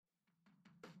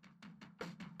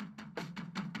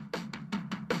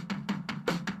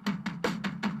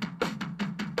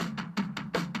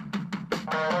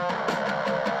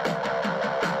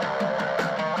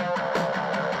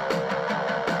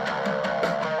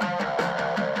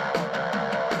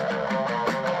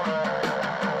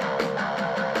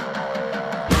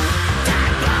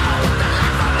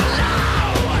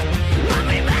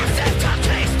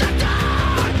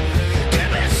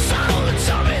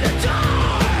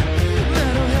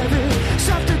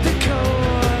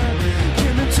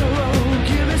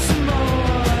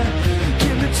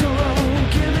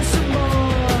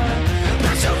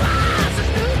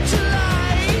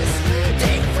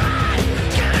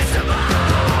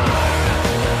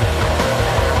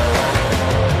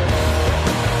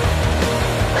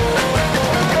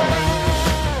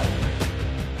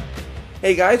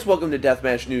Hey guys, welcome to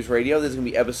Deathmatch News Radio. This is going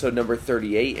to be episode number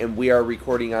 38, and we are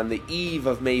recording on the eve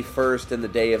of May 1st and the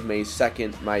day of May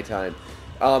 2nd, my time.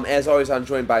 As always, I'm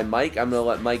joined by Mike. I'm going to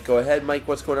let Mike go ahead. Mike,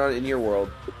 what's going on in your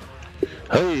world?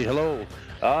 Hey, hello.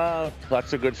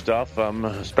 Lots of good stuff. I'm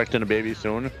expecting a baby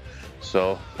soon,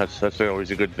 so that's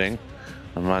always a good thing.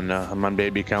 I'm on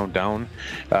baby countdown.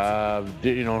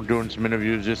 Doing some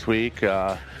interviews this week.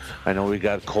 I know we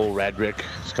got Cole Radrick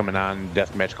is coming on.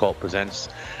 Deathmatch Cult Presents.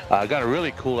 Got a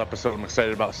really cool episode I'm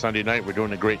excited about Sunday night. We're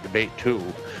doing a great debate too.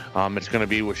 It's going to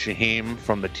be with Shaheem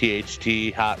from the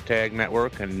THT Hot Tag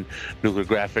Network and Nuclear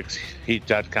Graphics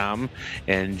Heat.com,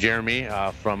 and Jeremy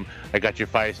from I Got Your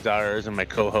 5 Stars, and my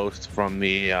co-host from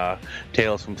the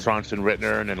Tales from Swanson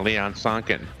Rittner and then Leon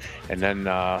Sonkin. And then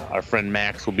our friend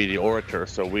Max will be the orator.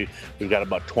 So we've got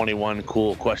about 21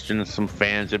 cool questions, some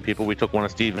fans and people. We took one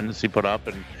of Steven's he put up,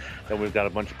 and then we've got a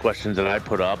bunch of questions that I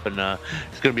put up, and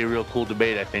it's going to be a real cool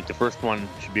debate. I think the first one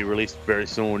should be released very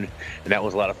soon, and that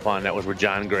was a lot of fun. That was with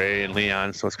John Gray and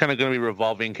Leon, so it's kind of going to be a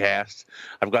revolving cast.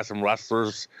 I've got some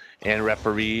wrestlers and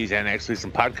referees and actually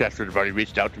some podcasters have already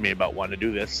reached out to me about wanting to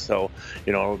do this, so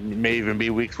it may even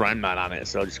be weeks where I'm not on it,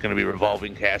 so it's going to be a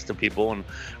revolving cast of people, and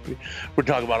we're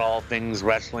talking about all things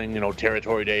wrestling,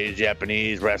 territory days,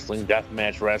 Japanese wrestling,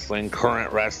 deathmatch wrestling,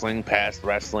 current wrestling, past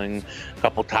wrestling, a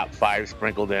couple top 5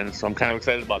 sprinkled in, so I'm kind of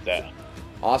excited about that.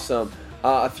 Awesome.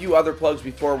 A few other plugs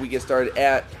before we get started.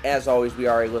 As always, we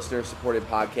are a listener-supported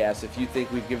podcast. If you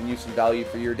think we've given you some value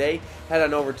for your day, head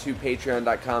on over to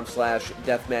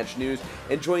patreon.com/deathmatchnews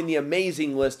and join the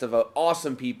amazing list of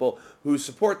awesome people who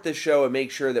support this show and make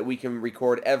sure that we can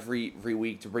record every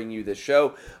week to bring you this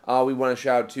show. We want to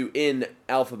shout out to, in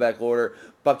alphabetical order,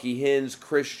 Bucky Hins,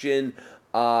 Christian,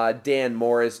 Dan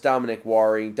Morris, Dominic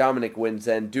Waring, Dominic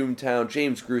Winzen, Doomtown,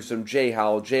 James Gruesome, Jay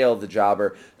Howell, JL the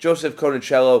Jobber, Joseph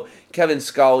Conicello, Kevin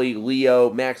Scully, Leo,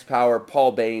 Max Power,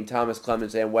 Paul Bain, Thomas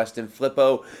Clemens, and Weston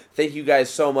Flippo. Thank you guys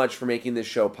so much for making this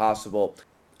show possible.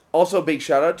 Also, a big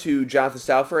shout out to Jonathan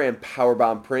Stauffer and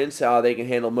Powerbomb Prints. They can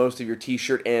handle most of your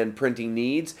t-shirt and printing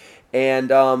needs.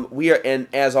 And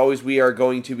as always, we are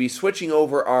going to be switching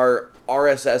over our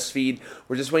RSS feed.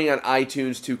 We're just waiting on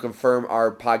iTunes to confirm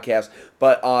our podcast.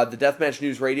 But the Deathmatch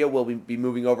News Radio will be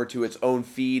moving over to its own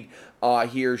feed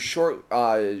here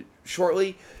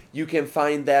shortly. You can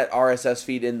find that RSS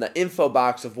feed in the info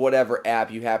box of whatever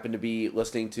app you happen to be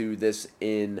listening to this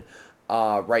in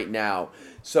right now.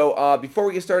 So before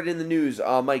we get started in the news,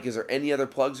 Mike, is there any other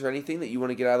plugs or anything that you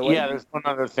want to get out of the way? Yeah, there's one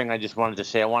other thing I just wanted to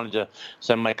say. I wanted to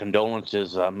send my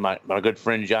condolences. My good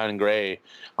friend John Gray,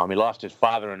 he lost his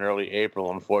father in early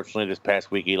April. Unfortunately, this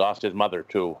past week he lost his mother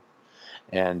too.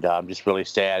 And I'm just really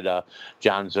sad.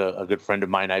 John's a good friend of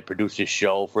mine. I produced his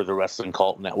show for the Wrestling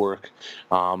Cult Network.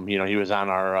 He was on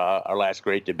our last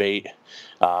great debate.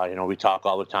 We talk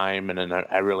all the time, and then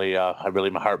I really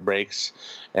my heart breaks.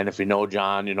 And if you know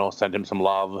John, send him some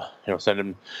love.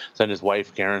 Send his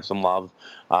wife Karen some love.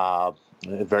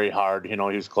 Very hard. He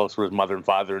was close to his mother and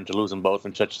father, and to lose them both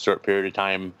in such a short period of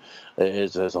time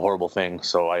is a horrible thing.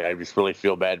 So I just really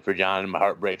feel bad for John, and my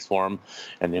heart breaks for him.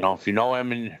 And if you know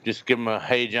him, and just give him a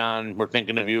hey, John, we're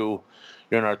thinking of you.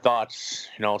 You're in our thoughts.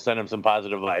 Send him some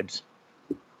positive vibes.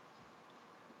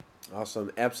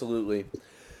 Awesome, absolutely.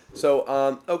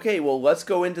 So okay, well, let's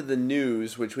go into the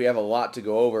news, which we have a lot to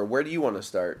go over. Where do you want to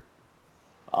start?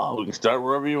 We can start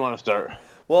wherever you want to start.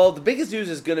 Well, the biggest news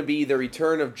is going to be the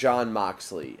return of Jon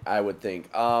Moxley, I would think.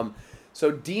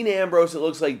 So Dean Ambrose, it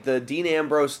looks like the Dean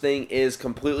Ambrose thing is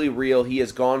completely real. He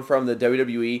has gone from the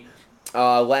WWE.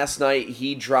 Last night,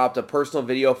 he dropped a personal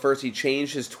video. First, he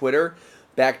changed his Twitter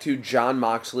back to Jon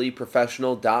Moxley,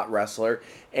 professional.wrestler,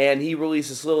 and he released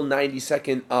this little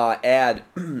 90-second ad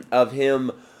of him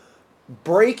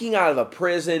breaking out of a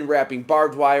prison, wrapping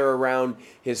barbed wire around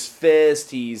his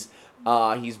fist. He's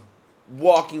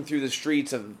walking through the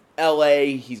streets of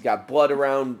L.A. He's got blood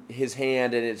around his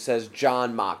hand, and it says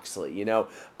Jon Moxley.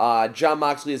 Jon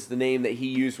Moxley is the name that he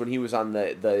used when he was on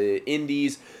the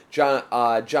Indies.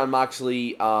 Jon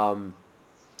Moxley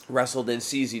wrestled in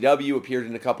CZW, appeared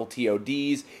in a couple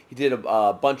TODs. He did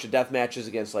a bunch of death matches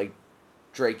against like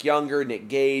Drake Younger, Nick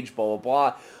Gage, blah blah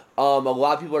blah. A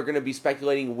lot of people are going to be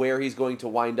speculating where he's going to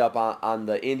wind up on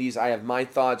the Indies. I have my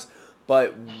thoughts,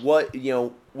 but what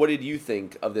did you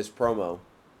think of this promo?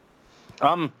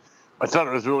 I thought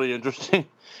it was really interesting.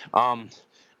 I'm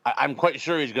quite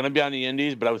sure he's going to be on the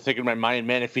Indies, but I was thinking in my mind,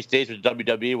 man, if he stays with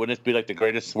WWE, wouldn't this be like the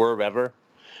greatest swerve ever?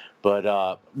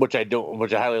 But which I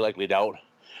highly likely doubt.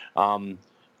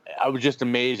 I was just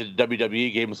amazed that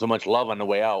WWE gave him so much love on the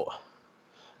way out.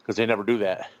 because they never do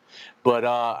that. But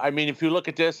I mean, if you look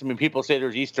at this, I mean, people say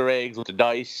there's Easter eggs with the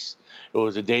dice. It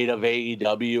was a date of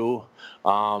AEW.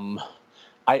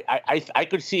 I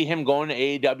could see him going to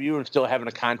AEW and still having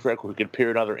a contract where he could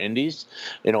appear in other indies.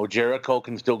 You know, Jericho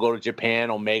can still go to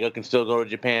Japan. Omega can still go to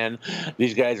Japan.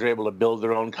 These guys are able to build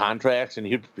their own contracts, and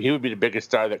he would be the biggest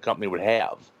star that company would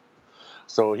have.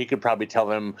 So he could probably tell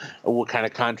them what kind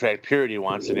of contract period he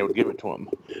wants, and they would give it to him.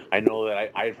 I know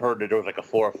that I've heard that there was like a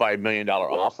 $4 or $5 million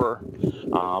offer.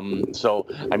 So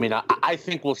I mean, I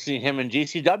think we'll see him in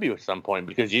GCW at some point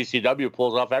because GCW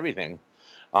pulls off everything.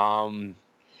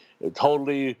 It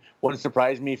totally wouldn't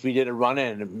surprise me if he did a run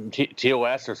in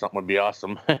TOS or something would be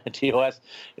awesome. TOS,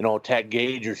 attack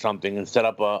Gage or something and set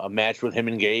up a match with him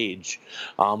and Gage.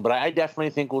 But I definitely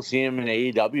think we'll see him in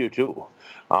AEW too.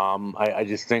 I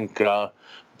just think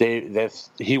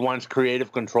he wants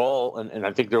creative control, and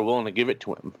I think they're willing to give it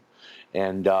to him.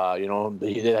 And,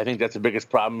 I think that's the biggest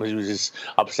problem. He was just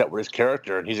upset with his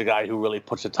character. And he's a guy who really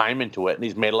puts the time into it. And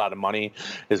he's made a lot of money.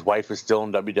 His wife is still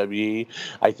in WWE.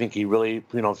 I think he really,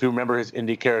 if you remember his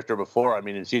indie character before, I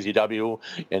mean, in CZW,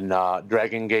 in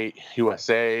Dragon Gate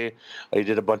USA, he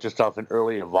did a bunch of stuff in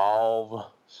early Evolve.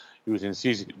 He was in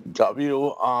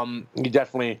CZW. He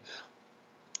definitely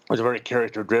was very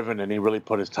character driven, and he really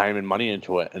put his time and money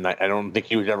into it. And I don't think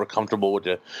he was ever comfortable with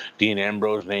the Dean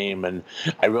Ambrose name. And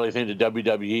I really think the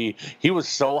WWE, he was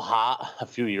so hot a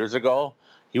few years ago.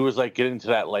 He was like getting to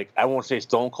that, like, I won't say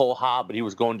Stone Cold hot, but he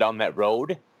was going down that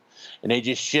road. And they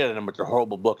just shit on him with their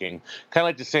horrible booking. Kind of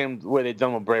like the same way they've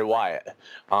done with Bray Wyatt.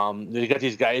 They got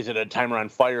these guys at a time are on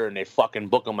fire, and they fucking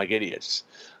book them like idiots.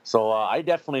 So I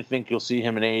definitely think you'll see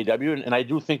him in AEW, and I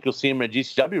do think you'll see him in a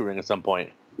GCW ring at some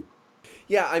point.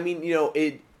 Yeah, I mean,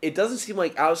 it doesn't seem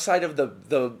like outside of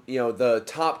the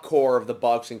top core of the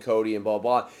Bucks and Cody and blah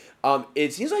blah.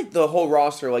 It seems like the whole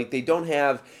roster, like, they don't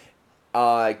have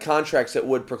contracts that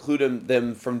would preclude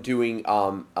them from doing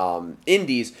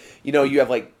indies. You have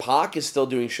like Pac is still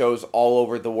doing shows all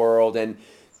over the world, and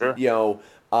Sure.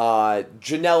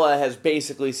 Janela has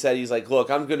basically said he's like, look,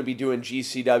 I'm going to be doing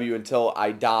GCW until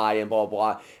I die and blah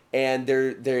blah. And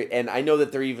and I know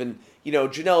that they're even.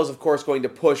 Janelle is, of course, going to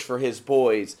push for his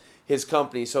boys, his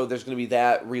company, so there's going to be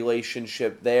that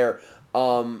relationship there.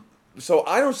 So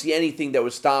I don't see anything that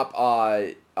would stop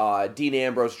Dean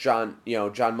Ambrose, John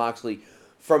Moxley,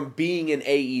 from being in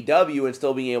AEW and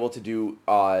still being able to do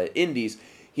indies.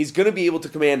 He's going to be able to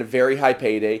command a very high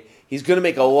payday. He's going to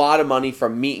make a lot of money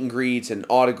from meet and greets and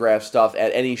autograph stuff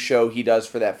at any show he does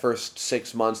for that first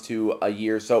 6 months to a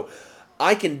year. So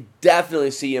I can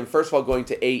definitely see him, first of all, going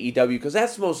to AEW because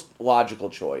that's the most logical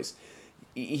choice.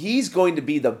 He's going to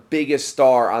be the biggest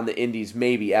star on the indies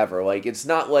maybe ever. Like, it's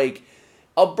not like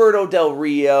Alberto Del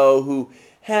Rio, who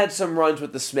had some runs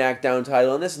with the SmackDown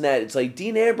title and this and that. It's like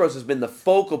Dean Ambrose has been the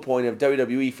focal point of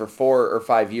WWE for 4 or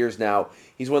 5 years now.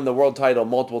 He's won the world title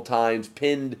multiple times,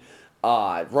 pinned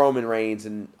Roman Reigns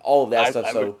and all of that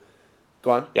stuff.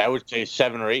 Go on. Yeah, I would say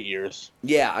 7 or 8 years.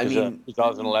 Yeah, I mean,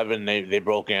 2011 they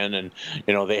broke in, and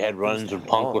they had runs when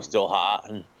Punk was still hot,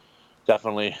 and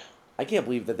definitely. I can't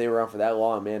believe that they were around for that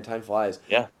long, man. Time flies.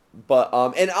 Yeah. But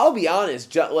and I'll be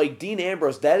honest, like Dean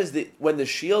Ambrose, that is when the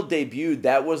Shield debuted.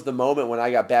 That was the moment when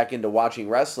I got back into watching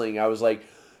wrestling. I was like,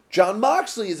 John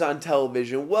Moxley is on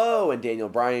television. Whoa! And Daniel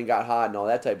Bryan got hot and all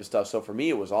that type of stuff. So for me,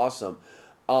 it was awesome.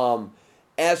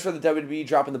 As for the WWE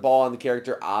dropping the ball on the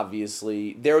character,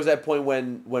 obviously there was that point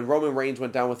when Roman Reigns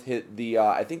went down with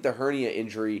I think the hernia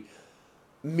injury.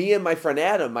 Me and my friend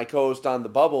Adam, my co-host on the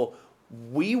Bubble,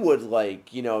 we would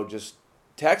just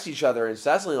text each other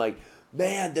incessantly like,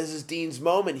 man, this is Dean's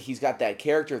moment. He's got that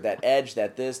character, that edge,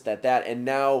 that this, that, and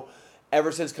now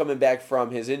ever since coming back from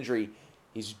his injury,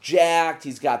 he's jacked.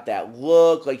 He's got that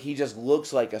look, like he just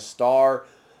looks like a star.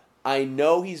 I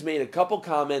know he's made a couple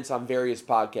comments on various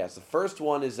podcasts. The first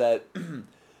one is that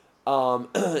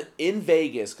in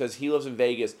Vegas, because he lives in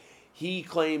Vegas, he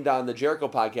claimed on the Jericho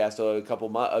podcast a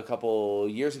couple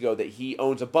years ago that he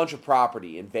owns a bunch of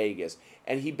property in Vegas.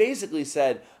 And he basically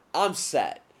said, I'm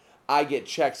set. I get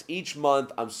checks each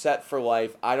month. I'm set for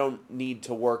life. I don't need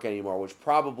to work anymore, which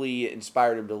probably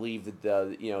inspired him to leave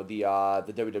the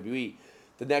WWE.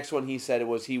 The next one he said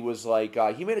he was like,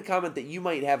 he made a comment that you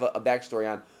might have a backstory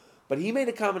on. But he made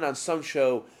a comment on some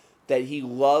show that he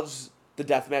loves the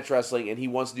deathmatch wrestling and he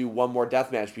wants to do one more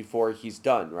deathmatch before he's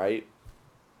done, right?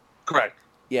 Correct.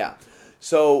 Yeah.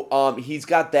 So he's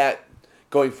got that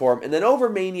going for him. And then over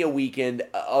Mania weekend,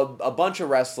 a bunch of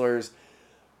wrestlers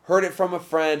heard it from a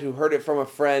friend who heard it from a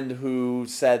friend who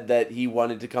said that he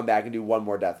wanted to come back and do one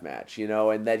more deathmatch,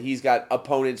 and that he's got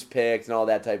opponents picked and all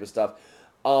that type of stuff.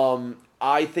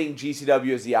 I think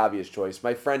GCW is the obvious choice.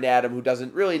 My friend Adam, who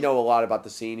doesn't really know a lot about the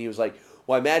scene, he was like,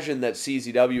 well, I imagine that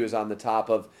CZW is on the top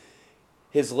of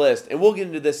his list. And we'll get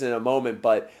into this in a moment,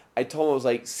 but I told him, I was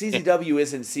like, CZW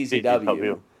isn't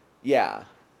CZW. Yeah.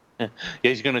 Yeah,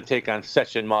 he's going to take on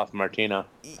Session Moth Martina.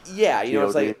 Yeah,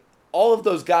 it's like all of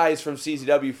those guys from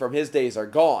CZW from his days are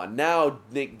gone. Now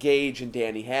Nick Gage and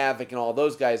Danny Havoc and all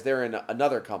those guys, they're in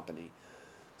another company.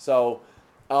 So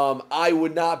I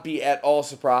would not be at all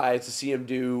surprised to see him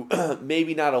do,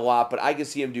 maybe not a lot, but I could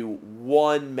see him do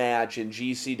one match in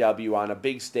GCW on a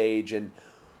big stage. And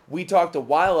we talked a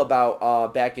while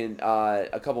about, back in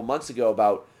a couple months ago,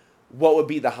 about what would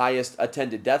be the highest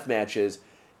attended death matches.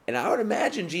 And I would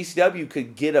imagine GCW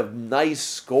could get a nice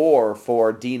score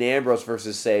for Dean Ambrose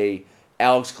versus, say,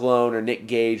 Alex Colon or Nick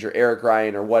Gage or Eric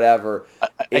Ryan or whatever.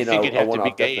 I think it'd have to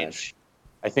be Gage.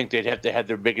 I think they'd have to have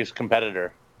their biggest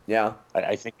competitor. Yeah.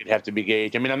 I think it'd have to be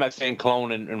Gage. I mean, I'm not saying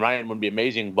Colon and Ryan would be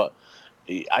amazing, but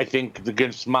I think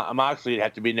against Moxley, it'd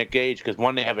have to be Nick Gage because,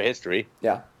 one, they have a history.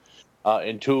 Yeah.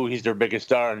 And two, he's their biggest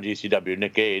star in GCW,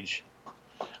 Nick Gage.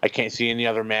 I can't see any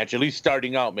other match, at least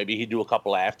starting out. Maybe he'd do a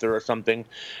couple after or something.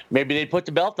 Maybe they'd put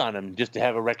the belt on him just to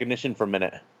have a recognition for a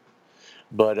minute.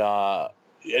 But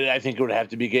I think it would have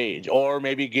to be Gage. Or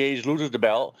maybe Gage loses the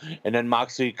belt, and then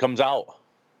Moxley comes out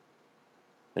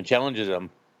and challenges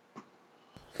him.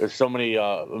 There's so many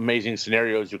amazing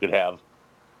scenarios you could have.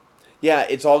 Yeah,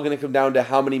 it's all going to come down to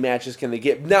how many matches can they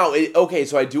get. Now, okay,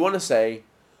 so I do want to say,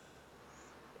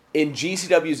 in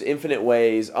GCW's Infinite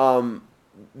Ways,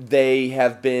 they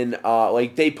have been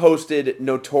like they posted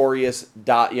notorious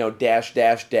dash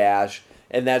dash dash,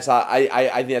 and that's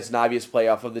I think that's an obvious play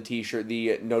off of the T-shirt,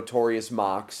 the Notorious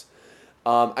Mox.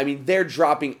 I mean, they're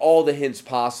dropping all the hints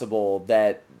possible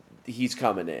that he's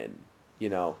coming in,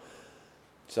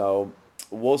 so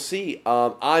we'll see.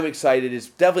 I'm excited. It's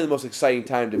definitely the most exciting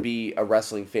time to be a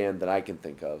wrestling fan that I can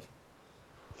think of.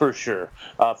 For sure.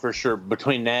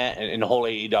 Between that and the whole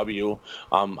AEW,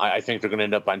 I think they're going to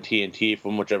end up on TNT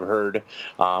from what I've heard.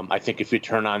 I think if you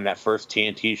turn on that first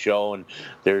TNT show and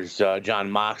there's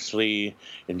John Moxley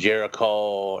and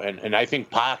Jericho, and I think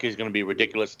Pac is going to be a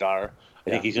ridiculous star. I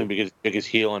think he's going to be the biggest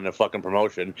heel in the fucking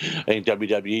promotion. I think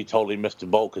WWE totally missed the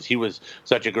boat because he was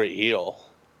such a great heel.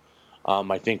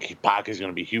 I think Pac is going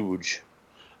to be huge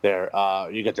there.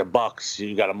 You got the Bucks.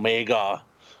 You got Omega.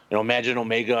 Imagine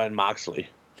Omega and Moxley.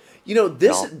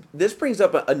 This brings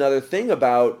up another thing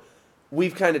about,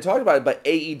 we've kind of talked about it, but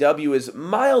AEW is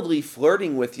mildly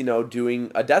flirting with,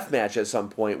 doing a death match at some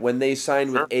point. When they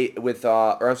signed when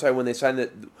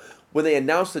they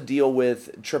announced the deal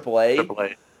with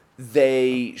AAA,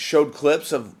 they showed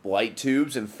clips of light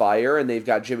tubes and fire, and they've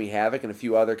got Jimmy Havoc and a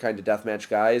few other kind of deathmatch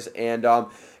guys. And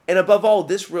above all,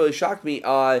 this really shocked me.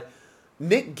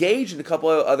 Nick Gage and a couple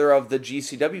of other of the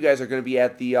GCW guys are going to be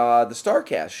at the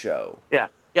StarCast show.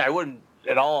 Yeah, I wouldn't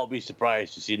at all be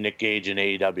surprised to see Nick Gage in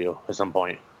AEW at some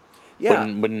point. Yeah.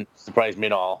 Wouldn't surprise me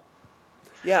at all.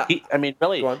 Yeah.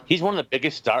 He's one of the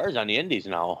biggest stars on the indies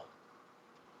now.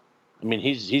 I mean,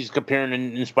 he's comparing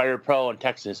in Inspire Pro in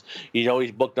Texas. He's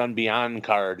always booked on Beyond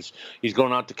cards. He's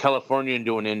going out to California and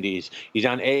doing indies. He's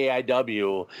on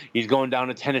AIW. He's going down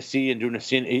to Tennessee and doing a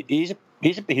scene. He's a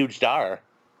huge star.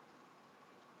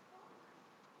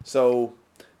 So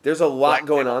there's a lot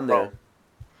going on there.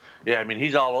 Yeah, I mean,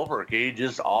 he's all over. Gage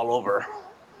is all over.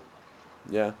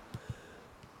 Yeah.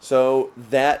 So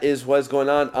that is what's going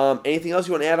on. Anything else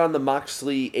you want to add on the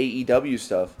Moxley AEW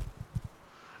stuff?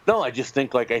 No, I just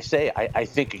think, like I say, I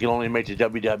think it can only make the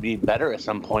WWE better at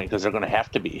some point because they're going to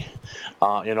have to be.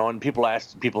 And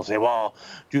people say, well,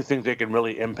 do you think they can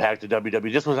really impact the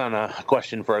WWE? This was on a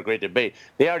question for a great debate.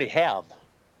 They already have.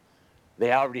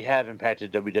 They already have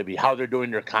impacted WWE. How they're doing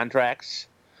their contracts,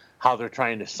 how they're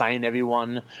trying to sign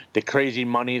everyone, the crazy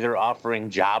money they're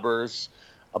offering jobbers,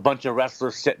 a bunch of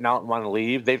wrestlers sitting out and want to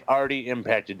leave. They've already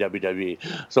impacted WWE.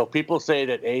 So people say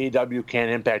that AEW can't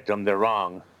impact them. They're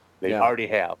wrong. They already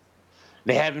have.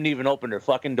 They haven't even opened their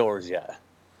fucking doors yet.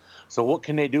 So what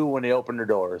can they do when they open their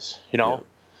doors?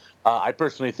 I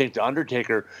personally think The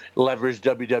Undertaker leveraged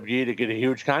WWE to get a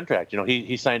huge contract.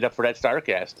 He signed up for that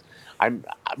StarCast.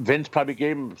 Vince probably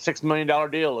gave him a $6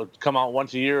 million deal to come out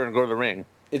once a year and go to the ring.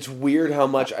 It's weird how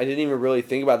much, I didn't even really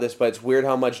think about this, but it's weird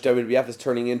how much WWF is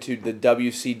turning into the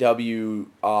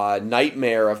WCW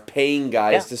nightmare of paying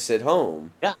guys to sit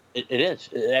home. Yeah, it is.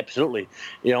 Absolutely.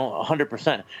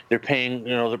 100%. They're paying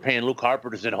Luke Harper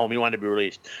to sit home. He wanted to be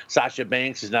released. Sasha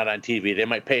Banks is not on TV. They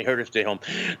might pay her to stay home.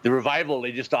 The Revival,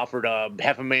 they just offered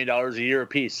 $500,000 a year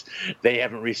apiece. They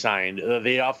haven't re-signed.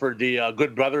 They offered the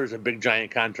Good Brothers a big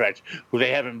giant contract, who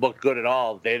they haven't booked good at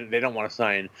all. They don't want to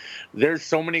sign. There's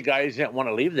so many guys that want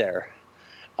to leave there.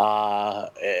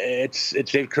 It's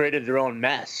they've created their own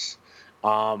mess.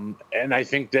 And I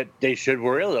think that they should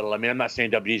worry a little. I mean, I'm not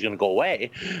saying WWE is going to go away,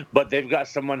 but they've got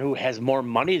someone who has more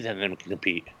money than them to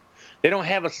compete. They don't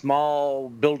have a small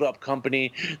build-up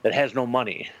company that has no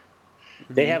money.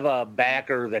 Mm-hmm. They have a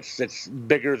backer that's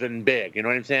bigger than big. You know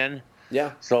what I'm saying?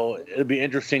 Yeah. So it'll be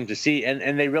interesting to see.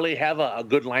 And they really have a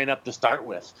good lineup to start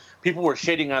with. People were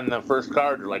shitting on the first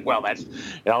card. They're like, well, that's,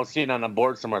 I was seeing on the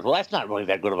board somewhere. Well, that's not really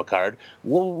that good of a card.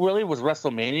 Well, really, was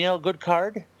WrestleMania a good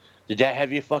card? Did that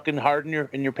have you fucking hard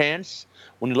in your pants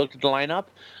when you looked at the lineup?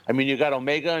 I mean, you got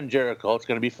Omega and Jericho. It's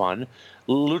going to be fun.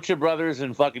 Lucha Brothers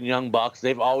and fucking Young Bucks.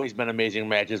 They've always been amazing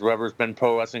matches. Wherever's been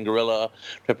Pro Wrestling Guerrilla,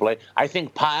 AAA. I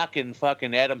think Pac and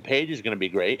fucking Adam Page is going to be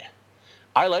great.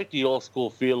 I like the old school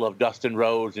feel of Dustin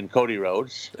Rhodes and Cody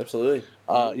Rhodes. Absolutely.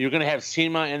 You're going to have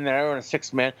CIMA in there and a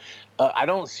 6-man. I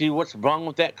don't see what's wrong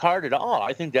with that card at all.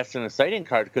 I think that's an exciting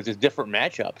card because it's different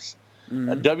matchups.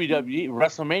 Mm-hmm. WWE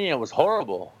WrestleMania was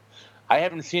horrible. I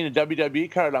haven't seen a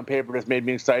WWE card on paper that's made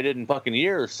me excited in fucking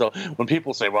years. So when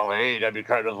people say, well, the AEW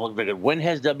card doesn't look good, when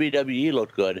has WWE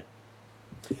looked good?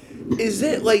 Is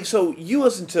it like, so you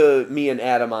listen to me and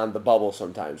Adam on The Bubble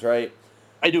sometimes, right?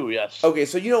 I do, yes. Okay,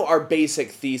 so you know our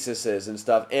basic theses and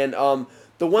stuff. And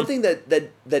the one thing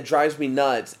that drives me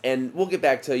nuts, and we'll get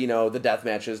back to, the death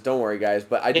matches, don't worry, guys,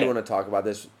 but I do want to talk about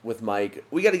this with Mike.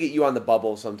 We got to get you on The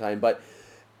Bubble sometime, but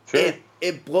sure.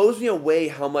 It blows me away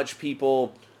how much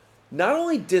people not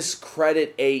only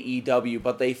discredit AEW,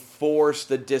 but they force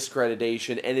the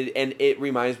discreditation, and it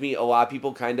reminds me, a lot of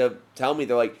people kind of tell me,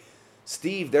 they're like,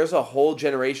 Steve, there's a whole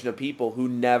generation of people who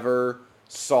never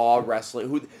saw wrestling,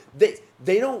 who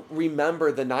they don't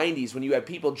remember the 90s when you had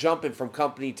people jumping from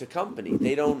company to company.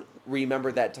 They don't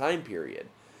remember that time period.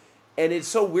 And it's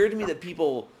so weird to me that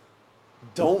people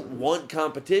don't want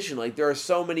competition. Like, there are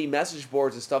so many message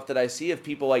boards and stuff that I see of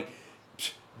people like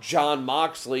John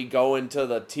Moxley going to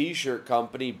the t-shirt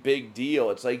company, big deal.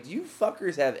 It's like, do you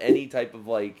fuckers have any type of,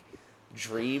 like,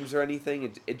 dreams or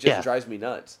anything? It just drives me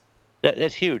nuts.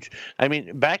 That's huge. I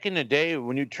mean, back in the day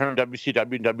when you turned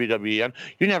WCW and WWE on,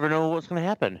 you never know what's going to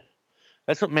happen.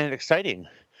 That's what made it exciting.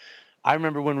 I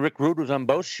remember when Rick Rude was on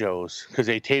both shows because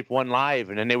they taped one live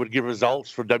and then they would give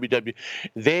results for WWE.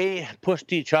 They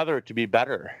pushed each other to be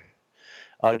better.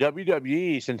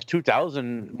 WWE since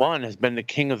 2001 has been the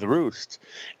king of the roost,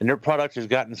 and their product has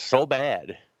gotten so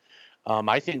bad.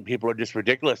 I think people are just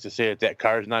ridiculous to say that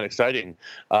card is not exciting.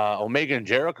 Omega and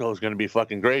Jericho is going to be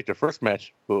fucking great. Their first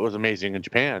match was amazing in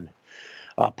Japan.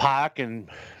 Pac and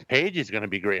Page is going to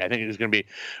be great. I think it's going to be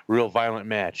a real violent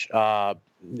match.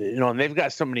 And they've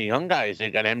got so many young guys.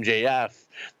 They got MJF.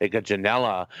 They got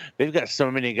Janela. They've got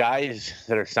so many guys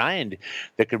that are signed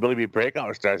that could really be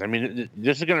breakout stars. I mean,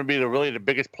 this is going to be the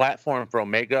biggest platform for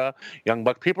Omega, Young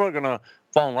Bucks. People are going to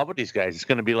fall in love with these guys. It's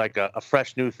going to be like a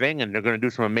fresh new thing, and they're going to do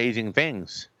some amazing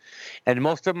things. And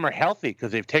most of them are healthy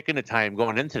because they've taken the time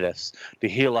going into this to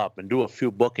heal up and do a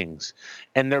few bookings,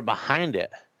 and they're behind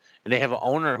it. And they have an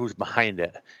owner who's behind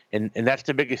it. And that's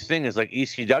the biggest thing is like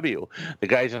ECW. The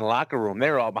guys in the locker room,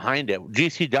 they're all behind it.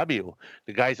 GCW,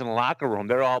 the guys in the locker room,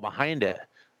 they're all behind it.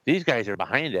 These guys are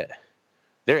behind it.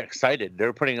 They're excited.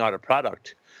 They're putting out a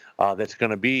product that's going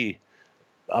to be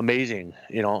amazing.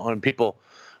 And people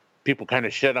kind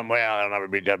of shit on, well, I'll never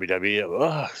be WWE.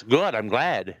 Oh, good. I'm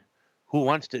glad. Who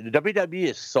wants to? The WWE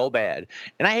is so bad.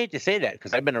 And I hate to say that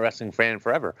because I've been a wrestling fan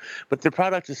forever. But their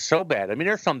product is so bad. I mean,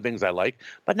 there's some things I like,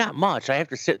 but not much. I have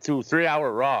to sit through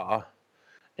 3-hour Raw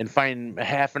and find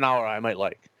half an hour I might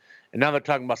like. And now they're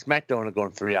talking about SmackDown and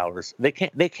going 3 hours. They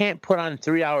can't put on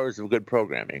 3 hours of good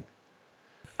programming.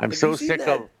 I'm so sick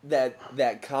of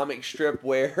that comic strip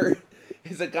where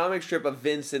it's a comic strip of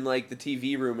Vince in like the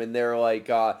TV room, and they're like,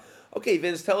 okay,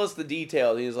 Vince, tell us the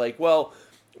details. And he's like, well,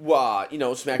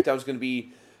 SmackDown's going to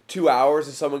be 2 hours.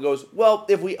 And someone goes, well,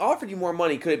 if we offered you more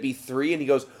money, could it be 3? And he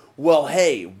goes, well,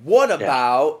 hey, what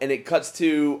about? And it cuts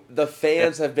to the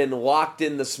fans have been locked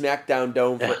in the SmackDown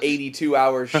Dome for 82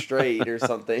 hours straight or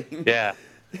something. Yeah.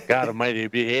 God almighty,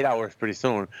 it'd be 8 hours pretty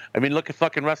soon. I mean, look at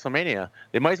fucking WrestleMania.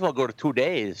 They might as well go to 2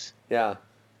 days. Yeah.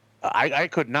 I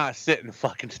could not sit in a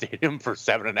fucking stadium for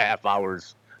 7.5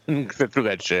 hours. Sit through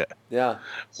that shit. Yeah.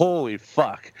 Holy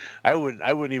fuck. I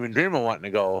wouldn't even dream of wanting to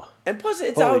go. And plus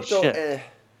it's outdoor.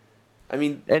 I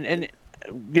mean, and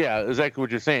yeah, exactly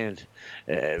what you're saying.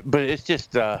 But it's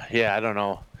just I don't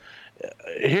know.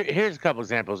 Here's a couple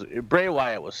examples. Bray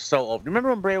Wyatt was so over. Remember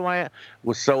when Bray Wyatt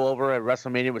was so over at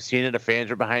WrestleMania with Cena? The fans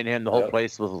were behind him. The whole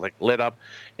place was like lit up.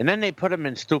 And then they put him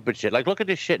in stupid shit. Like, look at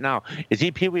this shit now. Is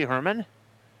he Pee Wee Herman?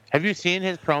 Have you seen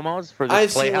his promos for this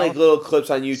I've seen like little clips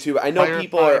on YouTube. I know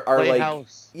people are like,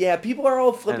 House. Yeah, people are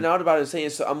all flipping out about it and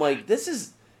saying so. I'm like, this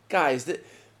is guys,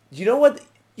 you know what?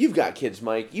 You've got kids,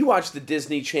 Mike. You watch the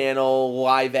Disney Channel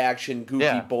live action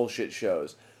goofy bullshit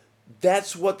shows.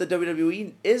 That's what the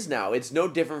WWE is now. It's no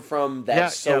different from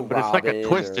that. But it's like a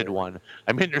twisted one.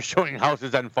 I mean, they're showing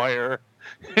houses on fire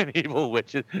and evil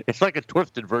witches. It's like a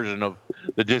twisted version of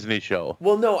the Disney show.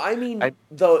 Well, no, I mean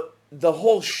the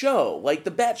whole show, like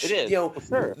the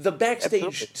the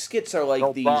backstage skits are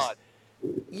like these. Thought.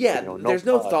 Yeah, there's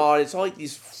no thought. It's all like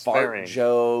these fart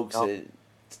jokes.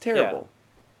 It's terrible.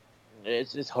 Yeah.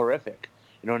 It's horrific.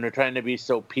 And they're trying to be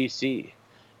so PC.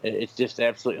 It's just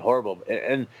absolutely horrible.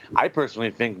 And I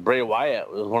personally think Bray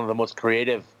Wyatt was one of the most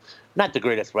creative, not the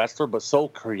greatest wrestler, but so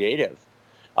creative.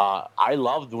 I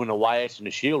loved when the Wyatts and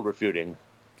the Shield were feuding.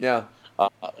 Yeah.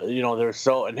 They're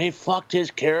and they fucked his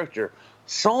character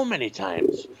so many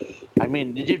times. I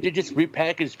mean, they just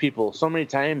repackaged people so many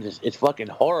times. It's fucking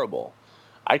horrible.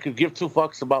 I could give two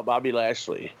fucks about Bobby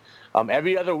Lashley.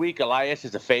 Every other week, Elias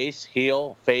is a face,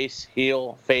 heel, face,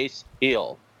 heel, face,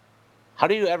 heel. How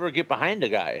do you ever get behind the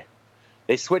guy?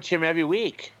 They switch him every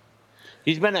week.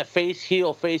 He's been a face,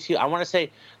 heel, face, heel. I want to say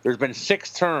there's been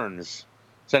 6 turns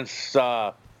since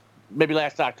maybe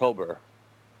last October.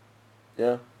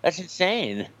 Yeah. That's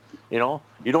insane. You're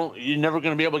never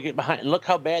going to be able to get behind. And look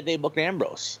how bad they booked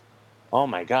Ambrose. Oh,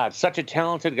 my God. Such a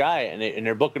talented guy. And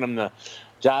they're booking him the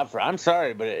job for, I'm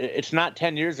sorry, but it's not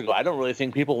 10 years ago. I don't really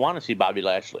think people want to see Bobby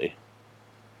Lashley.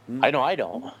 I know I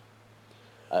don't.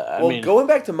 Going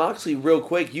back to Moxley real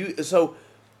quick, so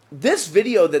this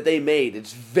video that they made,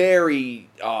 it's very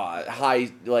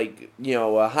high,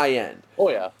 high end. Oh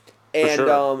yeah, and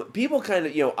sure. People kind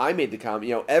of, I made the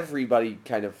comment, everybody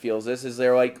kind of feels this, is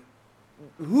they're like,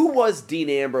 who was Dean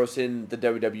Ambrose in the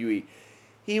WWE?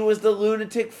 He was the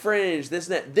lunatic fringe, this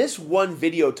and that. This one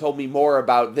video told me more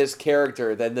about this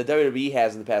character than the WWE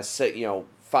has in the past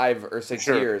 5 or 6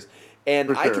 years,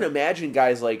 and I can imagine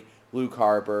guys like Luke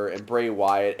Harper and Bray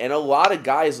Wyatt, and a lot of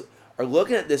guys are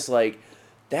looking at this like,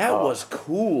 that was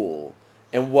cool,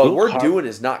 and what we're doing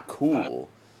is not cool.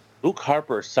 Luke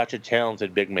Harper is such a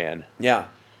talented big man. Yeah.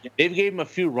 They've gave him a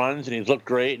few runs, and he's looked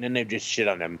great, and then they've just shit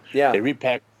on him. Yeah. They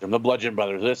repackaged him, the Bludgeon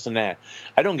Brothers, this and that.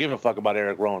 I don't give a fuck about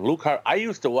Eric Rowan. Luke Harper, I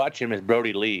used to watch him as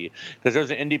Brody Lee, because there's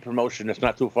an indie promotion that's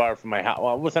not too far from my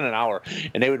house, within an hour,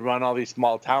 and they would run all these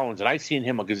small towns, and I've seen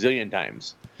him a gazillion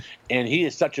times. And he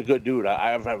is such a good dude.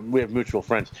 We have mutual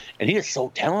friends, and he is so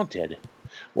talented.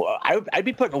 Well, I'd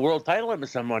be putting a world title into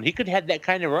someone. He could have that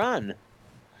kind of run.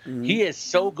 Mm-hmm. He is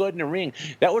so good in the ring.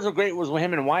 That was was with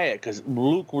him and Wyatt, because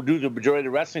Luke would do the majority of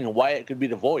the wrestling, and Wyatt could be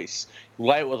the voice.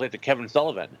 Wyatt was like the Kevin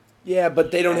Sullivan. Yeah,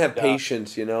 but they don't have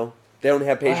patience, They don't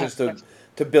have patience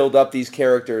to build up these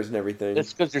characters and everything.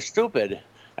 It's because they're stupid.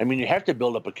 I mean, you have to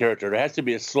build up a character. There has to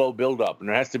be a slow build-up, and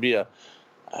there has to be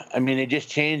they just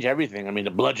change everything. I mean,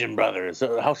 the Bludgeon Brothers,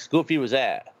 how goofy was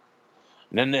that?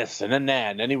 And then this, and then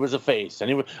that, and then he was a face, and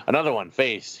he was another one,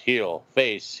 face, heel,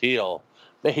 face, heel,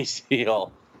 face,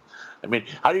 heel. I mean,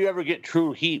 how do you ever get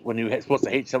true heat when you're supposed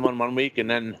to hate someone one week and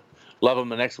then love them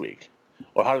the next week?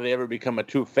 Or how do they ever become a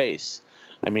true face?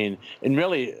 I mean, and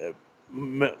really,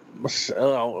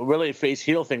 face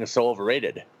heel thing is so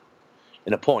overrated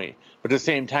in a point. But at the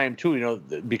same time, too,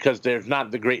 because there's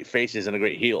not the great faces and the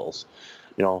great heels.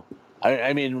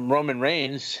 I mean, Roman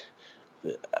Reigns,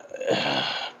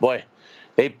 boy,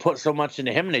 they put so much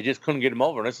into him and they just couldn't get him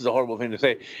over. And this is a horrible thing to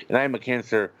say. And I am a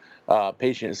cancer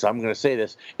patient, so I'm going to say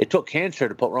this. It took cancer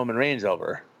to put Roman Reigns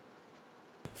over.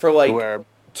 For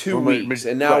 2 weeks.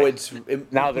 And now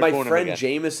my friend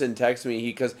Jameson texted me,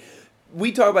 because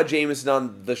we talk about Jameson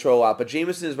on the show a lot, but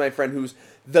Jameson is my friend who's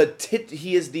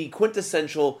he is the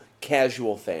quintessential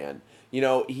casual fan.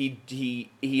 He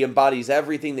embodies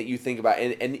everything that you think about,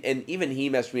 and even he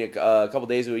messaged me a couple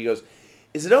days ago. He goes,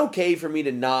 "Is it okay for me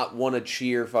to not want to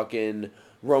cheer fucking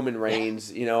Roman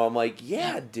Reigns?" I'm like,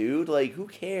 "Yeah, dude. Like, who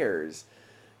cares?"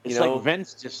 It's like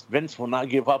Vince will not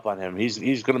give up on him. He's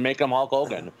going to make him Hulk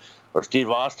Hogan or Steve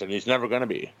Austin. He's never going to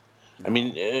be. I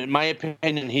mean, in my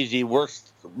opinion, he's the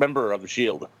worst member of the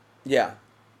Shield. Yeah.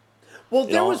 Well,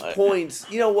 there was points.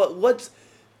 You know what?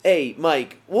 Hey,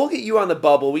 Mike, we'll get you on the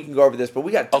bubble. We can go over this, but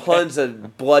we got tons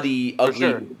of bloody,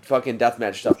 ugly, fucking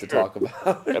deathmatch stuff to talk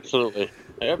about. Absolutely.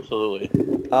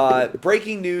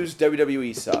 Breaking news: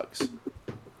 WWE sucks.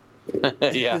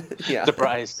 Yeah.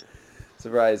 Surprise.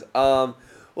 Well,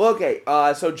 okay.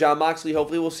 So Jon Moxley,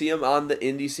 hopefully we'll see him on the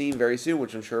indie scene very soon,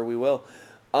 which I'm sure we will.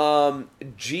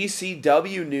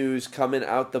 GCW news coming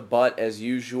out the butt as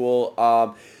usual.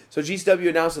 So GCW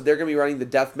announced that they're going to be running the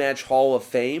Deathmatch Hall of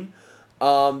Fame.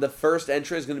 The first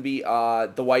entry is going to be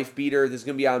the Wife Beater. This is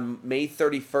going to be on May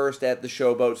 31st at the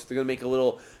Showboat. So they're going to make a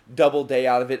little double day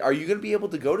out of it. Are you going to be able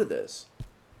to go to this?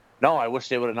 No, I wish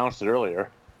they would have announced it earlier.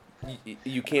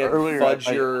 You can't Earlier, fudge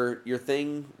your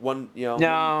thing one,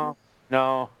 No,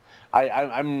 no.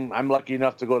 I'm lucky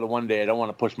enough to go to one day. I don't want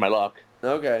to push my luck.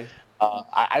 Okay.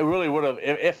 I really would have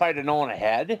if I'd have known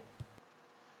ahead.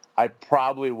 I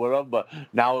probably would have, but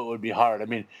now it would be hard. I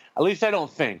mean, at least I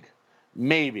don't think.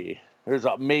 Maybe there's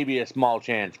maybe a small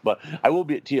chance, but I will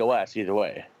be at TOS either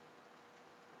way.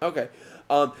 Okay.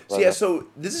 But, So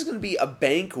this is going to be a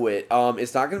banquet.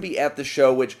 It's not going to be at the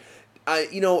show, which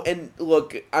and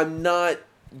look, I'm not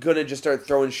going to just start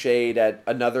throwing shade at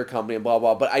another company and blah,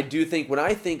 blah, but I do think when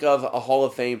I think of a Hall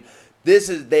of Fame,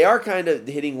 they are kind of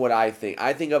hitting what I think.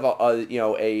 I think of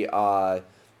a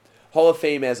Hall of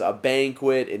Fame as a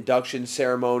banquet, induction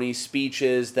ceremony,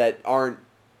 speeches that aren't,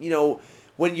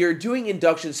 when you're doing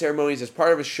induction ceremonies as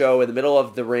part of a show in the middle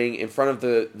of the ring in front of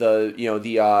the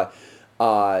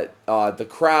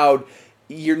crowd,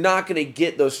 you're not going to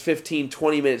get those 15,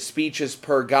 20-minute speeches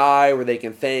per guy where they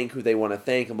can thank who they want to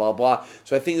thank and blah, blah.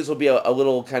 So I think this will be a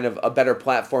little kind of a better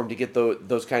platform to get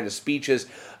those kind of speeches.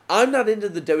 I'm not into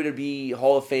the WWE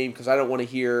Hall of Fame because I don't want to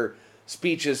hear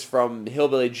speeches from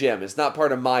Hillbilly Jim. It's not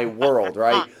part of my world,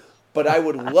 right? But I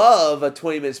would love a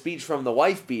 20-minute speech from the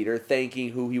wife beater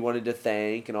thanking who he wanted to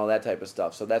thank and all that type of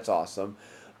stuff. So that's awesome.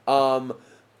 I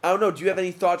don't know. Do you have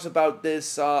any thoughts about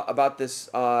this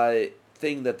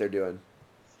thing that they're doing?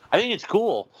 I think it's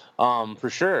cool, for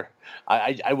sure.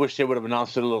 I wish they would have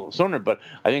announced it a little sooner, but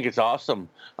I think it's awesome.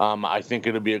 I think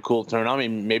it'll be a cool turnout. I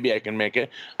mean, maybe I can make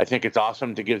it. I think it's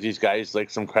awesome to give these guys like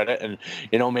some credit, and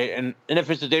and if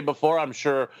it's the day before, I'm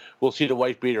sure we'll see the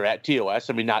wife beater at TOS.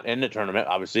 I mean, not in the tournament,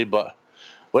 obviously, but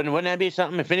wouldn't that be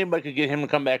something? If anybody could get him to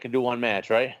come back and do one match,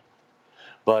 right?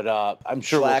 But I'm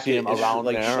sure we'll see him around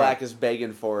there. Schlack is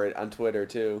begging for it on Twitter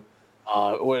too.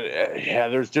 Yeah,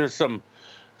 there's some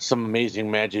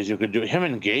amazing matches you could do. Him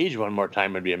and Gage one more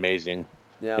time would be amazing.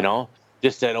 Yeah.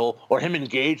 Just that old, or him and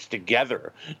Gage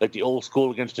together, like the old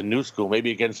school against the new school, maybe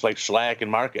against like Schlack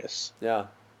and Marcus. Yeah.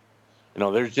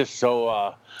 There's just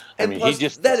so. And I mean,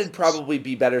 that'd probably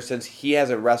be better since he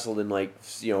hasn't wrestled in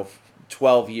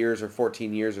 12 years or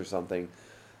 14 years or something.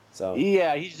 So.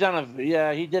 Yeah,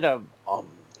 he did a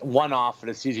one-off at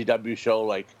a CZW show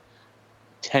like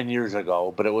 10 years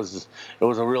ago, but it was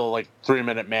a real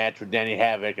 3-minute match with Danny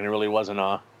Havoc, and it really wasn't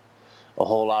a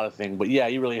whole lot of thing. But yeah,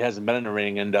 he really hasn't been in the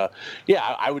ring, and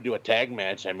I would do a tag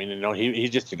match. I mean, he's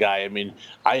just a guy. I mean,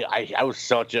 I was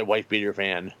such a wife beater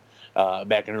fan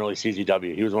back in early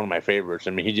CZW. He was one of my favorites.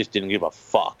 I mean, he just didn't give a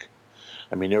fuck.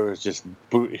 I mean, there was just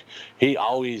he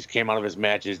always came out of his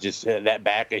matches just that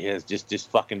back of his just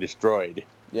fucking destroyed.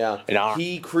 Yeah,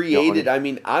 he created. I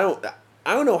mean, I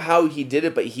don't know how he did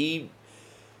it, but he.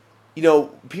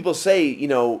 People say,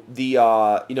 they'll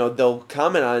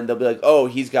comment on it and they'll be like, oh,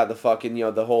 he's got the fucking,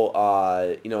 the whole,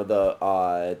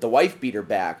 the wife beater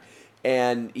back.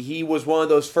 And he was one of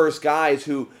those first guys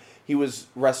who he was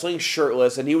wrestling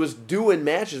shirtless and he was doing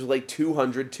matches with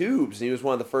 200 tubes. And he was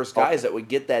one of the first guys that would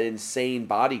get that insane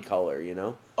body color,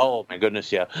 Oh, my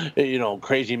goodness, yeah.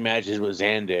 Crazy matches with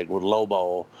Zandig, with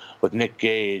Lobo, with Nick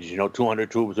Gage, 200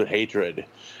 tubes with Hatred.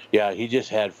 Yeah, he just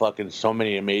had fucking so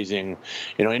many amazing,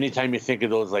 anytime you think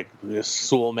of those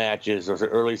Sewell matches, those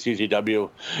early CZW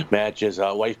matches,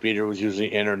 wife beater was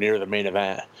usually in or near the main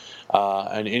event.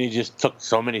 And he just took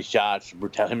so many shots.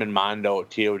 Him and Mondo,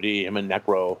 TOD, him and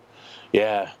Necro.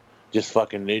 Yeah, just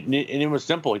fucking, and it was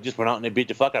simple. He just went out and they beat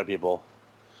the fuck out of people.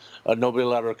 Nobody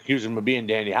will ever accuse him of being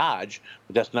Danny Hodge,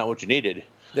 but that's not what you needed.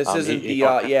 This isn't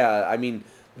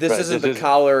this isn't the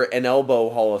collar and elbow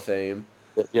Hall of Fame.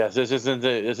 Yes, this isn't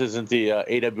the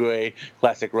AWA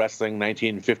Classic Wrestling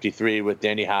 1953 with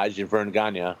Danny Hodge and Vern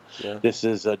Gagne. Yeah. This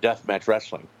is deathmatch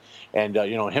wrestling, and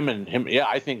him. Yeah,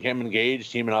 I think him and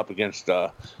Gage teaming up against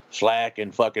Schlack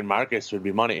and fucking Marcus would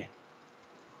be money.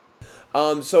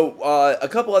 So a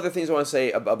couple other things I want to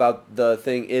say about the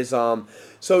thing is,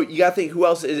 so you got to think who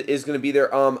else is going to be there.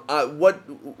 What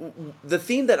the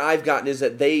theme that I've gotten is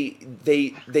that they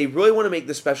really want to make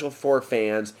this special for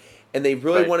fans, and they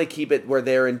really want to keep it where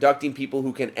they're inducting people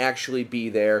who can actually be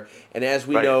there. And as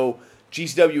we know,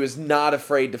 GCW is not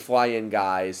afraid to fly in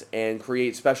guys and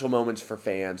create special moments for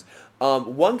fans.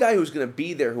 One guy who's going to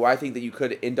be there who I think that you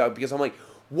could induct, because I'm like,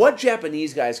 what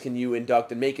Japanese guys can you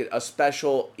induct and make it a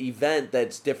special event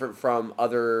that's different from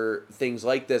other things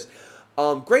like this?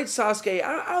 Great Sasuke.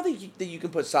 I don't think that you can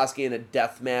put Sasuke in a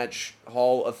deathmatch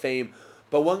Hall of Fame,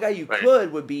 but one guy you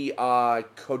could would be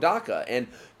Kodaka. And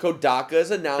Kodaka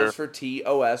is announced for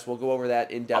TOS. We'll go over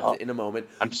that in depth in a moment.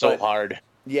 I'm so hard.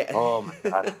 Yeah. Oh my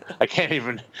God. I can't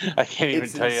even tell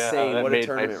insane. you. That what made a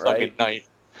tournament, my fucking night.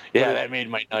 Yeah, that made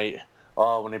my night.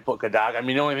 Oh, when they put Kadaka. I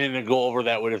mean, the only thing to go over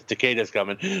that with is Takeda's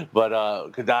coming, but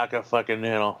Kadaka fucking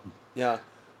Yeah.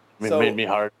 made So, me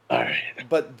hard. All right.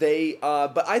 but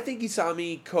I think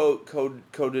Isami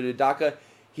Kodadaka,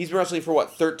 he's been wrestling for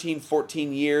what, 13,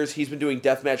 14 years. He's been doing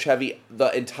deathmatch heavy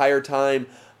the entire time.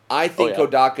 I Oh think yeah,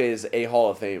 Kodaka is a Hall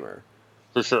of Famer.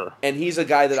 for sure. And he's a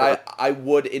guy that Sure. I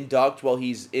would induct while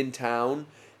he's in town.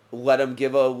 Let him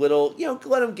give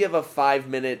let him give a 5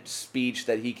 minute speech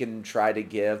that he can try to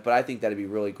give. But I think that'd be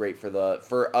really great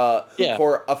Yeah.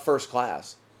 for a first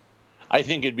class. I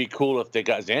think it'd be cool if they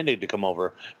got Zandig to come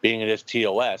over, being it is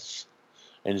TOS,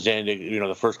 and Zandig.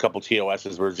 The first couple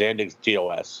TOSs were Zandig's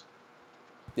TOS.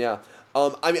 Yeah.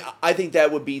 I mean, I think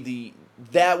that would be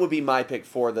my pick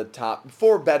for the top,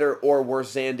 for better or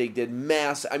worse. Zandig did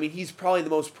mass. I mean, he's probably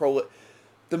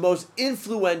the most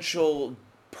influential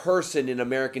person in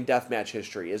American deathmatch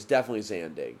history is definitely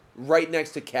Zandig. Right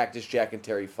next to Cactus Jack and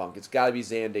Terry Funk. It's got to be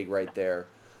Zandig right there.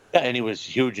 Yeah, and he was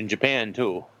huge in Japan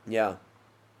too. Yeah.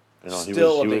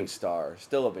 Still a big star.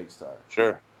 Still a big star.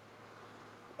 Sure.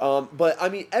 But I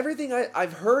mean, everything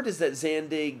I've heard is that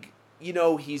Zandig,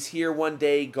 he's here one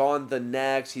day, gone the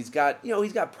next. He's got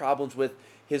problems with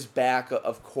his back,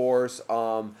 of course.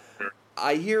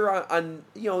 I hear on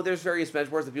there's various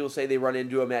benchmarks that people say they run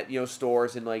into him at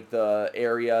stores in like the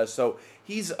area, so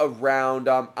he's around.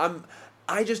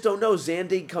 I just don't know.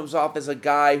 Zandig comes off as a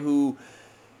guy who,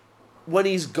 when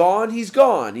he's gone, he's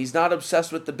gone. He's not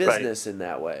obsessed with the business in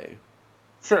that way.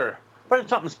 Sure, but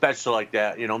something special like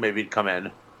that, maybe he'd come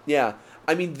in. Yeah,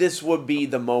 I mean, this would be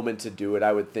the moment to do it,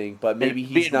 I would think. But maybe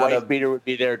he's not Wife Beater would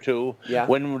be there too. Yeah.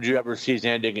 When would you ever see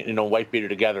Zandig, Wife Beater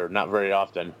together? Not very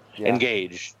often. Yeah.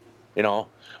 Engaged.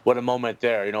 What a moment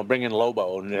there. Bring in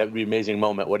Lobo, and that would be an amazing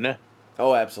moment, wouldn't it?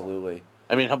 Oh, absolutely.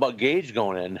 I mean, how about Gage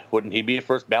going in? Wouldn't he be a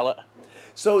first ballot?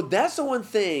 So that's the one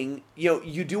thing,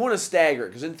 you do want to stagger it,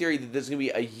 because in theory, this is going to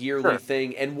be a yearly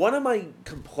thing. And one of my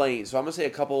complaints, so I'm going to say a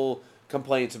couple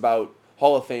complaints about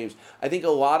Hall of Fames. I think a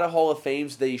lot of Hall of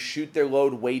Fames, they shoot their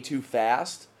load way too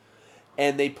fast,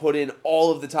 and they put in all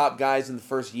of the top guys in the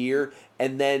first year,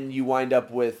 and then you wind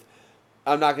up with,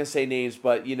 I'm not going to say names,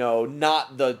 but,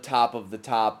 not the top of the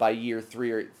top by year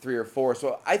three or four.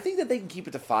 So I think that they can keep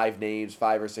it to 5 names,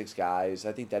 5 or 6 guys.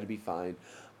 I think that'd be fine.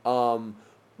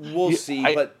 We'll see,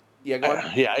 but yeah, go on.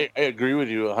 I agree with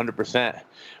you 100%.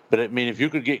 But I mean, if you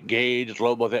could get Gage,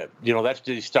 Lobo, that's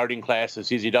the starting class of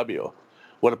CZW.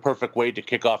 What a perfect way to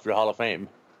kick off your Hall of Fame.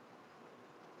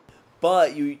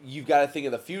 But you've got to think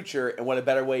of the future, and what a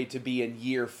better way to be in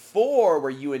year 4,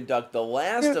 where you induct the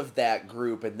last of that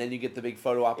group, and then you get the big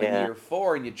photo op in year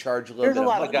 4, and you charge a little bit of money.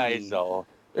 There's a lot of guys, though.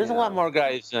 There's a lot more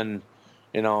guys than,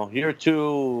 year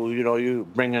 2, you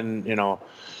bring in,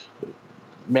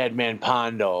 Madman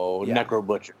Pondo, Necro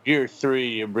Butcher. Year 3,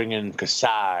 you bring in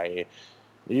Kasai.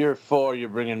 Year 4, you're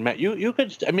bringing Matt. You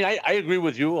could. I mean, I agree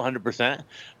with you 100%.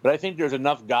 But I think there's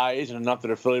enough guys and enough that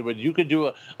are affiliated with. You could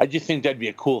do I just think that'd be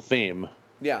a cool theme.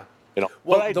 Yeah. Well,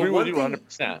 but I agree with you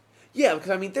 100%. Yeah,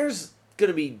 because I mean, there's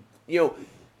gonna be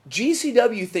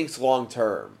GCW thinks long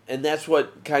term, and that's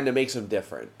what kind of makes them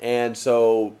different. And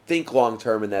so think long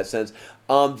term in that sense.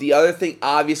 The other thing,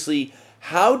 obviously,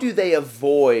 how do they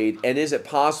avoid, and is it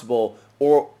possible,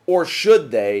 or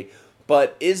should they?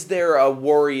 But is there a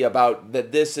worry about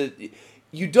that this is...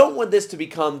 You don't want this to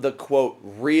become the, quote,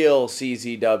 real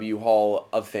CZW Hall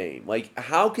of Fame. Like,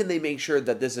 how can they make sure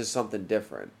that this is something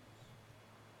different?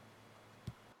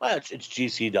 Well, it's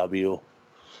GCW.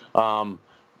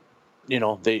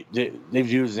 They've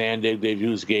used Zandig, they've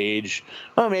used Gage.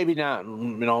 Well, maybe not.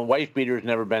 Wife Beater's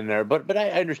never been there, but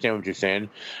I understand what you're saying.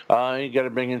 You got to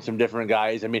bring in some different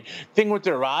guys. I mean, thing with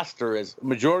their roster is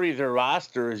majority of their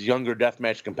roster is younger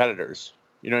deathmatch competitors.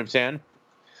 You know what I'm saying?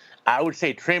 I would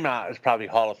say Tremont is probably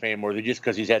Hall of Fame worthy just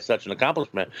because he's had such an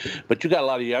accomplishment. But you got a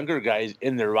lot of younger guys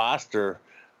in their roster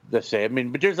that say. I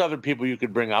mean, but there's other people you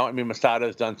could bring out. I mean,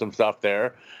 Masada's done some stuff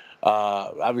there.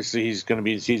 Obviously, he's going to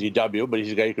be in CZW, but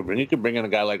he's a guy you could bring. You could bring in a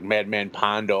guy like Madman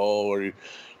Pondo, or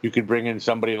you could bring in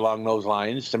somebody along those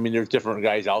lines. I mean, there's different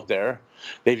guys out there.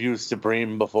 They've used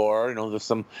Supreme before.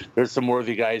 There's some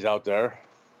worthy guys out there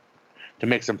to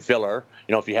make some filler.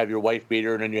 If you have your Wife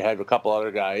Beater and then you have a couple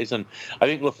other guys, and I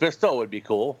think LuFisto would be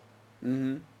cool.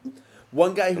 Mm-hmm.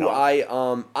 One guy who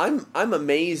I'm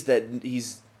amazed that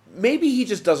maybe he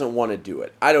just doesn't want to do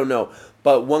it. I don't know.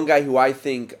 But one guy who I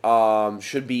think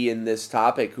should be in this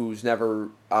topic, who's never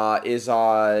is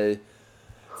Thumbtack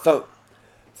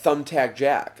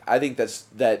Jack. I think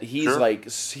that he's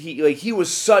sure. He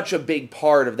was such a big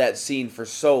part of that scene for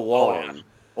so long.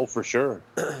 Oh, for sure,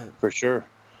 for sure,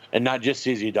 and not just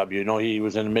CZW. He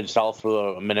was in the Mid-South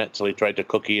for a minute till he tried to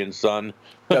Cookie and Son.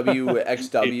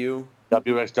 WXW.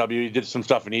 WXW. He did some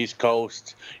stuff in East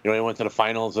Coast. He went to the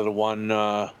finals of the one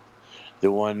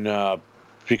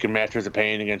freaking Masters of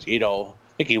Pain against Ito.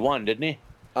 I think he won, didn't he?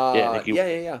 Yeah, I think he.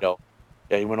 Yeah.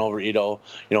 Yeah, he went over Ito.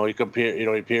 He he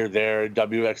appeared there.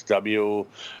 WXW.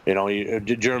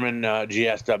 German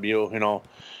GSW.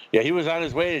 Yeah, he was on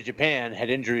his way to Japan. Had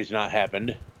injuries not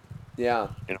happened. Yeah.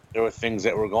 There were things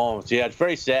that were going. So yeah, it's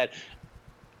very sad.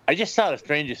 I just saw the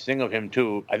strangest thing of him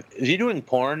too. Is he doing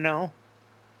porn now?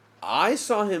 I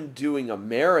saw him doing a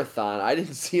marathon. I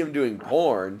didn't see him doing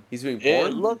porn. He's doing porn.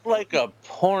 It looked like a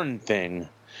porn thing.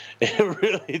 It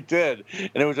really did,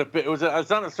 and it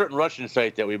was on a certain Russian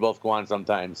site that we both go on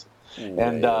sometimes. Wait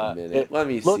a minute. Let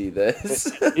me see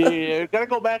this. You gotta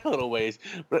go back a little ways,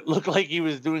 but it looked like he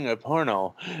was doing a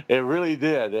porno. It really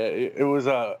did. It was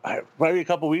probably a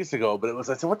couple weeks ago, but I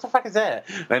said, what the fuck is that?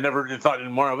 And I never thought any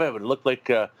more of it, but it looked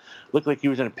like he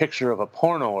was in a picture of a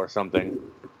porno or something.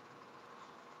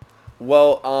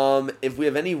 Well, if we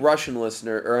have any German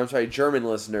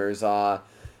listeners,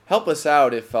 help us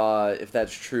out if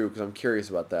that's true, because I'm curious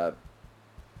about that.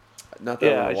 Not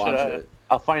that I want to watch it.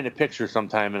 I'll find a picture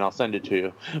sometime and I'll send it to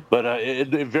you. But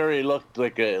it looked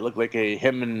like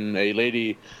him and a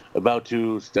lady about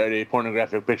to start a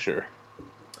pornographic picture.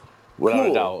 Without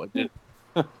a doubt.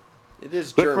 It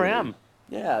is good Germany. For him.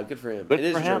 Yeah, good for him. Good it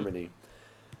is for him. Germany.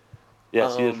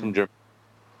 Yes, he is from Germany.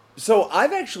 So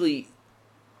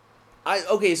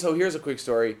so here's a quick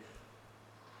story.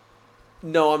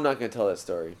 No, I'm not going to tell that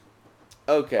story.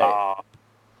 Okay. All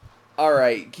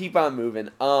right, keep on moving.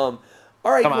 All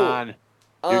right, Come cool. on.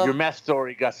 Your meth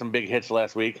story got some big hits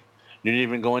last week. You didn't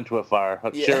even go into it far.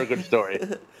 Let's share a good story.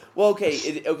 Well, okay,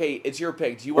 it's your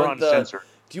pick. Do you want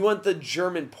the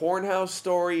German porn house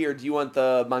story, or do you want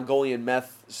the Mongolian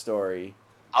meth story?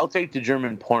 I'll take the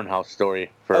German porn house story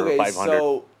for 500.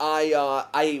 So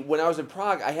I when I was in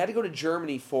Prague, I had to go to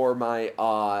Germany for my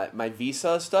my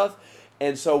visa stuff.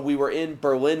 And so we were in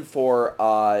Berlin for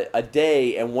a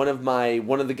day, and one of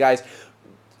the guys,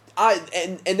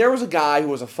 and there was a guy who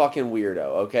was a fucking weirdo.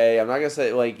 Okay, I'm not gonna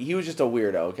say he was just a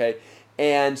weirdo. Okay,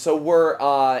 and so we're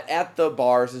at the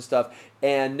bars and stuff,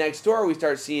 and next door we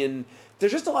start seeing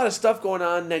there's just a lot of stuff going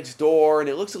on next door, and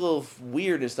it looks a little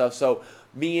weird and stuff. So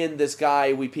me and this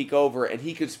guy, we peek over, and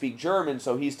he could speak German,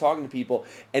 so he's talking to people,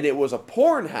 and it was a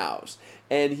porn house,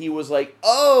 and he was like,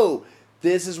 "Oh,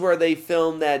 this is where they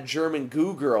filmed that German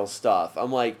Goo Girl stuff."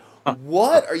 I'm like,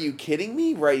 what? Are you kidding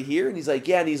me? Right here? And he's like,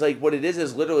 yeah. And he's like, what it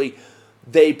is literally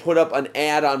they put up an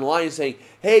ad online saying,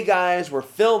 hey guys, we're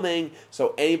filming,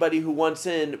 so anybody who wants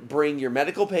in, bring your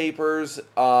medical papers.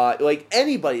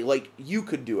 Anybody, you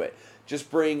could do it. Just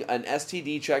bring an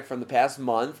STD check from the past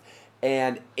month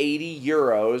and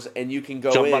 €80, and you can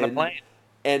go Jump in on a plane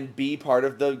and be part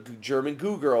of the German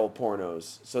Goo Girl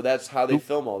pornos. So that's how they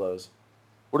film all those.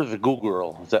 What is a Goo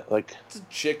Girl? Is that like... It's a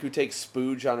chick who takes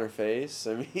spooge on her face.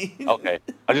 I mean... Okay.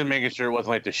 I'm just making sure it wasn't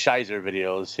like the Shizer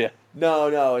videos. Yeah.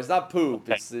 No, it's not poop.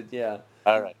 Okay. Yeah.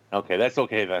 All right. Okay, that's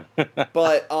okay then.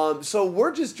 But, so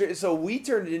we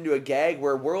turned it into a gag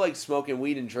where we're, smoking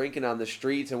weed and drinking on the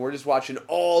streets, and we're just watching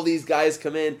all these guys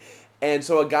come in. And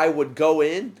so a guy would go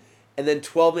in, and then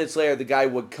 12 minutes later, the guy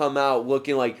would come out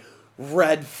looking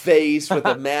red face with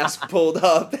a mask pulled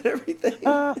up and everything,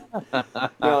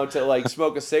 to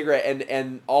smoke a cigarette,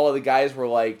 and all of the guys were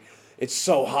like, it's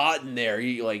so hot in there,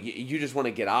 you just want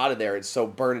to get out of there, it's so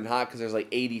burning hot, because there's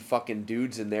 80 fucking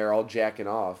dudes in there all jacking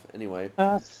off. Anyway,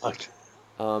 I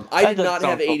did not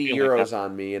have €80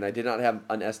 on me, and I did not have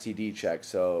an STD check,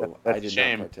 so I did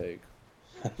not partake.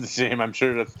 That's a shame. I'm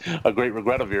sure that's a great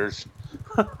regret of yours.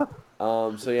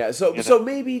 So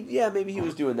maybe he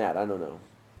was doing that. I don't know.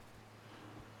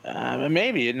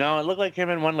 Maybe. No, it looked like him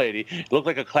and one lady. It looked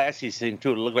like a classy thing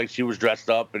too. It looked like she was dressed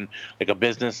up and like a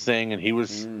business thing, and he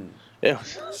was. It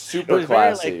was super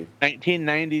classy. Very,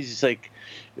 1990s,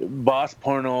 boss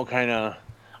porno kind of.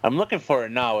 I'm looking for it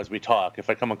now as we talk.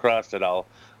 If I come across it, I'll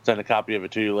send a copy of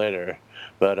it to you later.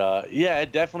 But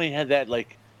it definitely had that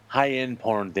high-end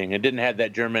porn thing. It didn't have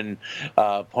that German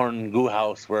porn goo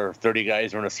house where 30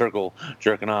 guys are in a circle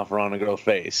jerking off around a girl's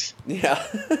face. Yeah.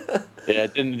 Yeah,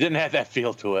 it didn't have that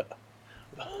feel to it.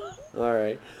 All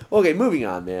right. Okay, moving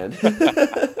on, man.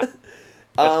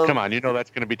 Come on, that's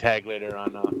going to be tagged later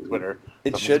on Twitter.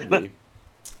 It should be.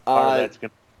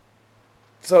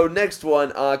 So next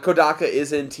one, Kodaka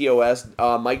is in TOS.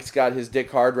 Mike's got his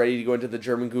dick hard, ready to go into the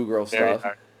German Goo Girl stuff.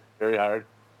 Very hard.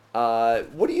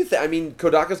 What do you think? I mean,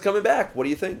 Kodaka's coming back. What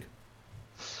do you think?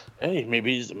 Hey,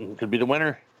 maybe he could be the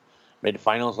winner. Made the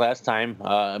finals last time.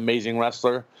 Amazing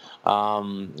wrestler.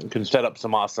 Can set up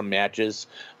some awesome matches.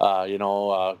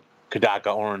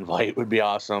 Kodaka Orange Light would be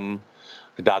awesome.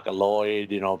 Kodaka Lloyd,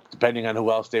 depending on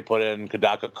who else they put in,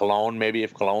 Kodaka Cologne, maybe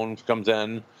if Cologne comes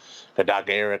in, Kodaka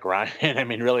Eric Ryan. I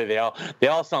mean, really, they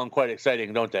all sound quite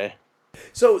exciting, don't they?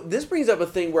 So this brings up a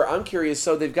thing where I'm curious.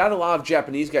 So they've got a lot of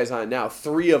Japanese guys on it now,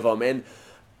 3 of them, and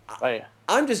Right.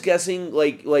 I'm just guessing.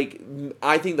 Like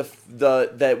I think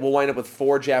that we'll wind up with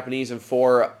 4 Japanese and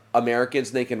 4 Americans,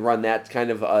 and they can run that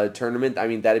kind of tournament. I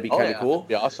mean, that'd be kind of cool. That'd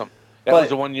be awesome. That But was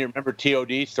the one year. Remember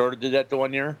TOD sort of did that the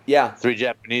one year. yeah, 3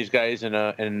 Japanese guys and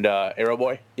Arrow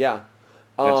Boy. yeah.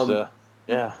 That's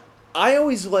yeah. I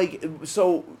always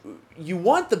so you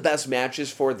want the best matches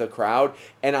for the crowd,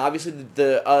 and obviously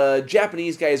the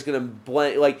Japanese guy is going to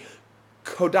blend, like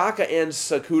Kodaka and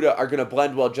Sakuda are going to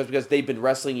blend well just because they've been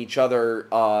wrestling each other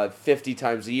 50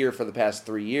 times a year for the past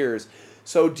 3 years.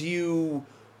 So do you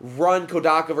run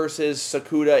Kodaka versus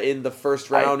Sakuda in the first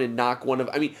round and knock one of?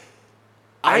 I mean,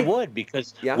 I would,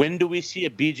 because Yeah. when do we see a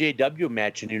BJW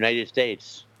match in the United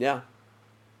States? yeah.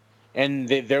 And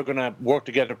they're going to work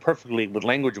together perfectly with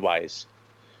language-wise.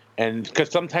 And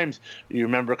because sometimes, you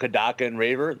remember Kodaka and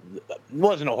Raver? It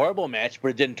wasn't a horrible match, but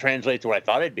it didn't translate to what I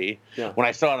thought it'd be. Yeah. When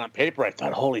I saw it on paper, I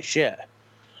thought, holy shit.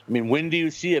 I mean, when do you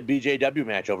see a BJW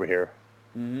match over here?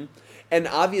 And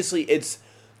obviously, it's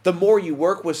the more you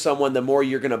work with someone, the more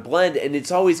you're going to blend, and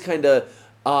it's always kind of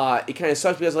it kind of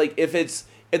sucks because like if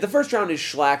the first round is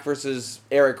Schlack versus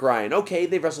Eric Ryan, okay,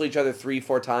 they've wrestled each other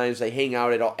 3-4 times, they hang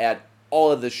out at all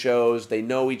of the shows, they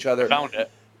know each other. Found it.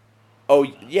 Oh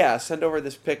yeah, send over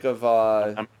this pic of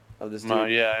this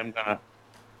dude. Yeah,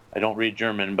 I don't read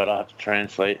German, but I'll have to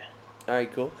translate. All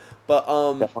right, cool. But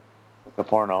Definitely the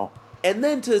porno. and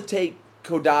then to take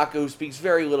Kodaka, who speaks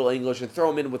very little English, and throw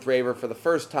him in with Raver for the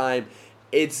first time,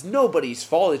 it's nobody's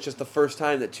fault. It's just the first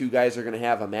time that 2 guys are going to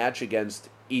have a match against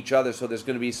each other, so there's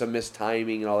going to be some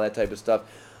mistiming and all that type of stuff.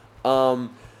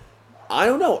 I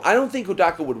don't know. I don't think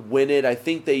Kodaka would win it. I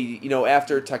think they,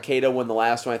 after Takeda won the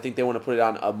last one, I think they want to put it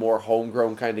on a more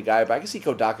homegrown kind of guy. But I can see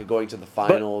Kodaka going to the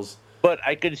finals. But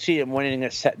I could see him winning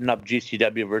it, setting up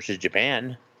GCW versus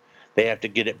Japan. They have to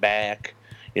get it back.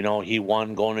 He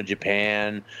won going to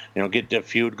Japan. Get the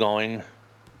feud going.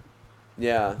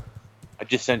 Yeah. I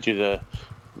just sent you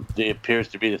the appears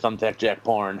to be the Thumbtack Jack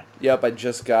porn. Yep, I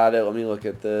just got it. Let me look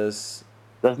at this.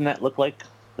 Doesn't that look like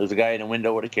there's a guy in a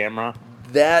window with a camera?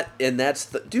 That's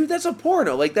that's a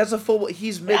porno. Like that's a full.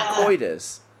 He's mid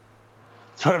coitus.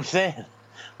 That's what I'm saying.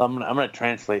 I'm gonna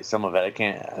translate some of it. I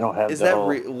can't. I don't have. Is that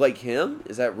like him?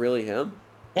 Is that really him?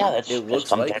 Yeah, It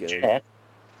looks like Thumbtack it. Jack.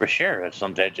 For sure, it's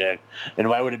Thumbtack Jack. And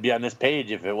why would it be on this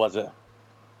page if it wasn't?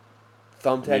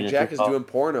 Thumbtack Jack is doing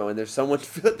porno, and there's someone.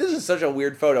 This is such a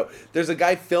weird photo. There's a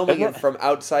guy filming it from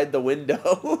outside the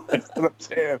window. That's what I'm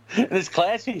saying. And it's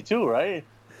classy too, right?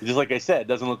 Just like I said, it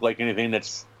doesn't look like anything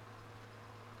that's.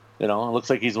 It looks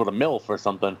like he's with a MILF or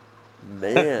something.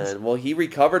 Man, well, he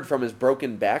recovered from his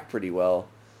broken back pretty well.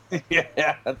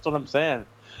 Yeah, that's what I'm saying.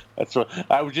 That's what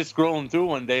I was just scrolling through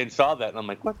one day and saw that, and I'm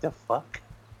like, what the fuck?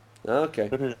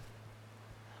 Okay.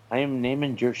 I am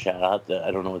naming your shot.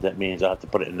 I don't know what that means. I'll have to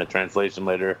put it in the translation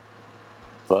later.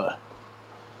 But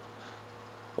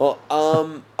well,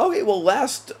 okay. Well,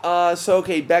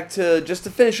 back to just to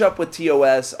finish up with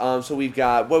TOS. So we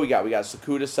got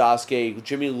Sakuda, Sasuke,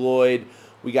 Jimmy Lloyd.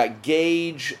 We got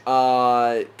Gage,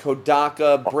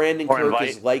 Kodaka, Brandon or Kirk Invite.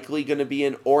 is likely going to be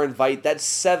in, or Invite. That's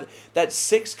 6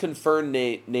 confirmed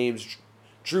names.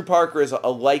 Drew Parker is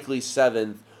a likely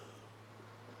 7th.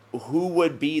 Who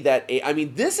would be that 8? I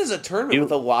mean, this is a tournament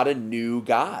with a lot of new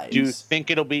guys. Do you think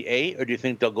it'll be 8, or do you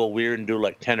think they'll go weird and do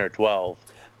like 10 or 12?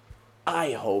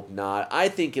 I hope not. I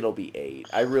think it'll be 8.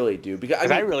 I really do.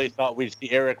 Because I really thought we'd see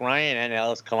Eric Ryan and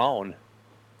Alice Cologne.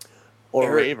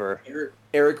 Or Raver.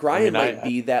 Eric Ryan might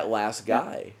be that last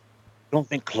guy. You don't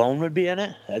think Cologne would be in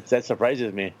it? That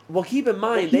surprises me. Well, keep in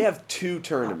mind, they have 2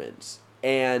 tournaments.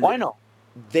 And why not?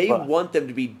 They want them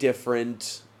to be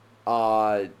different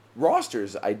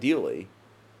rosters, ideally.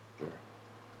 Sure.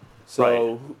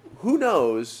 So, who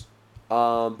knows?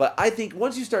 But I think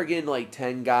once you start getting like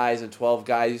 10 guys and 12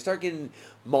 guys, you start getting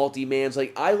multi-mans.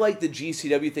 Like, I like the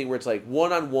GCW thing where it's like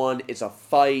one-on-one, it's a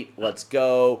fight, let's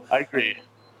go. I agree.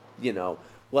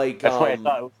 Like that's why I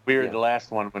thought it was weird the last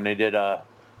one when they did the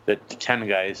 10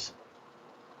 guys.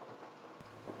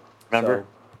 Remember?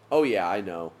 Oh yeah, I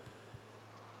know.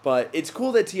 But it's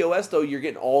cool that TOS though you're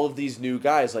getting all of these new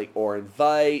guys like Orin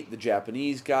Veidt, the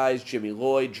Japanese guys, Jimmy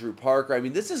Lloyd, Drew Parker. I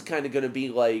mean, this is kind of going to be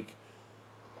like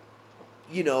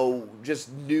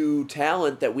just new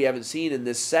talent that we haven't seen in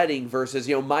this setting versus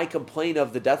my complaint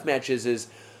of the death matches is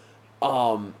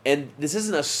and this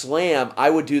isn't a slam.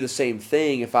 I would do the same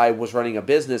thing if I was running a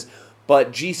business,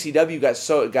 But GCW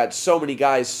got so many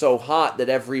guys so hot that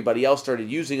everybody else started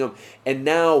using them, and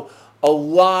now a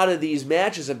lot of these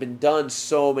matches have been done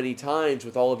so many times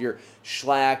with all of your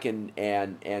Schlack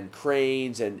and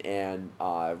Cranes and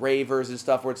Ravers and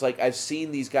stuff, where it's like I've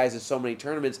seen these guys in so many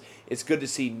tournaments. It's good to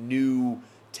see new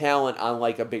talent on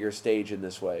like a bigger stage in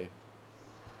this way.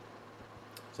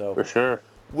 So For sure.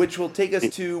 which will take us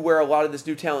to where a lot of this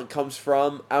new talent comes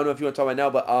from. I don't know if you want to talk about it now,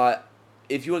 but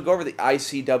if you want to go over the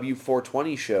ICW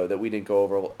 420 show that we didn't go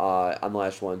over on the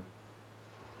last one.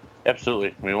 Absolutely.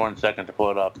 Give me 1 second to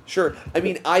pull it up. Sure. I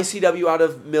mean, ICW out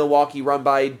of Milwaukee, run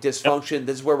by Dysfunction. Yep.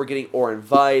 This is where we're getting Orin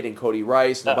Veidt and Cody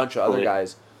Rice and a bunch of other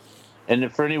guys. And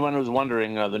for anyone who's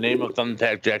wondering, the name of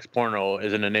Thumbtack Jack's porno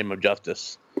is in the name of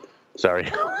justice.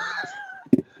 Sorry.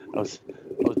 I was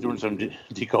doing some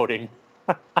decoding.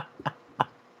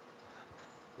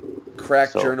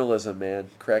 Crack journalism, man.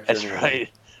 Crack journalism. That's right.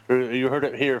 You heard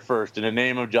it here first. In the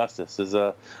name of justice is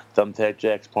Thumbtack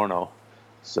Jack's porno.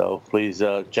 So please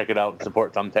check it out and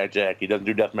support Thumbtack Jack. He doesn't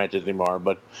do death matches anymore,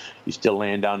 but he's still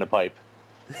laying down the pipe.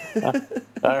 All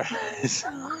right.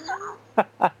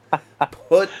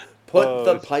 Put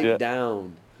the pipe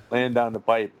down. Laying down the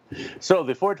pipe. So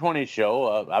the 420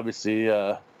 show, obviously,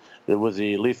 it was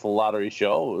a Lethal Lottery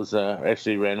show. It was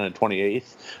actually ran on the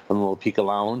 28th from the Topeka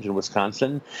Lounge in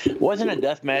Wisconsin. It wasn't a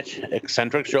deathmatch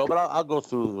eccentric show, but I'll go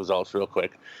through the results real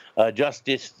quick.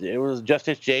 Justice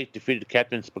Jake defeated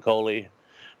Captain Spicoli.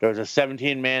 There was a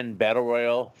 17-man battle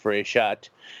royal for a shot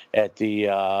at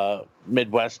the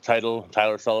Midwest title.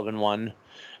 Tyler Sullivan won.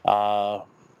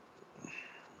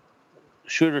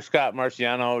 Shooter Scott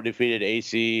Marciano defeated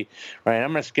AC. Right,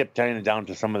 I'm going to skip down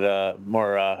to some of the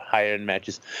more high-end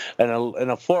matches. In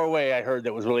a four-way, I heard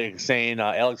that was really insane.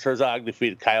 Alex Herzog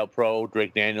defeated Kyle Pro,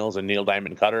 Drake Daniels, and Neil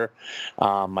Diamond Cutter.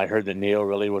 I heard that Neil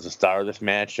really was a star of this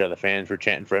match. The fans were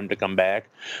chanting for him to come back,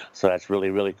 so that's really,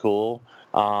 really cool.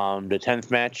 The 10th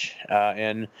match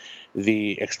in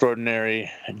the Extraordinary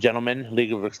Gentlemen,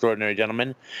 League of Extraordinary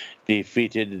Gentlemen,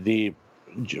 defeated the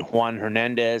Juan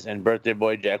Hernandez and birthday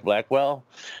boy Jack Blackwell.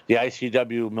 The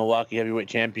ICW Milwaukee Heavyweight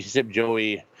Championship,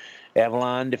 Joey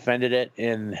Avalon defended it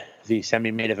in the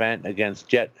semi-main event against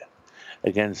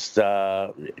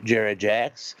Jared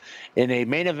Jacks. In a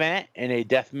main event, in a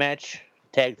death match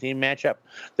tag team matchup,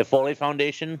 the Foley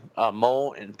Foundation,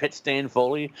 Mo and Pit Stain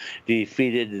Foley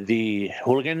defeated the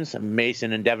Hooligans,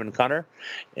 Mason and Devin Cutter.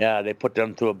 They put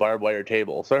them through a barbed wire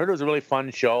table. So I heard it was a really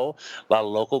fun show, a lot of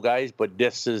local guys, but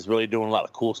this is really doing a lot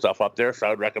of cool stuff up there, so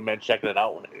I would recommend checking it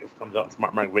out when it comes out on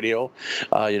Smart Mark Video.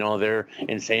 Their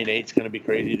Insane 8's going to be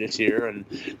crazy this year, and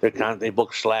they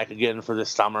booked Schlack again for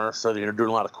this summer, so they're doing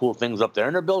a lot of cool things up there,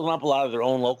 and they're building up a lot of their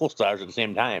own local stars at the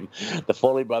same time. The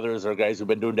Foley brothers are guys who've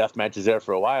been doing death matches there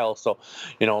for a while, so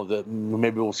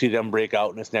maybe we'll see them break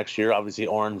out in this next year. Obviously,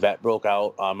 Orin Veidt broke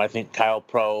out. I think Kyle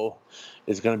Pro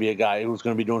is going to be a guy who's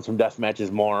going to be doing some death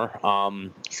matches more.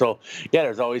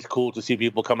 There's always cool to see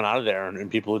people coming out of there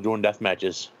and people who are doing death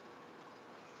matches.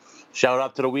 Shout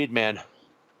out to the Weed Man.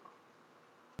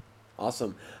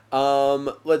 Awesome.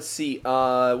 Let's see.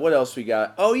 What else we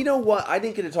got? Oh, you know what? I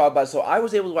didn't get to talk about it. So I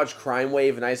was able to watch Crime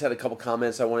Wave, and I just had a couple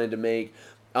comments I wanted to make.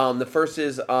 The first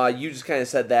is, you just kind of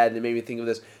said that, and it made me think of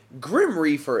this. Grim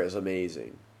Reaper is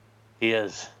amazing. He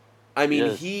is. I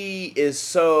mean, he is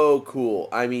so cool.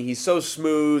 I mean, he's so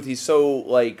smooth. He's so,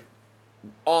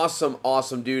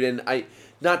 awesome dude. And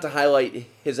not to highlight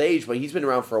his age, but he's been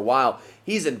around for a while.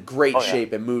 He's in great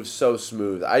shape and moves so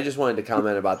smooth. I just wanted to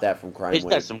comment about that from Crime Wave.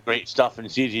 He's got some great stuff in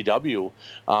CZW,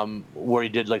 where he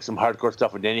did some hardcore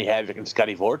stuff with Danny Havoc and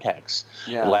Scotty Vortex.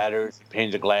 Yeah. Ladders,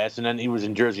 panes of glass, and then he was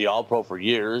in Jersey All Pro for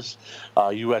years.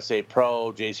 USA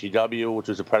Pro, JCW, which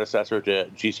was a predecessor to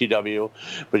GCW.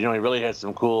 But he really had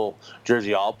some cool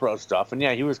Jersey All Pro stuff. And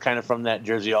he was kind of from that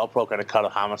Jersey All Pro kind of cut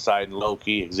of Homicide and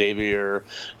Loki, Xavier,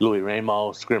 Louis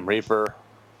Ramos, Grim Reaper.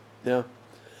 Yeah.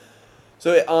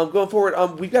 So going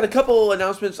forward, we've got a couple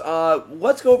announcements.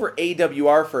 Let's go over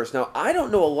AWR first. Now, I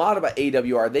don't know a lot about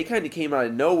AWR. They kind of came out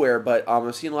of nowhere, but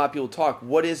I've seen a lot of people talk.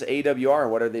 What is AWR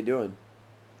and what are they doing?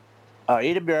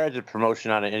 AWR is a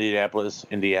promotion out of Indianapolis,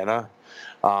 Indiana.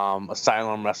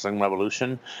 Asylum Wrestling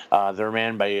Revolution. They're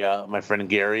ran by my friend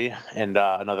Gary and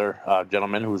another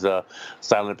gentleman who's a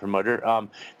silent promoter.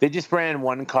 They just ran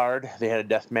one card. They had a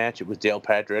death match. It was Dale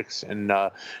Patrick's, and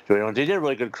they did a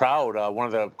really good crowd. One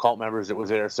of the cult members that was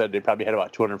there said they probably had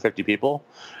about 250 people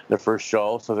their first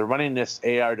show. So they're running this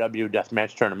ARW death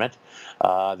match tournament.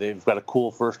 They've got a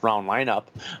cool first round lineup.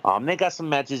 They got some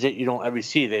matches that you don't ever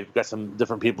see. They've got some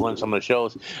different people in some of the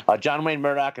shows. John Wayne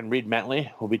Murdoch and Reed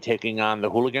Bentley will be taking on the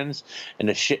Hooligans in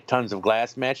a shit tons of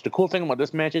glass match. The cool thing about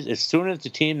this match is as soon as the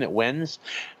team that wins,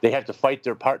 they have to fight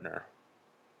their partner.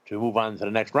 to move on to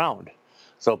the next round.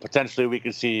 So potentially we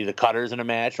could see the Cutters in a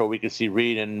match, or we could see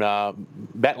Reed and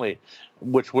Bentley,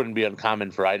 which wouldn't be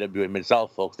uncommon for IWA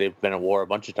Mid-South folks. They've been at war a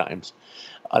bunch of times.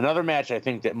 Another match I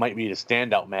think that might be the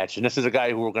standout match, and this is a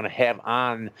guy who we're going to have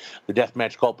on the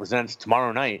Deathmatch Cult Presents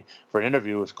tomorrow night for an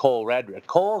interview, is Cole Radrick.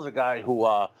 Cole's a guy who,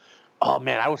 oh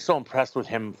man, I was so impressed with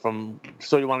him from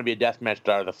So You Want to Be a Deathmatch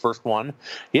Star, the first one.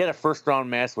 He had a first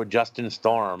round match with Justin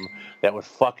Storm that was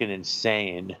fucking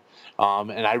insane.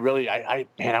 And I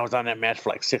was on that match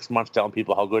for like 6 months telling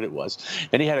people how good it was.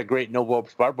 Then he had a great no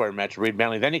ropes barbed wire match with Reed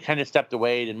Bentley. Then he kind of stepped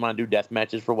away, didn't want to do death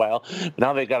matches for a while. But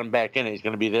now they got him back in. He's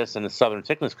going to be this in the Southern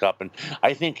Sickness Cup, and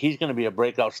I think he's going to be a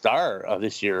breakout star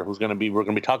this year. We're going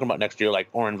to be talking about next year, like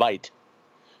Oren Veit,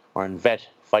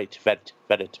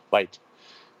 Veit.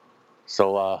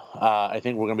 So I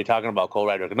think we're going to be talking about Cole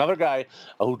Radrick. Another guy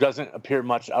who doesn't appear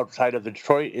much outside of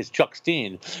Detroit is Chuck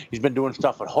Steen. He's been doing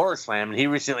stuff at Horror Slam, and he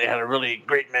recently had a really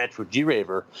great match with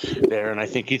G-Raver there, and I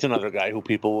think he's another guy who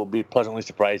people will be pleasantly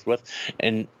surprised with.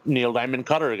 And Neil Diamond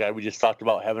Cutter, a guy we just talked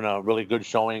about having a really good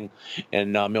showing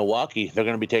in Milwaukee. They're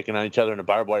going to be taking on each other in a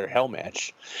barbed wire hell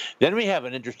match. Then we have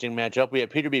an interesting matchup. We have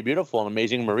Peter B. Beautiful and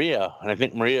Amazing Maria, and I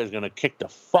think Maria is going to kick the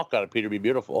fuck out of Peter B.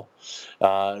 Beautiful,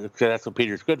 because that's what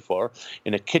Peter's good for,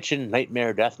 in a kitchen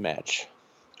nightmare death match.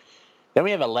 Then we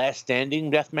have a last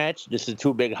standing death match. This is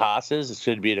two big hosses. This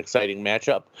should be an exciting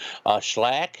matchup.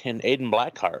 Schlack and Aiden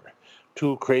Blackheart.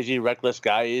 Two crazy, reckless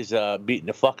guys beating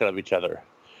the fuck out of each other.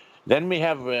 Then we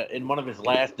have, in one of his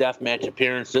last deathmatch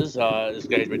appearances, this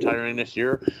guy's retiring this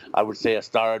year. I would say a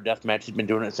star of deathmatch. He's been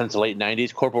doing it since the late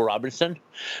 90s. Corporal Robinson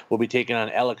will be taking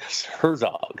on Alex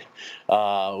Herzog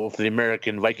for the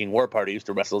American Viking War Party. He used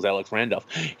to wrestle as Alex Randolph.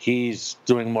 He's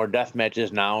doing more death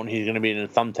matches now, and he's going to be in a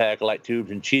thumbtack, light tubes,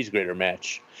 and cheese grater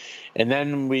match. And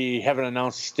then we haven't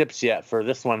announced Stips yet for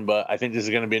this one, but I think this is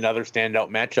going to be another standout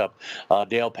matchup.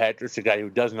 Dale Patrick, a guy who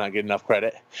does not get enough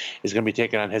credit, is going to be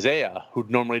taking on Hosea, who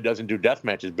normally doesn't do death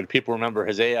matches. But people remember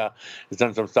Hosea has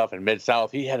done some stuff in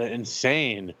Mid-South. He had an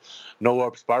insane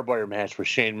no-ropes barbed wire match with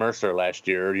Shane Mercer last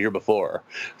year or the year before.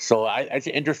 So it's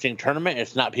an interesting tournament.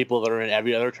 It's not people that are in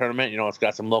every other tournament. You know, it's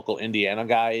got some local Indiana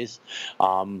guys,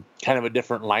 kind of a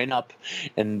different lineup.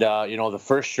 And, the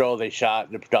first show they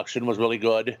shot, the production was really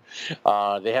good.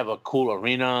 They have a cool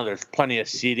arena. There's plenty of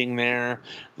seating there.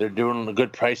 They're doing the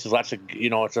good prices. Lots of,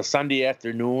 it's a Sunday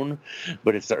afternoon,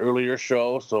 but it's the earlier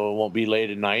show, so it won't be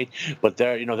late at night. But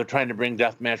they're trying to bring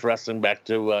deathmatch wrestling back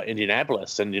to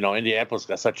Indianapolis, and Indianapolis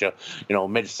got such a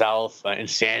Mid-South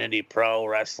Insanity Pro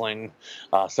Wrestling,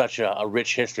 such a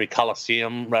rich history.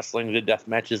 Coliseum Wrestling did death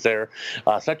matches there.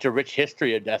 Such a rich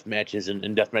history of death matches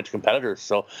and deathmatch competitors.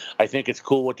 So I think it's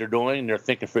cool what they're doing. They're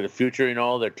thinking for the future.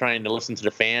 They're trying to listen to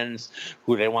the fans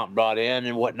who they want brought in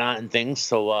and whatnot and things.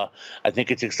 So I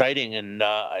think it's exciting, and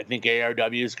I think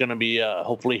ARW is going to be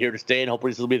hopefully here to stay, and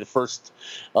hopefully this will be the first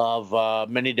of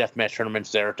many deathmatch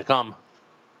tournaments there to come.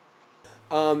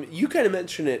 You kind of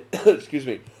mentioned it. Excuse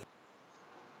me.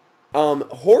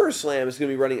 Horror Slam is going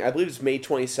to be running, I believe it's May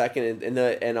 22nd, and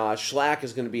Schlack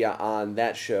is going to be on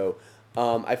that show.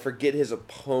 I forget his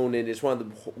opponent. It's one of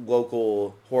the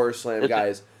local Horror Slam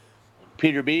guys.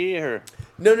 Peter B. or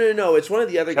no. It's one of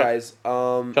the other guys.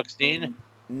 Chuck Steen.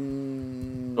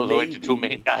 Those are like the two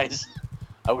main guys.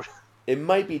 It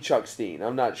might be Chuck Steen.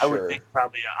 I'm not sure. I would think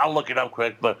probably. I'll look it up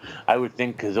quick, but I would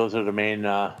think because those are the main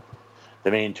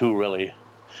two really.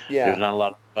 Yeah. There's not a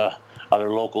lot of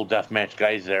other local deathmatch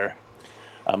guys there.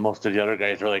 Most of the other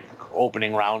guys are like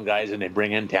opening round guys, and they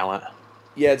bring in talent.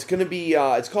 Yeah, it's gonna be.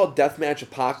 It's called Deathmatch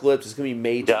Apocalypse. It's gonna be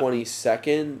May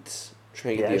 22nd.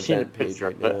 Trying to get the event page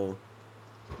right now.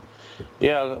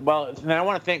 Yeah, well, and I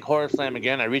want to thank Horror Slam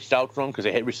again. I reached out to them because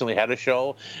they recently had a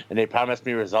show, and they promised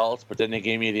me results, but then they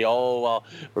gave me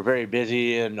we're very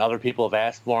busy, and other people have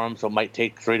asked for them, so it might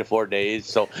take 3 to 4 days.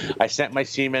 So I sent my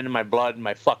semen and my blood and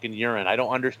my fucking urine. I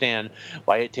don't understand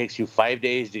why it takes you 5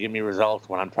 days to give me results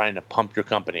when I'm trying to pump your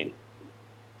company.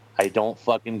 I don't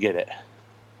fucking get it.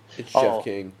 It's Jeff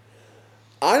King.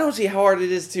 I don't see how hard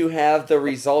it is to have the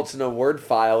results in a Word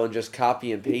file and just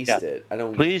copy and paste it.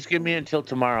 Please give me until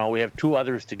tomorrow. We have 2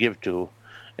 others to give to,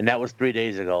 and that was 3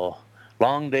 days ago.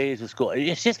 Long days of school.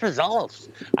 It's just results.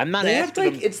 I'm not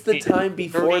asking. It's the time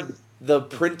before the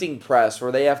printing press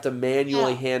where they have to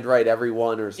manually handwrite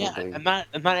everyone or something. Yeah,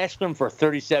 I'm not asking them for a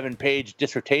 37-page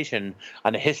dissertation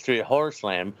on the history of Horror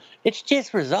Slam. It's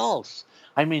just results.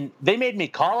 I mean, they made me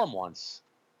call them once.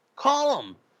 Call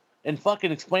them. And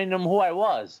fucking explain to them who I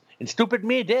was. And stupid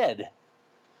me did. And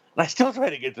I still try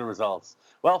to get the results.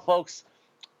 Well, folks,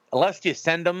 unless you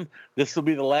send them, this will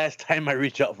be the last time I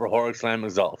reach out for Horror Slam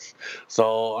results.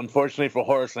 So, unfortunately for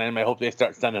Horror Slam, I hope they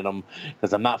start sending them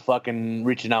because I'm not fucking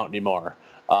reaching out anymore.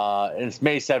 And it's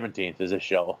May 17th is this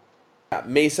show.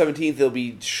 May 17th, it'll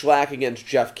be Schlack against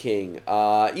Jeff King.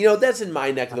 That's in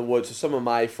my neck of the woods, so some of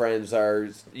my friends are,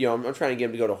 I'm trying to get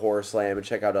them to go to Horror Slam and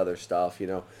check out other stuff,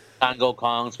 Congo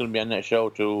Kong's going to be on that show,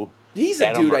 too. He's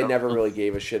a dude I never really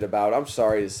gave a shit about. I'm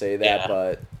sorry to say that,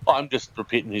 but... Oh, I'm just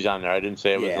repeating he's on there. I didn't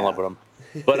say I was in love with him.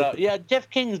 But, Jeff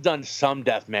King's done some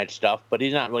deathmatch stuff, but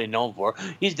he's not really known for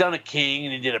it. He's done a King,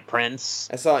 and he did a Prince.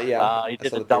 I saw it, yeah. He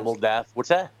did a Double Death. What's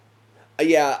that?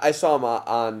 Yeah, I saw him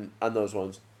on those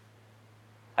ones.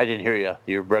 I didn't hear you.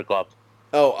 You broke up.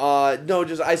 Oh, no,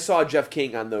 just I saw Jeff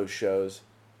King on those shows.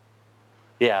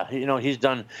 Yeah, he's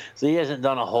done. So he hasn't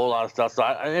done a whole lot of stuff. So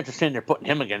I'm interested in they're putting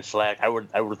him against Schlack. I would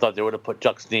have thought they would have put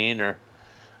Chuck Steen or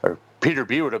Peter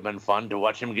B would have been fun to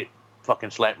watch him get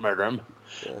fucking Schlack murder him.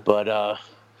 Yeah. But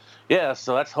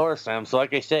so that's Horror Slam. So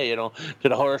like I say, to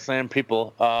the Horror Slam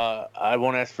people, I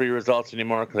won't ask for your results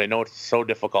anymore because I know it's so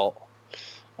difficult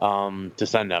to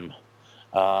send them.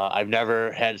 I've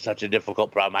never had such a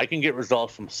difficult problem. I can get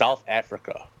results from South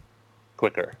Africa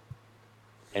quicker,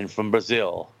 and from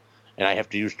Brazil. And I have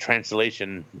to use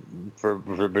translation for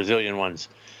Brazilian ones.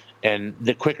 And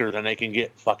the quicker than I can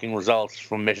get fucking results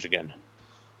from Michigan.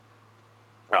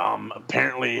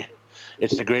 Apparently,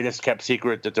 it's the greatest kept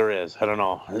secret that there is. I don't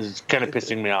know. It's kind of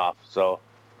pissing me off. So,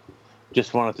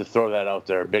 just wanted to throw that out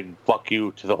there. Big fuck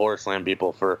you to the Horror Slam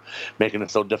people for making it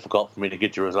so difficult for me to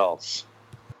get your results.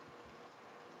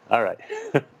 All right.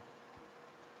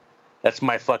 That's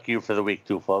my fuck you for the week,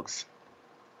 too, folks.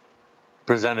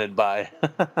 Presented by...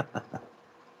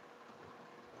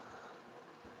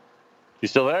 You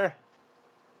still there?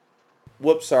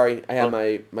 Whoops, sorry. I had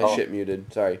my shit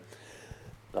muted. Sorry.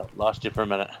 Lost you for a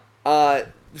minute.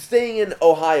 Staying in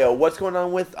Ohio, what's going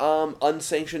on with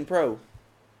Unsanctioned Pro?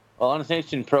 Well,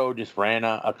 Unsanctioned Pro just ran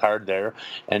a card there,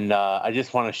 and I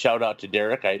just want to shout out to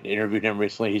Derek. I interviewed him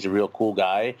recently. He's a real cool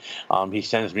guy. He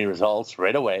sends me results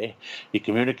right away. He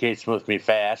communicates with me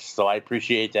fast, so I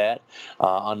appreciate that.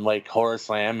 Unlike Horror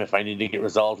Slam, if I need to get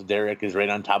results, Derek is right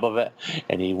on top of it,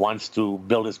 and he wants to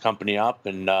build his company up,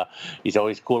 and he's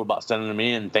always cool about sending them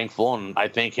me and thankful, and I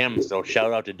thank him. So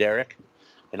shout out to Derek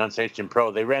and Unsanctioned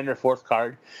Pro. They ran their fourth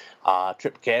card.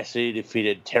 Trip Cassidy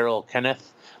defeated Terrell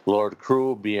Kenneth. Lord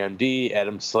Crew, BMD,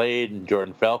 Adam Slade, and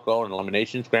Jordan Falco in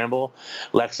Elimination Scramble.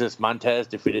 Lexus Montez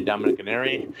defeated Dominic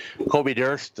Canary. Kobe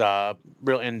Durst,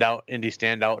 real indie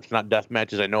standout. It's not death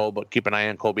matches, I know, but keep an eye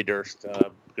on Kobe Durst.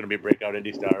 Going to be a breakout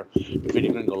indie star.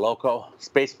 Defeated Gringo Loco.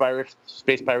 Space Pirates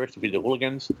defeated the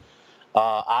Hooligans.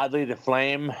 Oddly the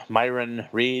Flame, Myron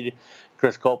Reed,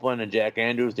 Chris Copeland, and Jack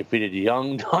Andrews defeated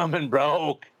Young, Dumb, and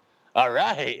Broke. All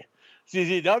right.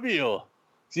 CZW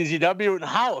in the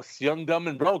house. Young, Dumb,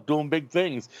 and Broke doing big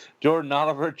things. Jordan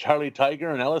Oliver, Charlie Tiger,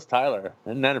 and Ellis Tyler.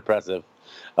 Isn't that impressive?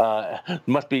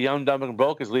 Must be Young, Dumb, and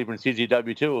Broke is leaving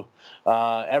CZW too.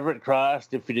 Everett Cross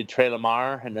defeated Trey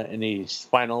Lamar in the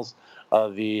finals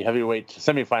of the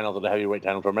semifinals of the heavyweight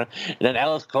title tournament. And then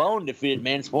Alice Cologne defeated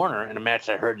Mance Warner in a match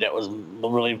I heard that was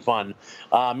really fun.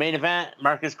 Main event,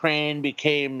 Marcus Crane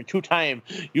became two-time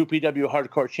UPW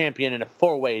Hardcore Champion in a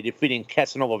four-way, defeating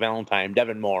Casanova Valentine,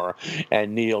 Devin Moore,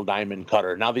 and Neil Diamond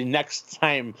Cutter. Now, the next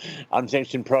time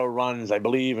Unsanctioned Pro runs, I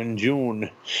believe in June,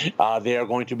 they are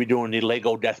going to be doing the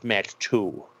Lego Deathmatch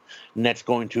 2. And that's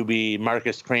going to be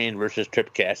Marcus Crane versus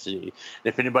Trip Cassidy.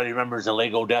 If anybody remembers the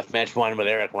Lego Deathmatch one with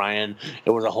Eric Ryan, it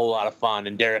was a whole lot of fun.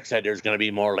 And Derek said there's going to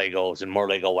be more Legos and more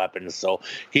Lego weapons. So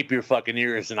keep your fucking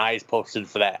ears and eyes posted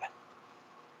for that.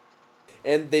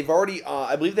 And they've already,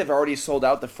 I believe they've already sold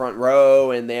out the front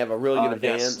row, and they have a really good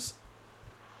advance. Yes.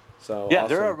 So yeah, awesome.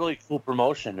 They're a really cool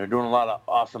promotion. They're doing a lot of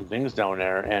awesome things down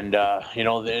there, and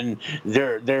then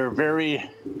they're very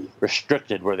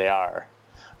restricted where they are.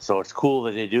 So it's cool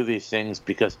that they do these things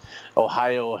because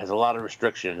Ohio has a lot of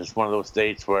restrictions. It's one of those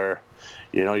states where,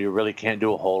 you really can't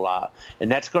do a whole lot. And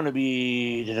that's going to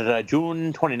be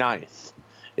June 29th.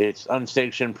 It's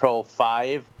Unsanctioned Pro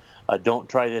 5. Don't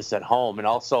try this at home. And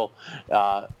also,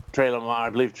 Trey Lamar,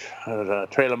 I believe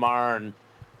Trey Lamar and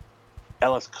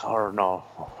Ellis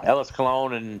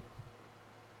Cologne and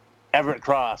Everett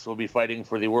Cross will be fighting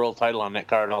for the world title on that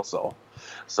card also.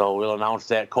 So we'll announce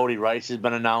that. Cody Rice has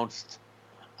been announced.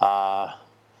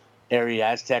 Ari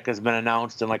Aztec has been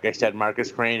announced, and like I said,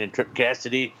 Marcus Crane and Trip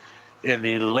Cassidy in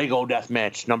the Lego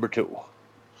Deathmatch number 2.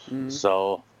 Mm-hmm.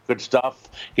 So good stuff.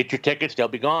 Get your tickets; they'll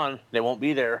be gone. They won't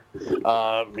be there.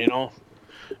 You'll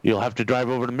have to drive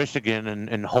over to Michigan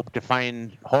and hope to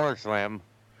find Horror Slam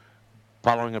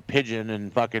following a pigeon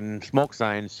and fucking smoke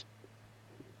signs.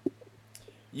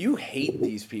 You hate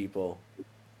these people.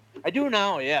 I do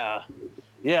now, yeah.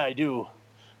 Yeah, I do.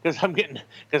 Because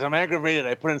I'm aggravated.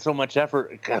 I put in so much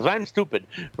effort because I'm stupid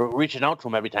for reaching out to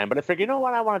them every time. But I figure, you know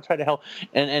what? I want to try to help.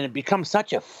 And it becomes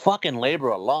such a fucking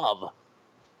labor of love.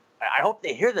 I hope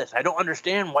they hear this. I don't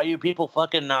understand why you people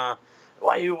fucking,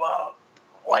 why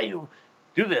you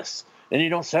do this. And you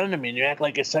don't send them to me and you act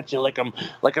like it's such a, like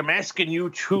I'm asking you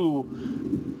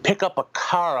to pick up a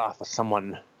car off of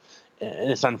someone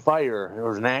and it's on fire or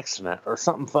there's an accident or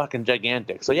something fucking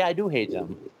gigantic. So yeah, I do hate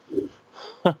them.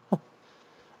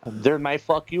 They're my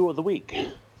fuck you of the week.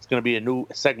 It's going to be a new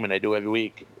segment I do every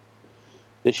week.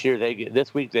 This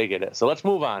week they get it. So let's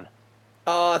move on.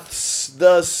 The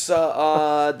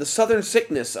Southern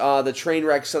Sickness, the train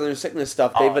wreck Southern Sickness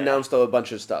stuff. They've announced a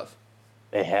bunch of stuff.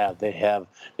 They have.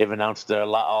 They've announced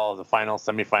all the finals,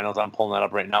 semifinals. I'm pulling that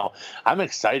up right now. I'm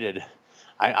excited.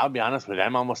 I'll be honest with you.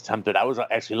 I'm almost tempted. I was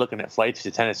actually looking at flights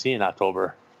to Tennessee in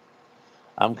October.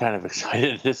 I'm kind of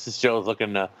excited. This show's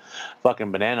looking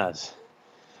fucking bananas.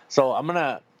 So I'm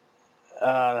gonna.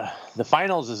 The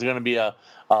finals is gonna be a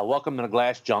Welcome to the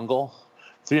Glass Jungle.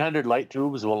 300 light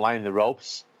tubes will line the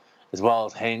ropes, as well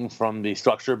as hang from the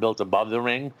structure built above the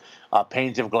ring.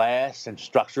 Panes of glass and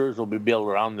structures will be built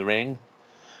around the ring.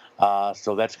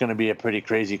 So that's going to be a pretty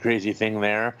crazy thing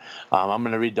there. I'm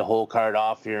going to read the whole card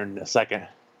off here in a second.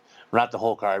 Not the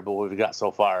whole card, but what we've got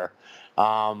so far.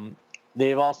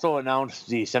 They've also announced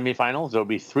the semifinals. There'll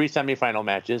be 3 semifinal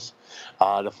matches.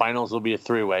 The finals will be a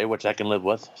 3-way, which I can live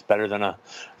with. It's better than a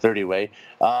 30-way.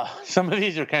 Some of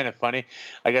these are kind of funny.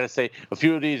 I got to say, a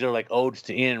few of these are like odes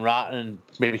to Ian Rotten and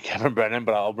maybe Kevin Brennan,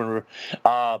 but I'll remember.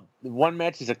 One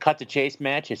match is a cut to chase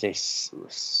match. It's a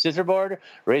scissor board,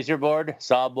 razor board,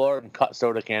 saw board, and cut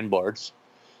soda can boards.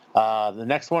 The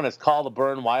next one is Call the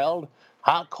Burn Wild,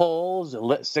 hot coals,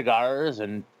 lit cigars,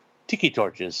 and tiki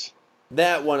torches.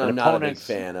 That one I'm not a big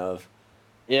fan of.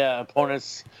 Yeah,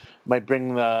 opponents might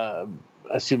bring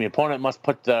opponent must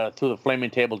put through the flaming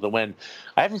table to win.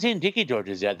 I haven't seen tiki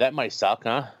torches yet. That might suck,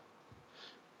 huh?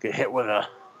 Get hit with a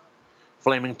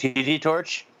flaming tiki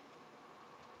torch.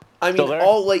 I mean,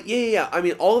 I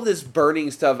mean, all of this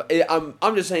burning stuff.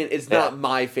 I'm just saying it's not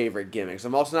my favorite gimmicks.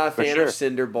 I'm also not a fan of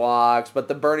cinder blocks, but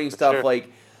the burning stuff,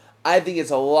 I think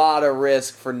it's a lot of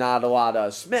risk for not a lot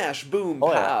of smash, boom,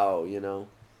 pow. You know.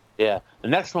 Yeah, the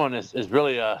next one is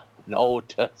really an ode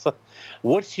to.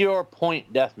 What's your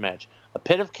point death match? A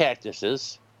pit of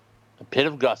cactuses, a pit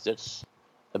of gussets,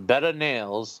 a bed of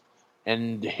nails,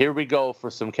 and here we go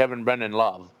for some Kevin Brennan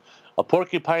love. A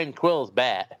porcupine quill's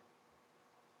bat.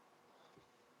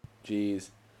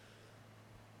 Jeez.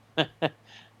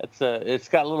 It's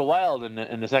got a little wild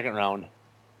in the second round.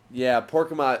 Yeah,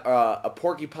 a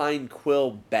porcupine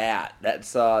quill bat. That's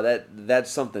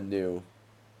something new.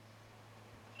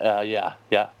 Yeah,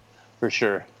 for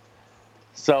sure.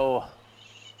 So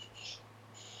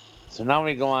now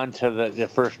we go on to the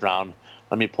first round.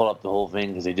 Let me pull up the whole thing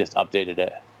because they just updated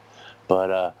it.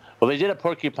 But they did a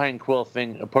porcupine quill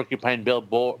thing, a porcupine bill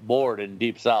board in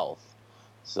Deep South.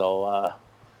 So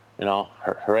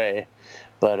hooray!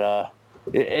 But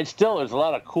it still there's a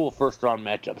lot of cool first round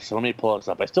matchups. So let me pull this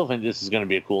up. I still think this is going to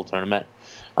be a cool tournament.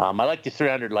 I like the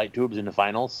 300 light tubes in the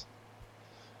finals.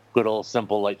 Good old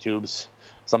simple light tubes.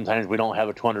 Sometimes we don't have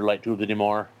a 200 light tube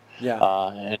anymore.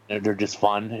 Yeah. And they're just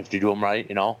fun if you do them right,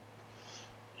 and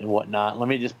whatnot. Let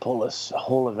me just pull this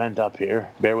whole event up here.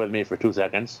 Bear with me for 2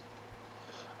 seconds.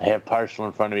 I have Partial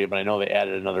in front of me, but I know they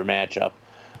added another matchup.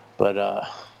 But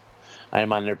I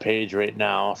am on their page right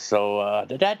now. So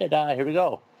here we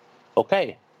go.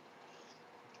 Okay.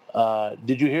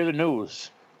 Did you hear the news?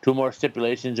 2 more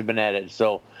stipulations have been added.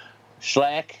 So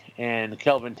Schlack and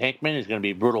Kelvin Tankman is going to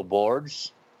be brutal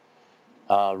boards.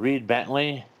 Reed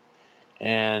Bentley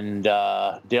and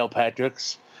Dale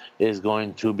Patricks is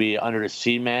going to be under the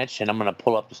sea match, and I'm going to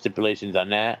pull up the stipulations on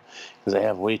that because I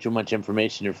have way too much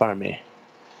information in front of me.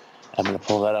 I'm going to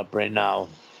pull that up right now.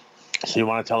 So you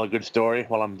want to tell a good story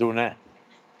while I'm doing that?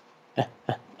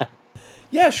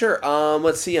 Yeah, sure.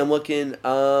 Let's see. I'm looking at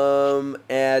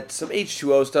some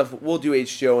H2O stuff. We'll do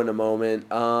H2O in a moment.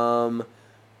 No,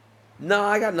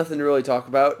 I got nothing to really talk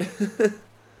about.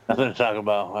 Nothing to talk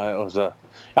about.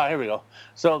 Here we go.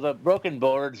 So the broken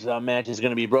boards match is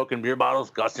going to be broken beer bottles,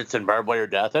 gussets, and barbed wire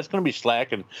death. That's going to be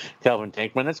Schlack and Kelvin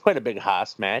Tankman. That's quite a big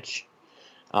Haas match.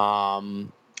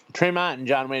 Tremont and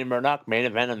John Wayne Murdoch, main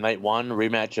event of night 1,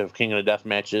 rematch of King of the Death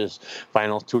matches,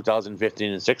 finals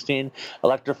 2015 and 16.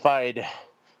 Electrified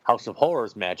House of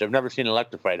Horrors match. I've never seen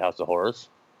Electrified House of Horrors.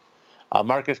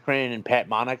 Marcus Crane and Pat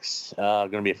Monix,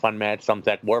 going to be a fun match. Some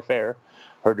Tech Warfare.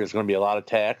 Heard there's going to be a lot of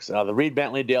attacks. The Reed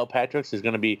Bentley, Dale Patricks is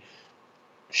going to be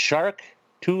Shark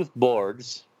tooth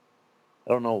boards.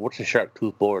 I don't know what's a shark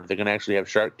tooth board. They're gonna actually have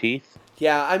shark teeth.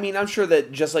 Yeah, I mean, I'm sure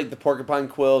that just like the porcupine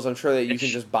quills, I'm sure that you can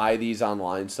just buy these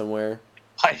online somewhere.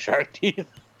 Buy shark teeth.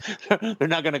 They're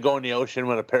not gonna go in the ocean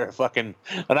with a pair of fucking.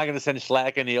 They're not gonna send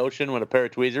Slack in the ocean with a pair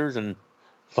of tweezers and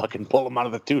fucking pull them out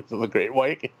of the tooth of a great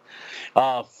white.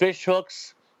 Fish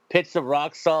hooks, pits of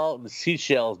rock salt, and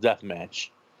seashells death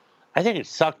match. I think it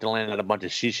sucked to land on a bunch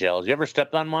of seashells. You ever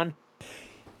stepped on one?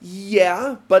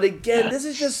 Yeah, but again, this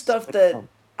is just stuff that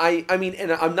I mean,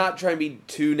 and I'm not trying to be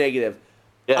too negative.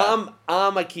 Yeah.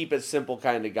 I'm a keep it simple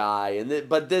kind of guy,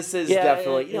 but this is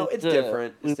definitely, it's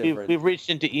different. It's different. We've reached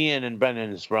into Ian and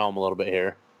Brendan's realm a little bit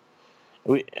here.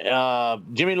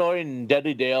 Jimmy Lloyd and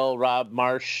Deadly Dale, Rob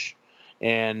Marsh,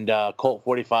 and Colt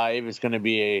 45 is going to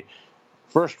be a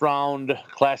first round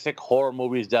classic horror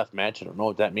movies death match. I don't know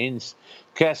what that means.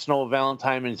 Casanova,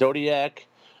 Valentine, and Zodiac.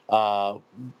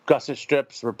 Gusset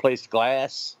strips replaced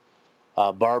glass.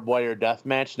 Barbed wire death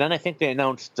match. Then I think they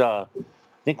announced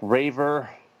Raver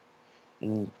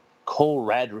and Cole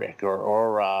Radrick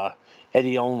or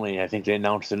Eddie Only. I think they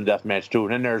announced in the death match too.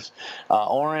 And then there's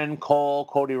Oren, Cole,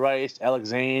 Cody Rice, Alex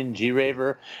Zane, G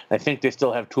Raver. I think they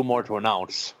still have 2 more to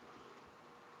announce.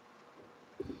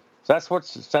 So that's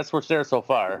what's there so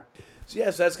far. So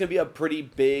yeah, so that's gonna be a pretty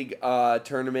big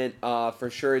tournament for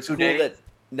sure. It's 2 cool days. that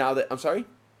now that I'm sorry.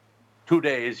 2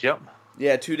 days. Yep.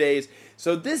 Yeah, 2 days.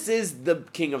 So this is the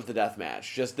King of the Death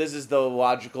Match. Just this is the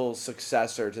logical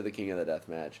successor to the King of the Death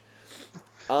Match.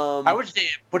 I would say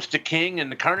it puts the King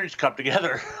and the Carnage Cup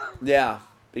together. Yeah,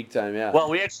 big time. Yeah. Well,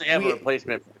 we actually have a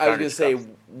replacement. For I was gonna Carnage say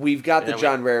Cup. we've got the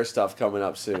John Rare stuff coming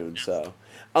up soon. So,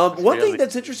 one thing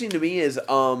that's interesting to me is,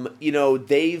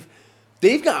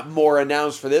 they've got more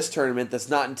announced for this tournament that's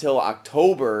not until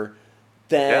October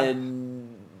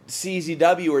than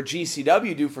CZW or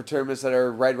GCW do for tournaments that are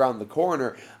right around the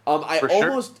corner. I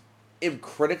almost am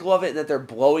critical of it in that they're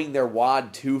blowing their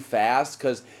wad too fast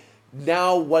because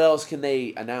now what else can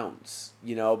they announce?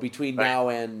 Between now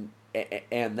and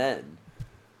then.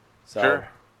 So,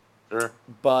 Sure.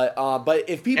 But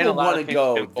if people want to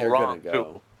go, they're gonna go,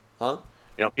 too. huh?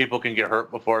 People can get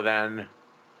hurt before then.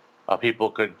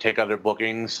 People could take other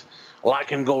bookings. A lot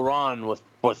can go wrong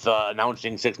with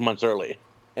announcing 6 months early.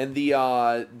 And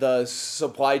the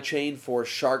supply chain for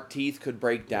shark teeth could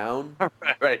break down.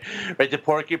 right. The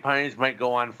porcupines might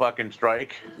go on fucking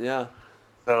strike. Yeah.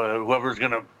 So whoever's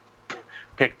gonna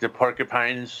pick the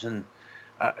porcupines and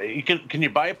can you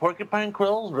buy porcupine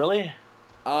quills really?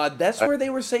 That's where they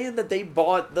were saying that they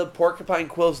bought the porcupine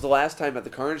quills the last time at the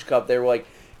Carnage Cup. They were like,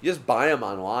 you just buy them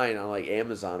online on like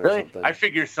Amazon or something. I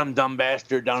figured some dumb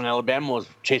bastard down in Alabama was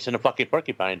chasing a fucking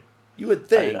porcupine. You would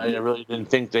think. I really didn't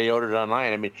think they ordered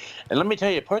online. I mean, and let me tell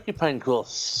you, porcupine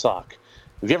quills suck.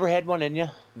 Have you ever had one in you?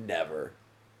 Never.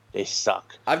 They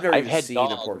suck. I've never even seen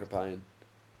dogs. a porcupine.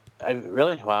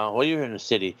 Really? Wow. Well, you're in the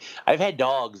city. I've had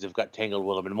dogs that got tangled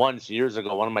with them. And once, years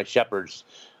ago, one of my shepherds,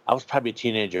 I was probably a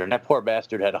teenager, and that poor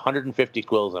bastard had 150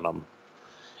 quills in them.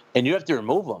 And you have to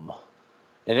remove them.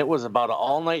 And it was about an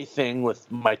all-night thing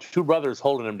with my 2 brothers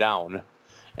holding him down.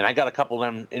 And I got a couple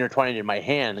of them intertwined in my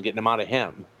hand and getting them out of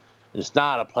him. And it's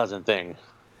not a pleasant thing.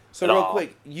 So real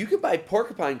quick, you can buy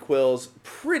porcupine quills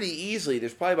pretty easily.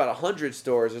 There's probably about 100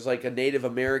 stores. There's like a Native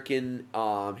American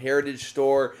heritage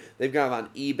store. They've got them on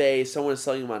eBay. Someone is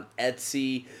selling them on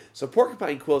Etsy. So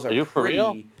porcupine quills are for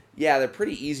real? Yeah, they're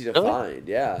pretty easy to find.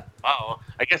 Yeah. Wow.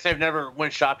 I guess I've never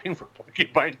went shopping for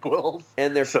porcupine quills.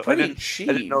 And they're pretty cheap.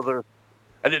 I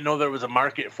didn't know there was a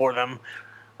market for them.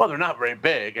 Well, they're not very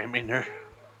big. I mean, they're.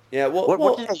 Yeah.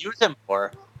 What do they use them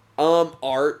for?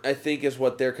 Art, I think, is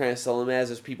what they're kind of selling them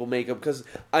as people make them. Because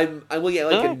I'm looking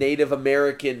at like a Native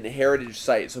American heritage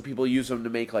site, so people use them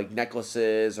to make like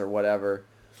necklaces or whatever.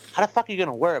 How the fuck are you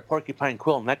gonna wear a porcupine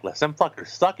quill necklace? Them fuckers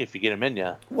suck if you get them in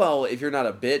ya. Well, if you're not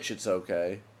a bitch, it's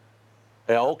okay.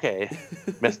 Yeah, okay,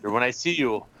 Mister. When I see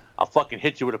you, I'll fucking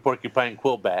hit you with a porcupine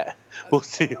quill bat. We'll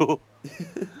see you.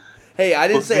 Hey, I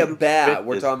didn't say a bat.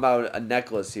 We're talking about a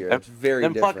necklace here. It's very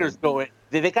different. Them fuckers go in.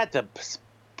 They got the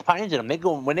pines in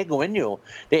them. When they go in you,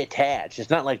 they attach. It's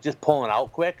not like just pulling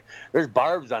out quick. There's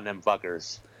barbs on them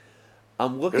fuckers.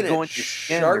 I'm looking at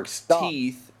Shark's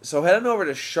Teeth. So head on over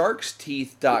to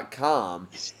sharksteeth.com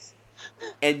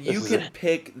and you can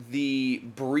pick the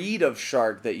breed of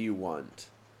shark that you want.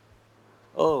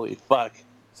 Holy fuck.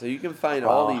 So you can find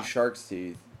all these shark's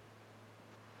teeth.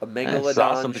 A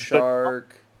megalodon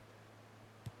shark.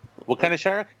 What kind of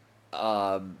shark?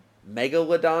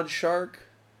 Megalodon shark.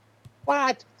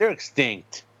 What? They're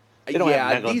extinct.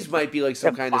 These might be like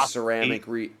some kind of ceramic.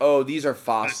 These are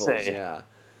fossils. Yeah.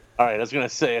 All right, I was gonna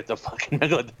say it's a fucking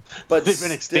megalodon. But they've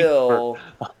been still, extinct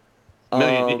for a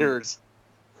million years.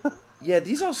 Yeah,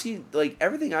 these all seem like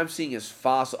everything I'm seeing is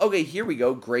fossil. Okay, here we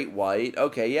go. Great White.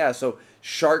 Okay, yeah. So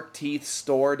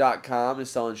sharkteethstore.com is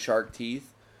selling shark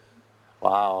teeth.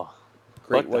 Wow.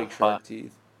 Great What the White fuck? shark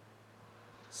teeth.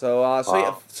 So yeah,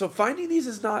 Wow. so finding these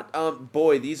is not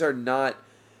boy, these are not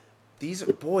these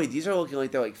are looking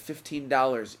like they're like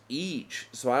 $15 each.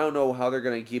 So I don't know how they're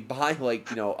gonna keep buying like,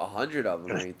 100 of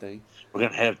them or anything. We're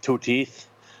gonna have two teeth.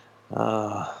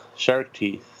 Shark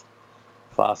teeth.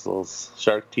 Fossils.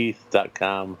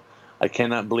 Sharkteeth.com. I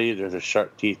cannot believe there's a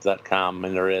sharkteeth.com,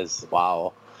 and there is.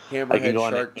 Wow. I can Hammerhead go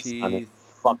on shark Amazon and teeth.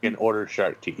 fucking order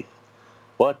shark teeth.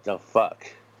 What the fuck?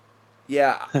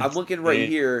 Yeah, I'm looking right Man,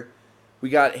 here. We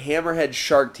got hammerhead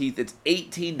shark teeth. It's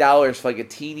 $18 for like a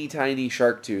teeny tiny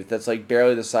shark tooth. That's like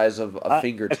barely the size of a I found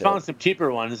fingertip. some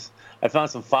cheaper ones. I found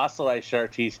some fossilized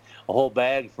shark teeth, a whole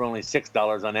bag for only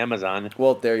 $6 on Amazon.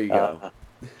 Well, there you go.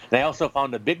 And I also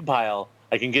found a big pile.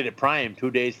 I can get it prime, 2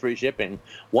 days free shipping.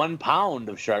 1 pound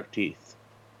of shark teeth,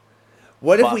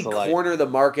 What if we fossilized. corner the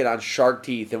market on shark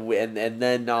teeth and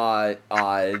then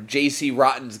JC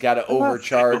Rotten's got to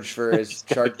overcharge for his It's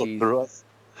gotta shark go teeth? through us.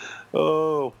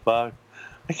 Oh fuck!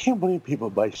 I can't believe people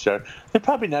buy shark. They're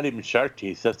probably not even shark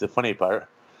teeth. That's the funny part.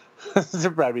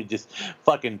 They're probably just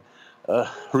fucking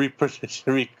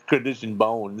reconditioned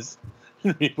bones.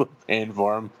 People paying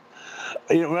for them.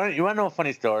 You want to know a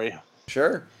funny story?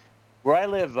 Sure. Where I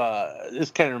live, this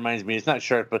kind of reminds me. It's not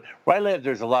shark, but where I live,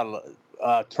 there's a lot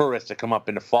of tourists that come up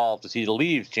in the fall to see the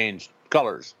leaves change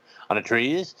colors on the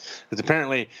trees. Because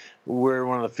apparently, we're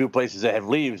one of the few places that have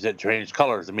leaves that change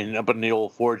colors. I mean, up in the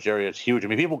old forge area, it's huge. I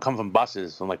mean, people come from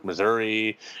buses from like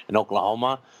Missouri and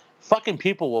Oklahoma. Fucking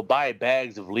people will buy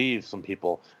bags of leaves from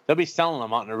people. They'll be selling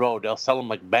them out in the road. They'll sell them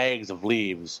like bags of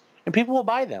leaves, and people will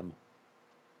buy them.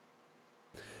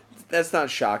 That's not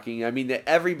shocking. I mean,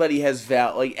 everybody has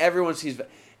like everyone sees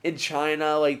in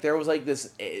China. Like there was like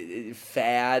this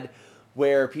fad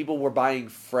where people were buying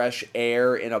fresh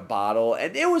air in a bottle,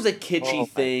 and it was a kitschy Oh my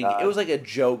thing. It god! was like a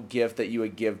joke gift that you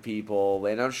would give people,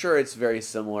 and I'm sure it's very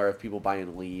similar if people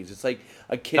buying leaves. It's like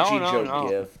a No, kitschy no, joke no.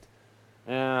 gift.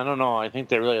 Yeah, I don't know. I think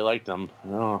they really liked them.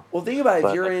 No, Well, think about it. but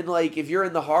If you're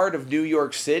in the heart of New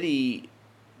York City,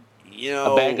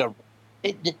 a bag of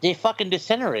they fucking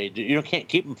disintegrate. You can't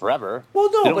keep them forever. well,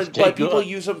 They no, don't but stay people good.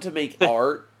 use them to make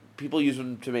art. People use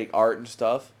them to make art and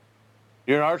stuff.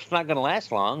 Your art's not going to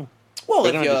last long. Well,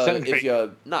 They're if going you to if disintegrate.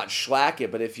 you not schlack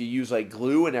it, but if you use like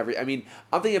glue and I mean,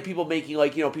 I'm thinking of people making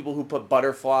like people who put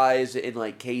butterflies in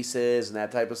like cases and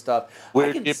that type of stuff. I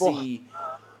Weird can people. see,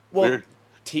 well, Weird, weird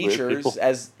teachers people.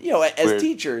 as Weird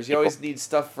teachers, you people. always need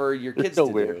stuff for your They're kids so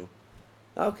to weird. do.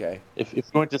 Okay. If you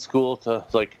went to school to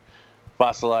like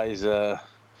fossilize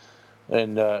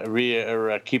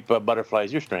and keep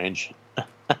butterflies, you're strange.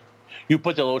 You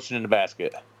put the lotion in the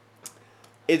basket.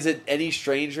 Is it any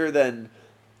stranger than,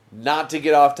 not to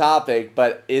get off topic,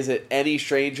 but is it any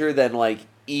stranger than like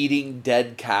eating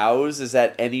dead cows? Is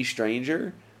that any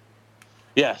stranger?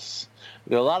 Yes,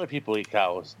 there are a lot of people eat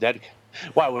cows. Dead.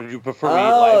 Why would you prefer to eat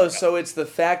live Oh, cows? so it's the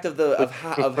fact of the Would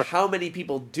you of prefer? how many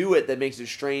people do it that makes it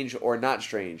strange or not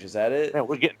strange. Is that it? Man,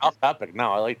 we're getting off topic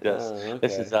now. I like this. Oh,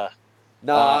 This is okay.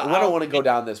 No, I don't well, want to go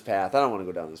down this path. I don't want to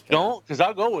go down this path. don't, because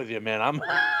I'll go with you, man. I'm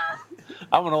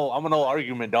an old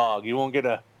argument dog. You won't get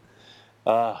a.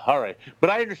 All right, but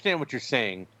I understand what you're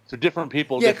saying. So different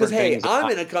people, Yeah, because different hey, things. I'm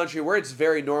in a country where it's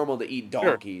very normal to eat Sure,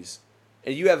 donkeys,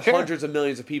 and you have sure, hundreds of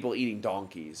millions of people eating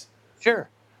donkeys. sure.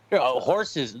 Yeah, So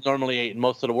horses normally ate in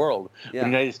most of the world. The yeah,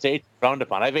 United States frowned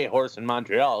upon. I've ate horse in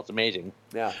Montreal. It's amazing.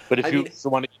 yeah. But I if you mean,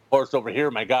 want to eat horse over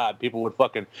here, my God, people would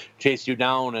fucking chase you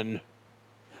down and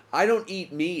I don't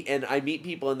eat meat, and I meet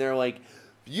people, and they're like,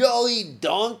 "Y'all eat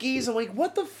donkeys?" I'm like,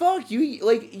 "What the fuck? You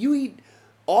eat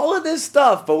all of this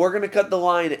stuff, but we're gonna cut the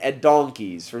line at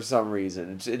donkeys for some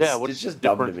reason. It's yeah, it's, what's it's the just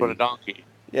dumb to difference with a me." donkey?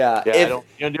 Yeah, Yeah, I if don't.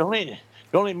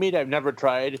 The only meat I've never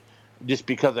tried, just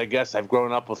because I guess I've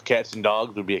grown up with cats and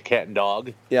dogs, would be a cat and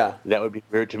dog. yeah, That would be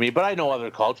weird to me. But I know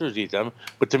other cultures eat them.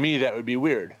 But to me, that would be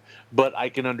weird. But I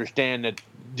can understand that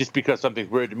just because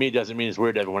something's weird to me doesn't mean it's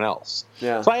weird to everyone else.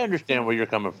 yeah, So I understand where you're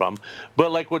coming from.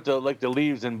 But like with the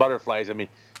leaves and butterflies, I mean,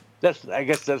 I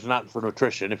guess that's not for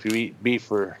nutrition if you eat beef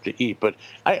or to eat. But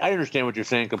I understand what you're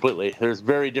saying completely. There's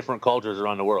very different cultures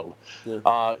around the world.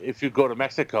 yeah, If you go to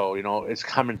Mexico, it's a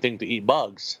common thing to eat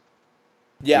bugs.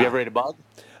 Have you yeah. ever ate a bug?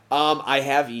 I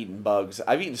have eaten bugs.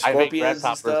 I've eaten I've ate scorpions and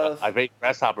grasshoppers. stuff. I've ate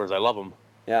grasshoppers. I love them.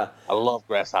 Yeah, I love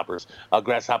grasshoppers.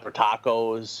 Grasshopper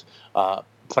tacos,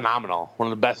 phenomenal. One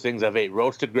of the best things I've ate.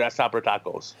 Roasted grasshopper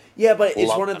tacos. yeah, but it's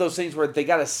Love one of them. those things where they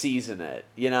gotta season it,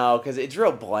 because it's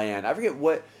real bland. I forget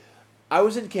what. I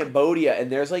was in Cambodia,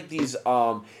 and there's like these.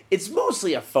 It's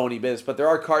mostly a phony business, but there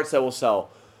are carts that will sell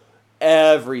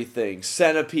everything.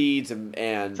 Centipedes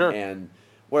Sure. and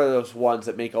what are those ones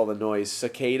that make all the noise?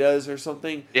 Cicadas or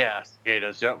something? Yeah,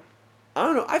 cicadas. Yep. I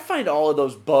don't know. I find all of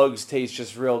those bugs taste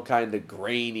just real kind of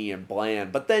grainy and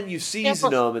bland. But then you Yeah, season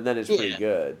plus, them, and then it's pretty yeah.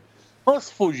 good.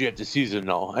 Most foods you have to season,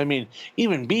 though. I mean,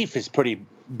 even beef is pretty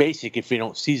basic if you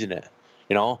don't season it.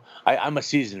 I'm a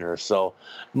seasoner, so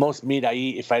most meat I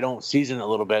eat, if I don't season it a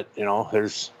little bit,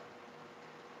 it's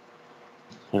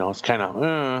kind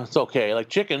of, it's okay. I like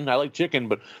chicken,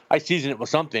 but I season it with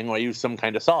something, or I use some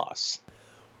kind of sauce.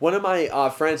 One of my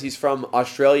friends, he's from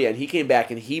Australia, and he came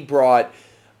back and he brought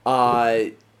uh,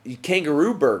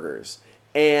 kangaroo burgers.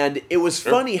 And it was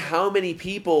Sure. funny how many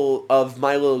people of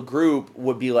my little group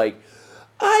would be like,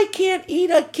 I can't eat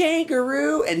a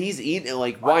kangaroo. And he's eating it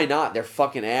like, why not? They're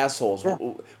fucking assholes. Yeah,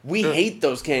 We sure, hate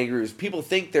those kangaroos. People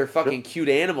think they're sure. fucking cute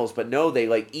animals, but no, they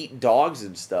like eat dogs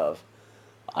and stuff.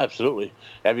 Absolutely.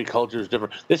 Every culture is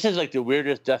different. This is like the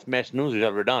weirdest deathmatch news we've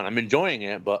ever done. I'm enjoying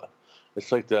it, but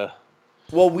it's like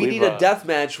Well, we we've need a death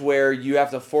match where you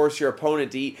have to force your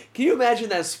opponent to eat. Can you imagine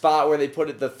that spot where they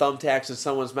put the thumbtacks in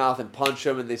someone's mouth and punch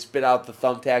them and they spit out the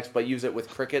thumbtacks but use it with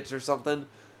crickets or something?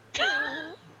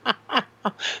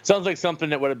 sounds like something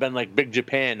that would have been like Big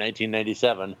Japan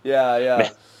 1997. Yeah, yeah.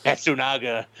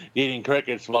 Matsunaga eating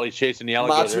crickets while he's chasing the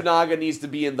alligator. Matsunaga needs to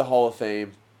be in the Hall of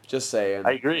Fame. Just I saying.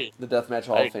 agree. The Deathmatch I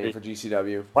Hall of Fame agree. for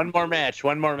GCW. One more match.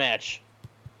 One more match.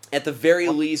 At the very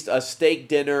least, a steak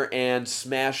dinner and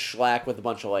smash schlack with a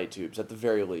bunch of light tubes. At the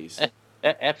very least.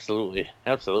 Absolutely.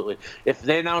 Absolutely. If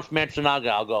they announce Matsunaga,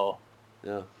 I'll go.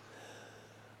 Yeah.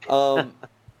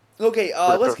 Okay,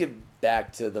 let's get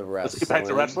back to the wrestling. Let's get back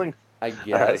to wrestling. I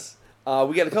guess.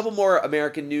 We got a couple more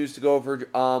American news to go over.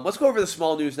 Let's go over the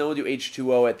small news, then we'll do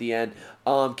H2O at the end.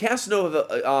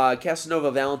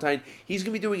 Casanova Valentine, he's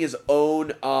going to be doing his own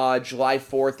July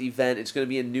 4th event. It's going to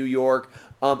be in New York.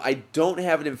 I don't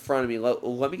have it in front of me.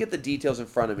 Let me get the details in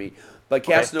front of me. But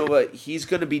Casanova, he's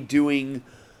going to be doing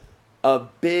a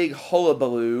big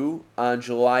hullabaloo on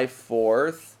July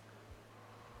 4th.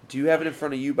 Do you have it in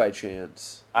front of you by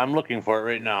chance? I'm looking for it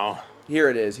right now. Here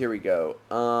it is. Here we go.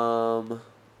 No.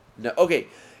 Okay.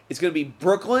 It's going to be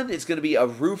Brooklyn. It's going to be a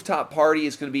rooftop party.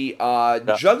 It's going to be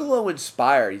Juggalo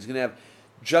inspired. He's going to have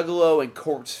Juggalo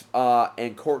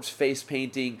and Corpse face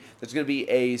painting. There's going to be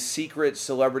a secret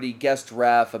celebrity guest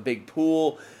ref, a big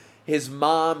pool. His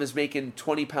mom is making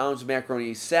 20 pounds of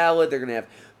macaroni salad. They're going to have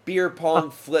beer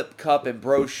pong, flip cup, and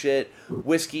bro shit.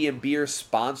 Whiskey and beer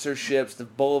sponsorships. The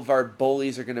Boulevard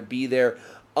Bullies are going to be there.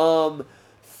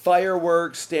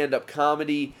 Fireworks, stand-up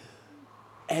comedy.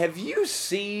 Have you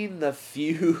seen the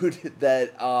feud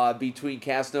that between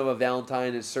Casanova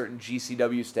Valentine and certain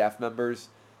GCW staff members?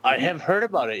 I have heard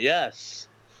about it, yes.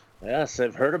 Yes,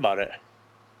 I've heard about it.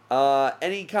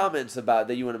 Any comments about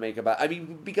that you want to make about? I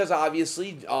mean, because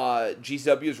obviously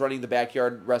GCW is running the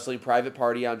Backyard Wrestling Private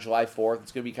Party on July 4th.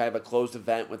 It's going to be kind of a closed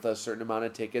event with a certain amount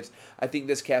of tickets. I think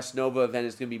this Casanova event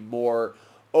is going to be more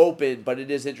open, but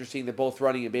it is interesting. They're both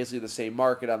running in basically the same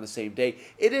market on the same day.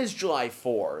 It is July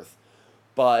 4th,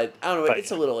 but I don't know. Right.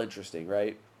 It's a little interesting,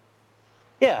 right?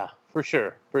 Yeah, for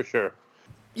sure, for sure.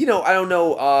 You know, I don't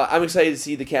know. I'm excited to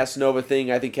see the Casanova thing.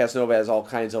 I think Casanova has all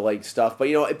kinds of like stuff. But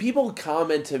you know, people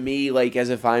comment to me like as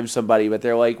if I'm somebody, but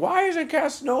they're like, "Why isn't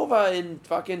Casanova in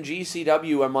fucking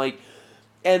GCW?" I'm like,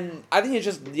 and I think it's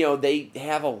just they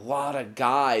have a lot of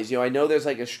guys. I know there's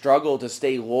like a struggle to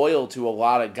stay loyal to a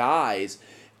lot of guys,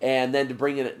 and then to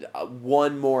bring in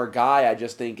one more guy, I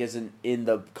just think isn't in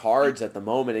the cards at the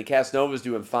moment. And Casanova's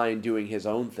doing fine doing his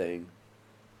own thing.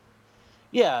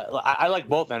 Yeah, I like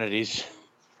both entities.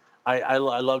 I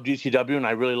love GCW, and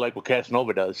I really like what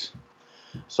Casanova does.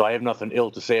 So I have nothing ill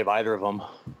to say of either of them.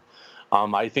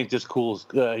 I think this cool,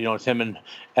 it's him and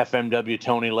FMW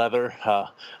Tony Leather,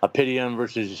 Apidium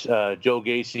versus Joe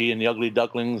Gacy and the Ugly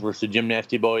Ducklings versus Jim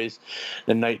Nasty Boys.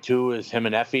 Then night 2 is him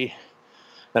and Effie.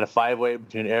 Then a 5-way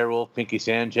between Airwolf, Pinky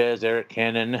Sanchez, Eric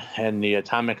Cannon, and the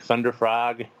Atomic Thunder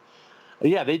Frog.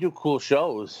 Yeah, they do cool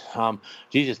shows.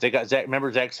 Jesus, they got Zach.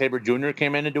 Remember Zack Sabre Jr.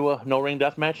 came in to do a no-ring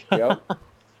death match? Yep.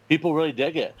 People really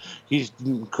dig it. He's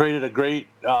created a great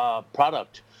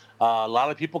product. A lot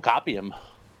of people copy him.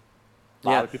 A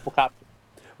lot of people copy him.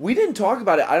 We didn't talk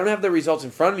about it. I don't have the results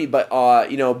in front of me, but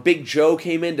Big Joe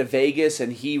came into Vegas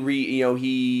and he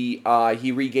regained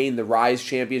the Rise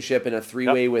Championship in a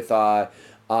 3-way with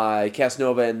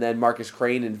Casanova and then Marcus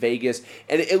Crane in Vegas,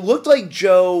 and it looked like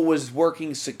Joe was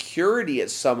working security at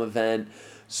some event.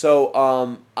 So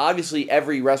obviously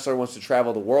every wrestler wants to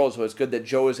travel the world, so it's good that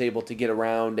Joe is able to get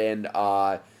around and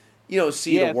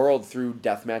see the world through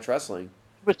deathmatch wrestling.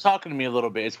 He was talking to me a little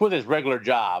bit. It's with his regular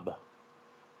job.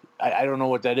 I don't know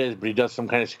what that is, but he does some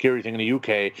kind of security thing in the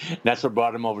UK. And that's what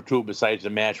brought him over too. Besides the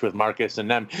match with Marcus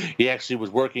and them, he actually was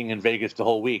working in Vegas the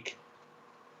whole week.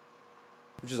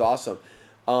 Which is awesome.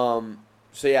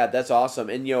 So yeah, that's awesome.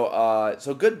 And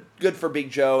so good for Big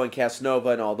Joe and Casanova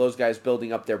and all those guys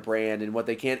building up their brand and what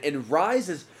they can. And Rise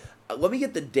is, let me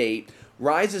get the date.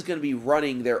 Rise is going to be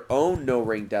running their own no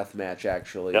ring death match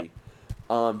actually. Yep.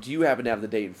 Do you happen to have the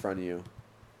date in front of you?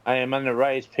 I am on the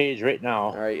Rise page right now.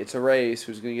 All right, it's a race.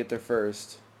 Who's going to get there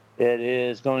first? It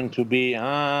is going to be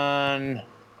on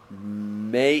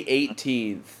May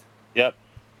 18th. Yep.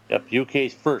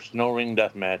 UK's first no ring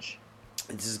death match.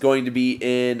 This is going to be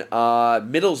in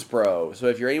Middlesbrough. So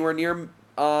if you're anywhere near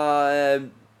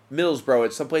Middlesbrough,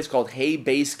 it's someplace called Hay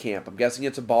Base Camp. I'm guessing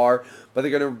it's a bar, but they're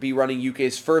going to be running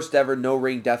UK's first ever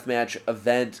no-ring deathmatch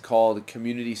event called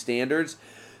Community Standards.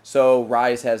 So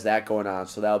Rise has that going on,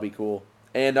 so that'll be cool.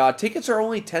 And tickets are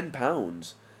only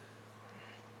 £10.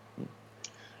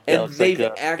 And they've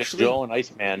actually Joe and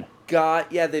Iceman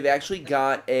they've actually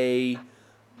got a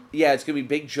it's gonna be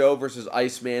Big Joe versus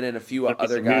Iceman and a few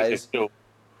other guys.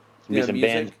 Be some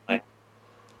bands.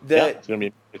 It's gonna be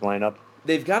a big lineup.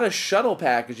 They've got a shuttle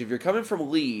package. If you're coming from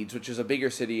Leeds, which is a bigger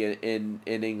city in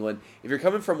England, if you're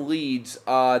coming from Leeds,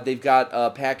 they've got a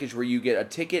package where you get a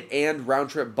ticket and round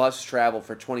trip bus travel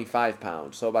for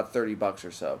 £25, so about $30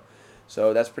 or so.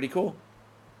 So that's pretty cool.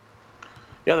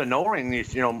 Yeah, the no ring,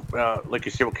 like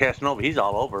you said with Casanova, he's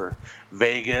all over.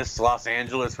 Vegas, Los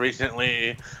Angeles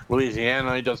recently,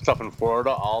 Louisiana. He does stuff in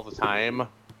Florida all the time.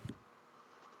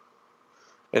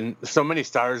 And so many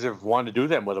stars have wanted to do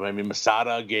them with him. I mean,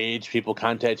 Masada, Gage, people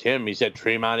contact him. He's had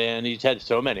Tremont in. He's had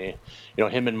so many.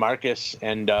 Him and Marcus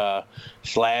and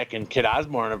Slack and Kid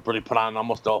Osborne have really put on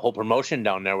almost a whole promotion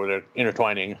down there where they're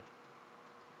intertwining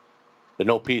the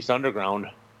No Peace Underground.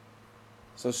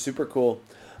 So super cool.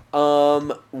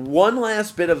 One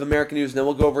last bit of American news, and then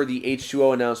we'll go over the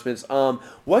H2O announcements.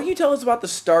 What can you tell us about the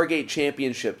Stargate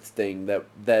Championship thing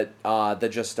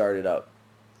that just started up?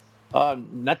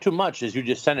 Not too much, as you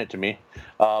just sent it to me.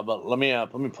 But let me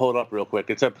pull it up real quick.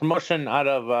 It's a promotion out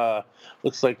of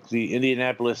looks like the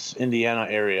Indianapolis, Indiana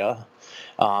area.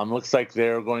 Looks like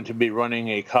they're going to be running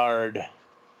a card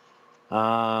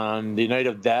on the night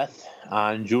of death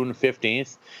on June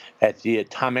 15th at the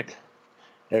Atomic,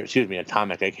 I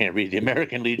can't read, the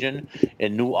American Legion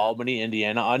in New Albany,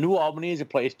 Indiana. New Albany is a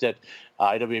place that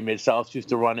IWA Mid-South used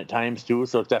to run at times too,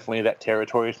 so it's definitely that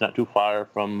territory. It's not too far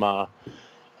from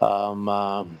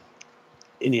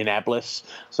Indianapolis,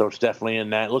 so it's definitely in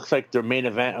that. It looks like their main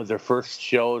event of their first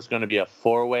show is going to be a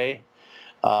four-way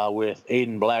with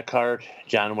Aiden Blackheart,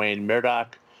 John Wayne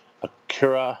Murdoch,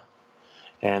 Akira,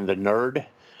 and the Nerd.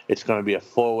 It's going to be a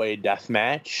four-way death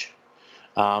match.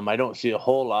 I don't see a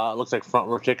whole lot. It looks like front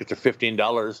row tickets are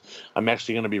 $15. I'm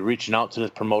actually going to be reaching out to this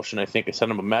promotion. I think I sent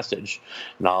them a message,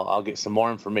 and I'll get some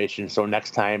more information. So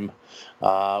next time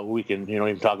we can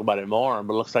even talk about it more.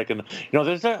 But it looks like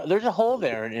there's a hole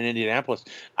there in Indianapolis.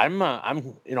 I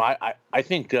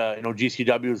think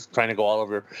GCW is trying to go all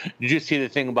over. Did you see the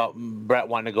thing about Brett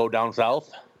wanting to go down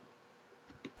south?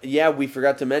 Yeah, we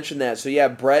forgot to mention that. So yeah,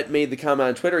 Brett made the comment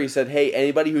on Twitter. He said, "Hey,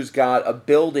 anybody who's got a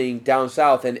building down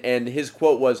south," and his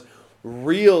quote was,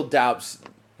 "real down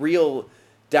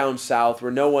south,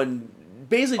 where no one,"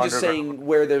 basically just saying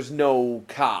where there's no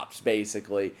cops,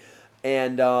 basically.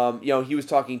 And he was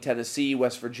talking Tennessee,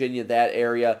 West Virginia, that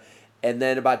area. And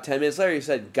then about 10 minutes later, he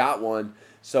said, "Got one."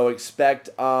 So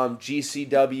expect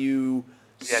GCW,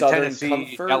 Southern Tennessee,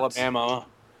 Comfort, Alabama,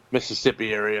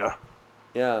 Mississippi area.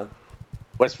 Yeah.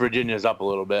 West Virginia's up a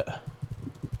little bit.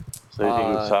 So I think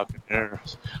he was talking there.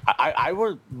 I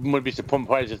would be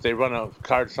surprised if they run a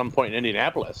card at some point in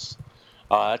Indianapolis.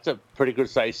 That's a pretty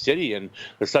good sized city, and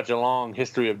there's such a long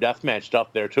history of deathmatch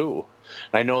stuff there too.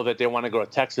 And I know that they want to go to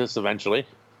Texas eventually.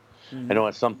 Mm-hmm. I know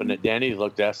it's something that Danny's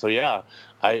looked at. So yeah,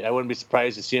 I wouldn't be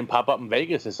surprised to see him pop up in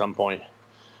Vegas at some point.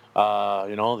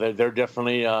 They're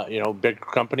definitely big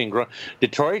company and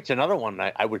Detroit's another one.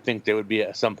 I would think they would be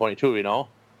at some point too.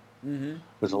 Mm-hmm.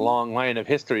 There's a long line of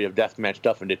history of deathmatch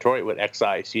stuff in Detroit with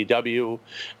XICW,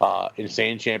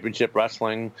 Insane Championship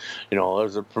Wrestling.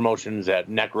 Those are promotions that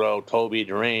Necro, Toby,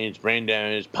 Deranged, Brain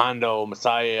Damage, Pondo,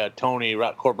 Messiah, Tony,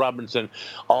 Corp Robinson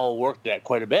all worked at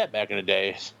quite a bit back in the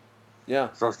day.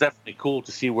 Yeah. So it's definitely cool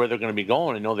to see where they're going to be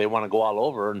going. I know they want to go all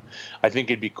over, and I think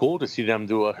it'd be cool to see them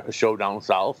do a show down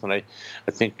south. And I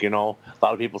think, a lot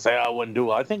of people say, I wouldn't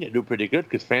do it. I think it'd do pretty good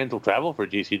because fans will travel for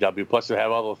GCW, plus they have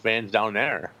all the fans down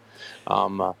there.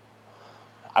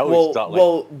 I always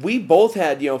thought we both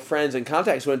had friends and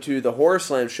contacts went to the Horror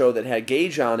Slam show that had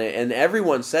Gage on it, and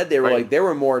everyone said they were right. like there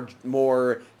were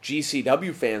more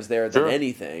GCW fans there than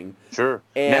anything. Sure.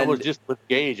 And that was just with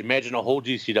Gage. Imagine a whole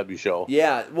GCW show.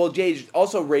 Yeah, well, Gage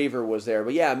also Raver was there,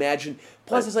 but yeah, imagine.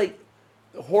 Plus, it's like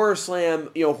Horror Slam.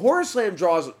 Horror Slam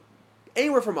draws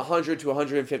anywhere from 100 to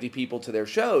 150 people to their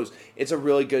shows. It's a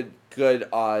really good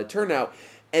turnout.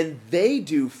 And they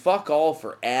do fuck all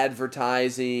for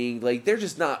advertising. Like, they're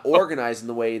just not organized in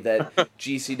the way that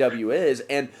GCW is.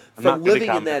 And from living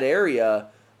in that area,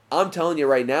 I'm telling you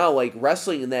right now, like,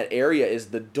 wrestling in that area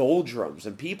is the doldrums.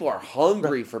 And people are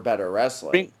hungry for better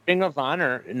wrestling. Ring of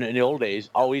Honor, in the old days,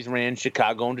 always ran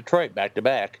Chicago and Detroit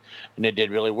back-to-back. And they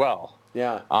did really well.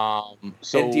 Yeah.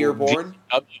 So and Dearborn?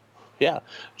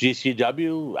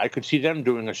 GCW, I could see them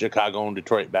doing a Chicago and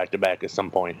Detroit back-to-back at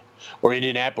some point. Or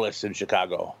Indianapolis and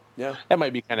Chicago. Yeah. That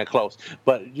might be kind of close.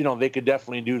 But, they could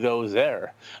definitely do those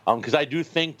there. Because I do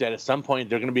think that at some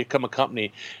point they're going to become a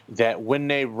company that when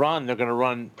they run, they're going to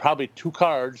run probably 2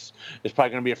 cards. It's probably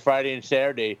going to be a Friday and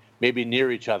Saturday, maybe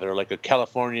near each other, like a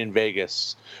California and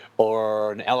Vegas,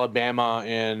 or an Alabama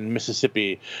and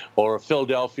Mississippi, or a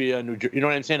Philadelphia and New Jersey. You know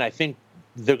what I'm saying? I think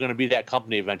they're going to be that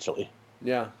company eventually.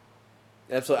 Yeah.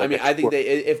 Absolutely. I think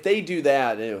if they do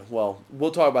that, well,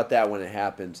 we'll talk about that when it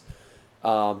happens.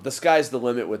 The sky's the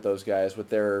limit with those guys, with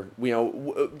their,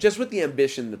 just with the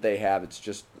ambition that they have. It's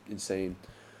just insane.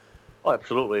 Oh,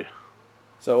 absolutely.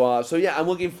 So yeah, I'm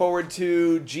looking forward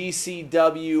to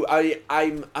GCW.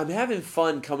 I'm having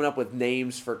fun coming up with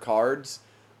names for cards.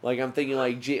 Like, I'm thinking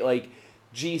like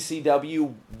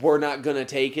GCW, we're not gonna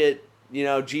take it.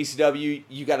 GCW,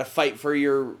 you got to fight for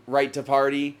your right to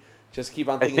party. Just keep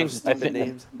on thinking of stupid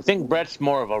names. I think Brett's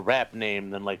more of a rap name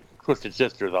than like Twisted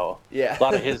Sister, though. Yeah. A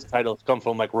lot of his titles come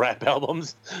from like rap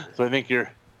albums, so I think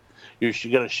you're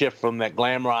gonna shift from that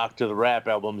glam rock to the rap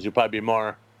albums. You'll probably be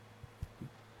more.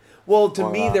 Well, to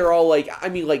me, they're all like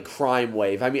Crime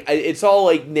Wave. It's all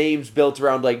like names built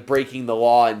around like breaking the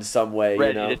law in some way.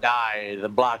 Ready to Die, The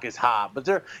Block is Hot, but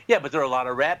there are a lot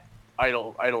of rap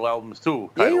idol albums too.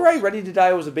 Yeah, you're right. Ready to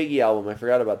Die was a Biggie album. I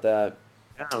forgot about that.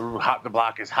 The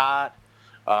Block is Hot.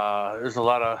 There's a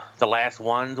lot of The Last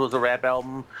Ones was a rap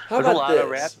album. There's a lot of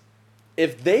rap.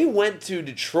 If they went to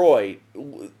Detroit,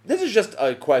 this is just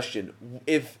a question.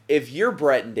 If you're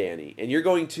Brett and Danny and you're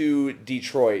going to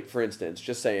Detroit, for instance,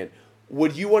 just saying,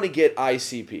 would you want to get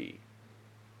ICP?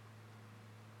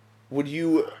 Would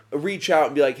you reach out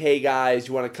and be like, "Hey guys,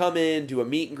 you want to come in, do a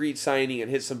meet and greet signing,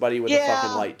 and hit somebody with a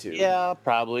fucking light tube?" Yeah,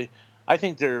 probably. I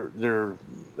think they're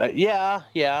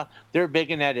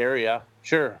big in that area.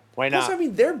 Sure, why not? Plus,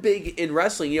 they're big in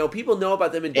wrestling. People know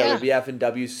about them in WWF and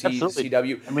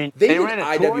WCW. They did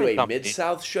IWA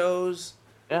Mid-South shows.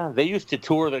 Yeah, they used to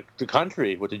tour the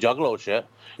country with the Juggalo shit.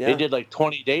 Yeah. They did like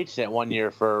 20 dates that one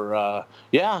year for. I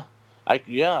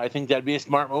think that'd be a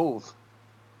smart move.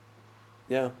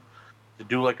 Yeah. To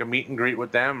do like a meet and greet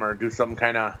with them or do some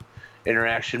kind of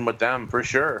interaction with them for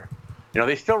sure.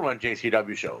 They still run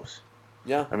JCW shows.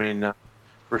 Yeah.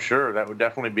 For sure, that would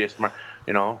definitely be a smart.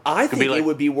 I think it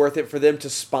would be worth it for them to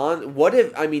spawn. What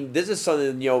if? This is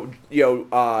something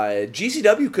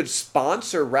GCW could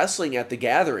sponsor wrestling at the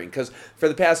Gathering, because for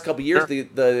the past couple of years,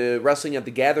 the wrestling at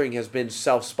the Gathering has been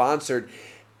self-sponsored,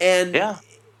 and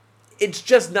it's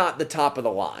just not the top of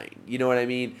the line. You know what I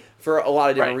mean? For a lot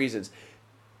of different reasons,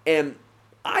 and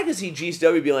I can see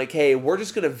GCW being like, "Hey, we're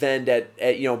just going to vend at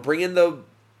bring in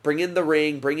the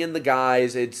ring, bring in the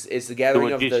guys. It's the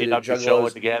Gathering of the Juggalos show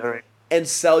at the Gathering." And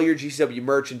sell your GCW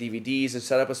merch and DVDs and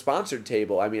set up a sponsored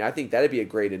table. I think that'd be a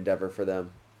great endeavor for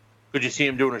them. Could you see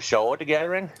them doing a show at the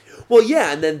Gathering? Well,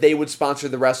 yeah, and then they would sponsor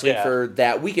the wrestling for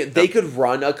that weekend. They could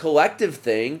run a collective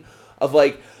thing of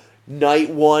like, night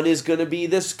 1 is going to be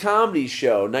this comedy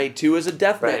show. Night 2 is a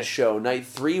deathmatch show. Night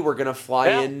 3, we're going to fly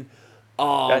in.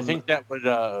 I think that would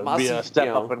be a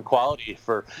step up in quality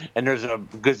and there's a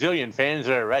gazillion fans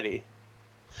there already.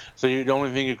 So the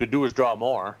only thing you could do is draw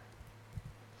more.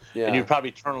 Yeah. And you'd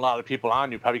probably turn a lot of people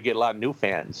on. You'd probably get a lot of new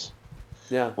fans.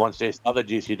 Yeah. Once they saw the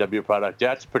GCW product.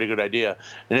 That's a pretty good idea.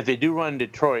 And if they do run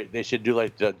Detroit, they should do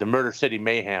like the Murder City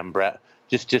Mayhem, Brett.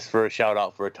 Just for a shout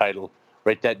out for a title.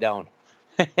 Write that down.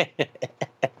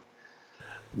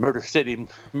 Murder City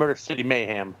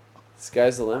Mayhem.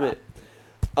 Sky's the limit.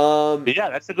 Yeah,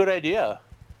 that's a good idea.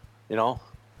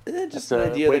 Just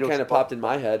an idea that kind of popped in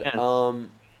my head. Yeah.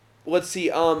 Let's see.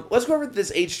 Let's go over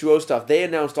this H2O stuff. They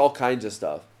announced all kinds of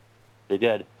stuff. They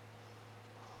did.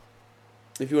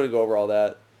 If you want to go over all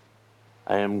that.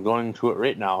 I am going to it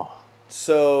right now.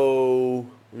 So,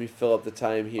 let me fill up the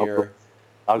time here.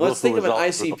 I'll go Let's through think of an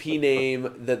results. ICP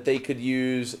name that they could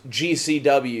use.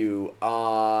 GCW,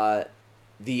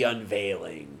 The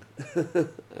Unveiling. I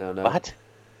don't know. What?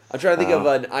 I'm trying to think of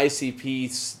an ICP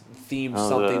themed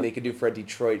something The they could do for a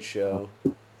Detroit show.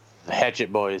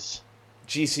 Hatchet Boys.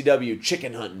 GCW,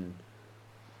 Chicken Hunting,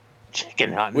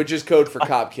 Chicken hunting. which is code for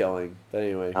cop killing. But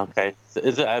anyway. Okay.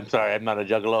 I'm sorry, I'm not a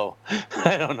juggalo.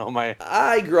 I don't know my.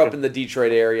 I grew up in the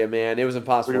Detroit area, man. It was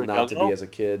impossible Were you a not to be juggalo? as a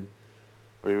kid.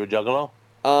 Were you a juggalo?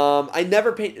 I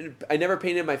never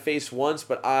painted my face once,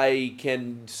 but I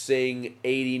can sing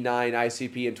 89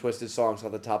 ICP and Twisted songs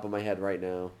off the top of my head right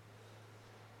now.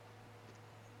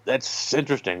 That's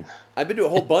interesting. I've been to a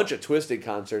whole bunch of Twisted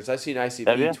concerts. I've seen Have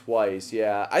you? ICP twice.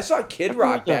 Yeah, I saw Kid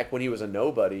Rock back when he was a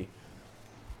nobody.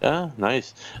 Yeah,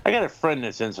 nice. I got a friend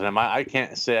that's into them. I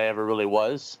can't say I ever really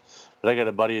was, but I got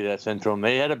a buddy that's into them.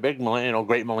 They had a big,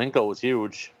 Great Malenko was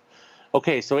huge.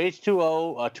 Okay, so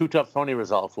H2O, Too Tough Tony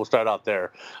results. We'll start out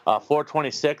there.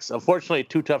 426. Unfortunately,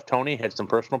 Too Tough Tony had some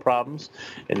personal problems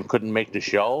and couldn't make the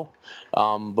show.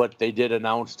 But they did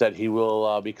announce that he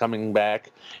will be coming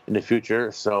back in the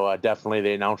future. So definitely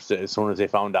they announced it as soon as they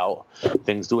found out.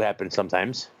 Things do happen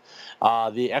sometimes.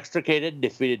 The Extricated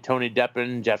defeated Tony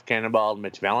Deppen, Jeff Cannonball, and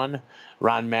Mitch Vallon.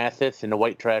 Ron Mathis in the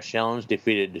White Trash Challenge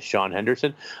defeated Sean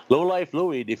Henderson. Low Life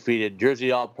Louie defeated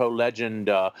Jersey All Pro legend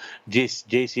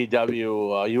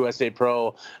JCW USA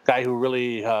Pro guy who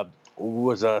really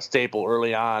was a staple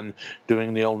early on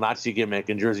doing the old Nazi gimmick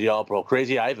in Jersey All Pro.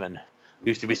 Crazy Ivan.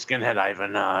 Used to be Skinhead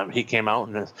Ivan. He came out,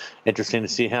 and it's interesting to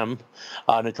see him.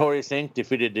 Notorious Inc.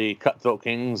 defeated the Cutthroat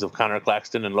Kings of Connor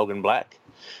Claxton and Logan Black.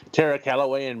 Tara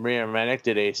Calloway and Maria Manic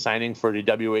did a signing for the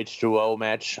WH2O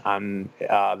match on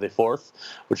the 4th,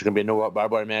 which is going to be a no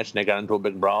barbed wire match, and they got into a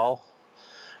big brawl.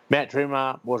 Matt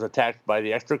Tremont was attacked by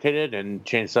the Extricated, and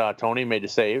Chainsaw Tony made the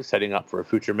save, setting up for a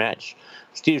future match.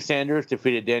 Steve Sanders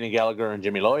defeated Danny Gallagher and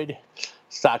Jimmy Lloyd.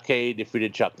 Sake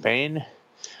defeated Chuck Payne.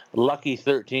 Lucky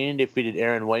 13 defeated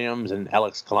Aaron Williams and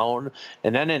Alex Colon.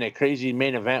 And then in a crazy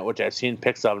main event, which I've seen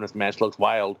pics of, and this match looks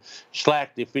wild,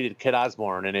 Schlack defeated Kid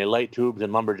Osborne in a light tubes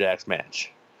and lumberjacks match.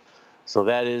 So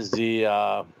that is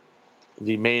the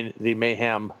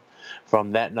mayhem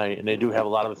from that night, and they do have a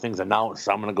lot of things announced,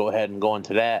 so I'm going to go ahead and go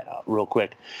into that real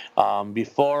quick.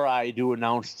 Before I do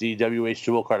announce the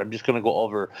WH2O card, I'm just going to go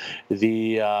over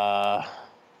the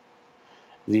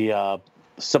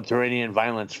Subterranean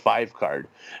Violence 5 card.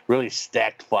 Really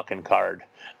stacked fucking card.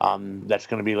 That's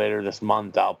going to be later this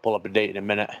month. I'll pull up a date in a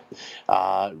minute.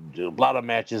 A lot of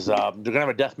matches. They're going to have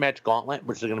a deathmatch gauntlet,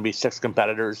 which is going to be 6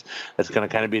 competitors. That's going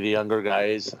to kind of be the younger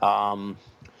guys.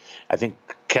 I think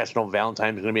Castro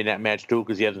Valentine's going to be in that match too,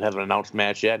 because he hasn't had an announced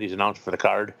match yet. He's announced for the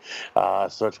card.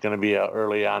 So it's going to be an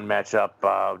early on matchup,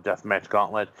 deathmatch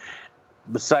gauntlet.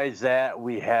 Besides that,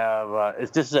 we have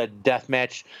this is a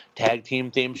deathmatch tag team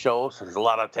theme show, so there's a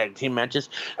lot of tag team matches.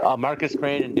 Marcus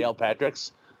Crane and Dale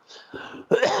Patricks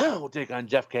will take on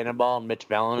Jeff Cannonball and Mitch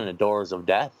Vallon in the Doors of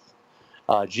Death.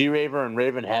 G-Raver and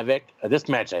Raven Havoc. This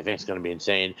match I think is going to be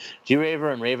insane.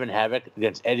 G-Raver and Raven Havoc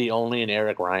against Eddie Only and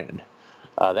Eric Ryan.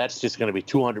 That's just going to be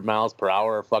 200 miles per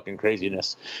hour fucking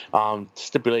craziness.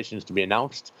 Stipulations to be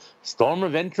announced. Storm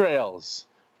of Entrails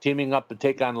teaming up to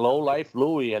take on Low Life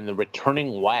Louie and the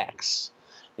returning Wax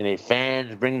in a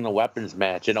fans bring the weapons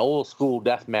match, an old school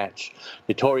death match.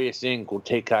 Notorious Inc. will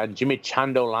take on Jimmy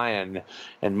Chando Lion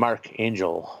and Mark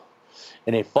Angel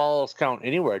in a Falls Count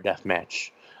Anywhere death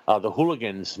match. The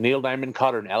Hooligans, Neil Diamond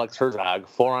Cutter and Alex Herzog,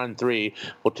 4-on-3,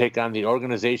 will take on the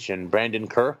Organization, Brandon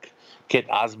Kirk, Kit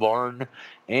Osborne,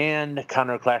 and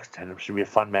Connor Claxton. It should be a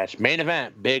fun match. Main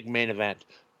event, big main event,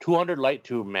 200 light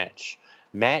tube match.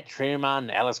 Matt Tremont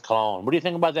and Alice Colon. What do you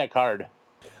think about that card?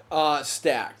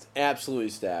 Stacked. Absolutely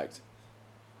stacked.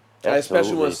 Absolutely. I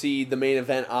especially want to see the main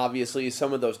event, obviously.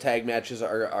 Some of those tag matches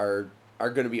are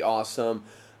going to be awesome.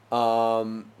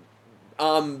 I'm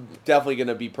definitely going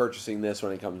to be purchasing this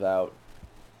when it comes out.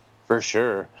 For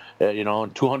sure.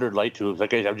 200 light tubes.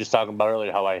 Like I was just talking about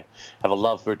earlier, how I have a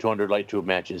love for 200 light tube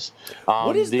matches.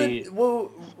 What is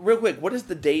real quick, what is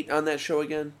the date on that show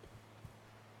again?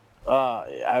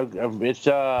 It's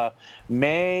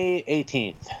May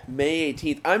 18th. May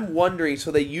 18th. I'm wondering,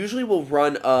 so they usually will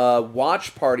run a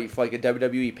watch party for like a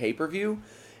WWE pay-per-view,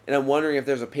 and I'm wondering if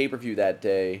there's a pay-per-view that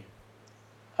day.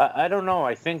 I don't know.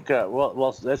 I think,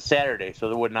 well, that's Saturday, so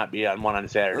there would not be one on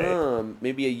Saturday.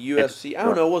 Maybe a UFC. I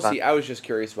don't know. We'll see. I was just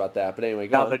curious about that. But anyway,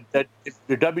 go on.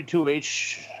 The W2H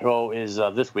show is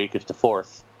this week. It's the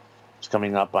 4th. It's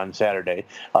coming up on Saturday.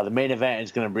 The main event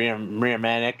is going to be Maria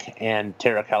Manic and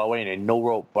Tara Calloway in a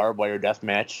no-rope barbed wire death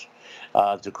match.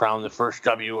 to crown the first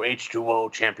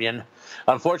WH2O champion.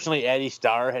 Unfortunately, Addie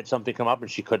Starr had something come up and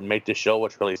she couldn't make the show,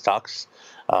 which really sucks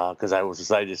because I was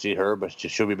excited to see her, but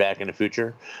she'll be back in the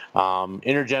future.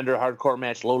 Intergender hardcore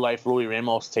match, Low Life Louis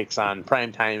Ramos takes on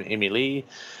Primetime Amy Lee.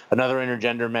 Another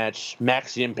intergender match,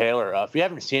 Maxie Impaler. If you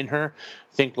haven't seen her,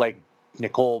 think like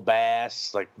Nicole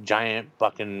Bass, like giant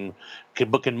fucking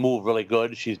can move really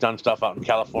good. She's done stuff out in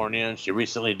California, and she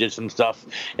recently did some stuff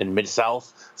in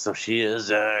Mid-South, so she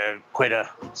is quite a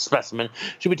specimen.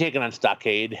 She'll be taking on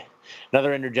Stockade.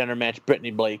 Another intergender match,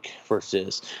 Brittany Blake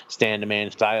versus Stan the Man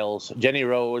Styles. Jenny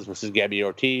Rose versus Gabby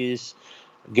Ortiz.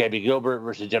 Gabby Gilbert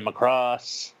versus Gemma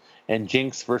Cross. And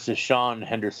Jinx versus Sean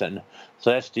Henderson.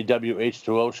 So that's the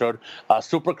WH2O show.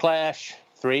 Super Clash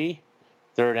 3,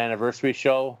 third anniversary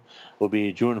show, will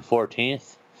be June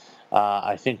 14th.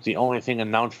 I think the only thing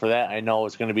announced for that I know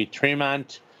is going to be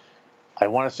Tremont, I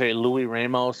want to say Louis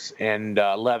Ramos, and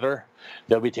Leather.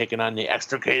 They'll be taking on the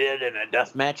Extricated in a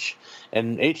death match.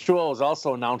 And H2O has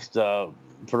also announced for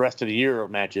the rest of the year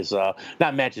of matches,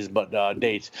 not matches, but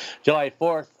dates. July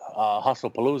 4th,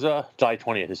 Hustlepalooza. July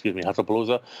 20th, excuse me,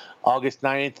 Hustlepalooza. August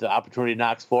 9th, Opportunity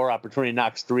Knocks 4. Opportunity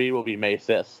Knocks 3 will be May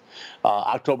 5th.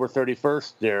 October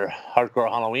 31st, their Hardcore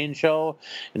Halloween show.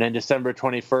 And then December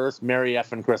 21st, Merry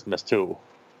Effin' Christmas 2.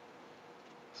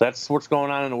 So that's what's going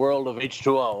on in the world of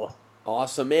H2O.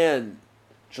 Awesome, man.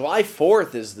 July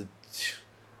 4th is the...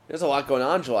 There's a lot going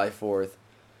on July 4th.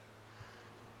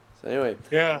 So anyway.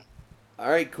 Yeah. All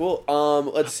right, cool.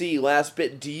 Let's see. Last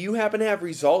bit. Do you happen to have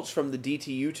results from the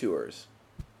DTU tours?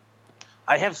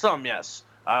 I have some, yes.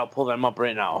 I'll pull them up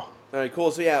right now. All right,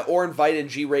 cool. So yeah, Orin Veit and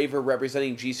G Raver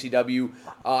representing GCW.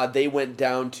 They went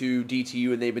down to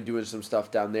DTU and they've been doing some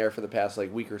stuff down there for the past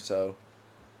week or so.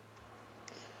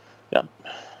 Yep.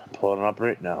 I'm pulling them up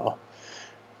right now.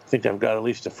 I think I've got at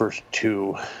least the first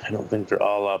two. I don't think they're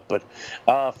all up, but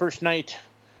first night,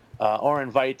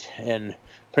 Orin Veit and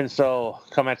Prince-O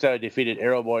Kamata defeated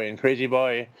Arrow Boy and Crazy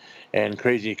Boy, and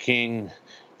Crazy King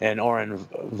and Orin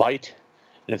Veit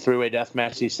in a three-way death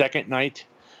match. The second night,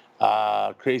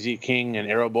 Crazy King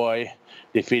and Arrow Boy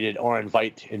defeated Orin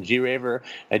Veit and G-Raver.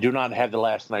 I do not have the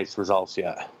last night's results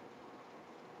yet.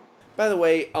 By the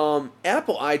way,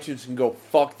 Apple iTunes can go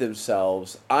fuck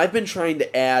themselves. I've been trying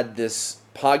to add this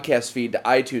podcast feed to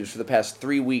iTunes for the past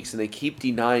 3 weeks, and they keep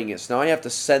denying it. So now I have to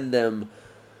send them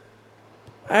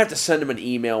an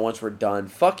email once we're done.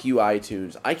 Fuck you,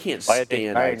 iTunes. I can't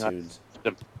stand iTunes.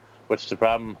 What's the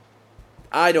problem?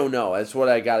 I don't know. That's what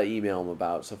I got to email them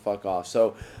about, so fuck off.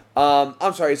 So,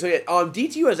 I'm sorry. So, yeah,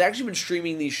 DTU has actually been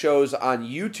streaming these shows on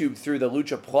YouTube through the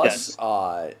Lucha Plus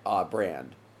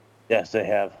brand. Yes, they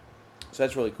have. So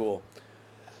that's really cool.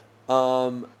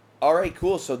 All right,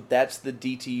 cool. So that's the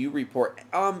DTU report.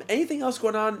 Anything else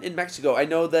going on in Mexico? I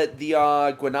know that the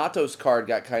Guanatos card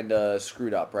got kind of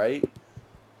screwed up, right?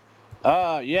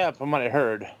 Yeah, from what I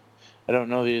heard. I don't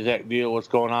know the exact deal, what's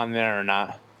going on there or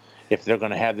not. If they're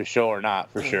going to have the show or not,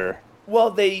 for sure. Well,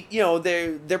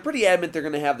 they're pretty adamant they're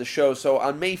going to have the show. So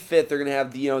on May 5th, they're going to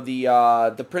have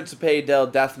the Principe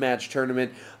del Deathmatch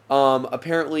tournament.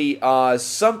 Apparently,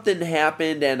 something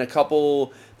happened and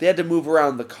they had to move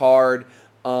around the card.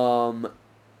 1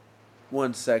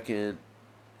 second.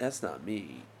 That's not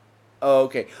me.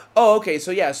 Oh, okay.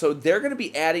 So yeah, so they're going to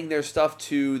be adding their stuff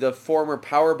to the former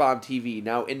Powerbomb TV,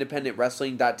 now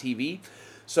independentwrestling.tv.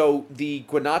 So the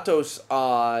Guanatos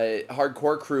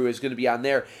hardcore crew is going to be on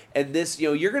there, and this,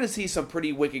 you're going to see some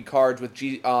pretty wicked cards with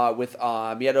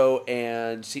Miedo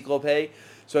and Ciclope.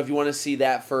 So if you want to see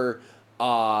that for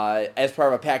as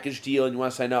part of a package deal, and you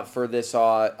want to sign up for this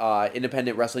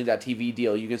independentwrestling.tv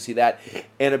deal, you can see that.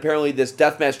 And apparently this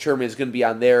deathmatch tournament is going to be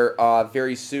on there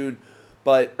very soon.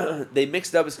 But they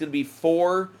mixed it up. It's going to be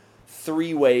 4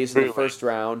 3-ways in the first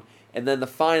round, and then the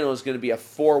final is going to be a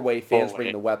 4-way fans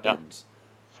bring the weapons. Yeah.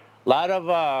 A lot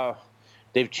of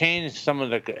they've changed some of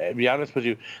the. To be honest with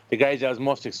you, the guys I was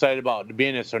most excited about to be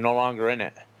in this are no longer in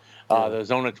it. The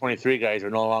Zona 23 guys are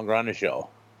no longer on the show.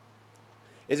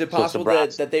 Is it possible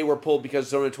that they were pulled because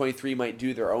Zona 23 might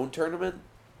do their own tournament?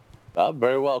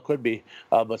 Very well, could be.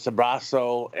 But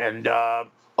Sabrasso and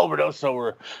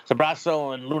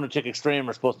Sabrasso and Lunatic Extreme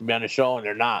are supposed to be on the show, and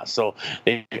they're not. So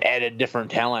they've added different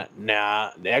talent.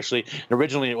 Nah,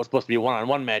 originally it was supposed to be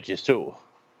one-on-one matches too.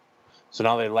 So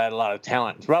now they've added a lot of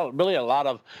talent. It's really a lot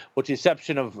of, with the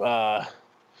exception of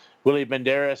Willie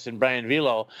Banderas and Brian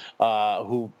Vilo,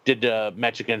 who did the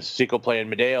match against Ciclope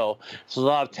and Madeo. So a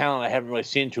lot of talent I haven't really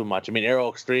seen too much. I mean, Aero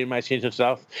Extreme, I've seen some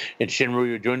stuff, and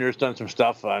Shinryu Jr. has done some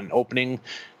stuff on opening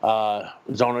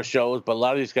Zona shows, but a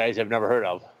lot of these guys I've never heard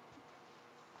of.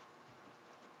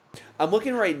 I'm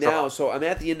looking right now, so I'm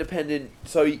at the independent.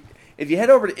 So if you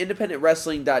head over to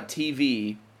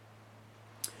independentwrestling.tv,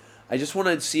 I just want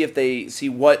to see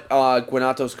what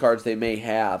Guanatos cards they may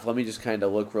have. Let me just kind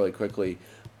of look really quickly.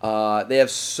 They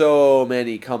have so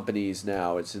many companies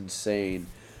now. It's insane.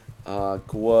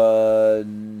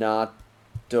 Guanatos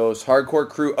Hardcore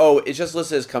Crew. Oh, it's just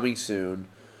listed as coming soon.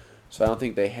 So I don't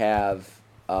think they have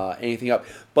anything up.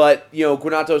 But,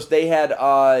 Guanatos, they had,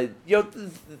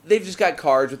 they've just got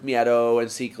cards with Miedo and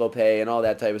Cyclope and all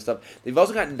that type of stuff. They've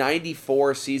also got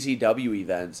 94 CZW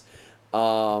events.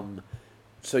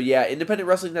 So yeah,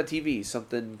 independentwrestling.tv,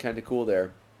 something kind of cool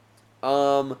there.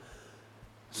 So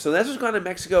that's what's going on in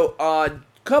Mexico.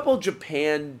 Couple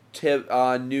Japan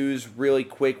news really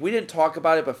quick. We didn't talk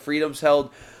about it, but Freedom's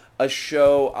held a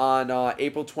show on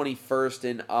April 21st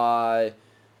in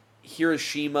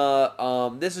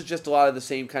Hiroshima. This is just a lot of the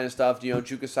same kind of stuff.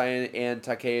 Jukasai and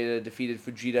Takeda defeated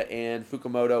Fujita and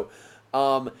Fukumoto.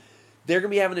 They're going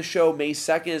to be having a show May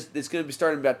 2nd. It's going to be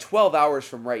starting about 12 hours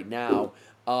from right now,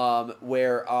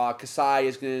 where Kasai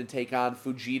is going to take on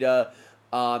Fujita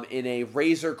in a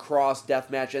Razor Cross death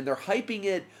match, and they're hyping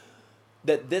it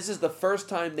that this is the first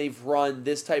time they've run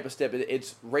this type of stip.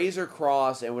 It's Razor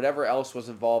Cross and whatever else was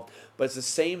involved, but it's the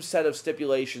same set of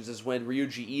stipulations as when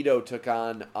Ryuji Ito took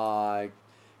on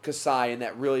Kasai in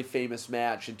that really famous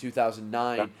match in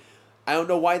 2009. Yeah. I don't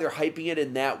know why they're hyping it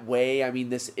in that way. I mean,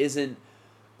 this isn't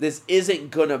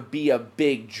gonna be a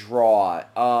big draw.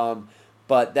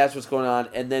 But that's what's going on.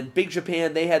 And then Big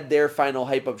Japan, they had their final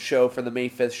hype-up show for the May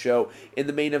 5th show. In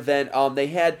the main event, they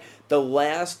had the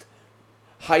last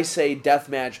Heisei death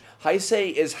match.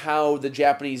 Heisei is how the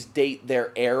Japanese date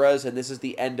their eras, and this is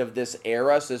the end of this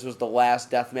era. So this was the last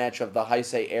death match of the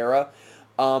Heisei era.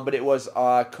 But it was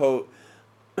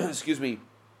excuse me.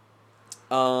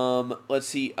 Let's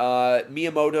see.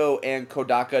 Miyamoto and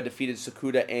Kodaka defeated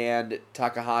Sakuda and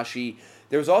Takahashi.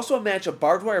 There was also a match, a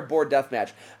barbed wire board death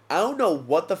match. I don't know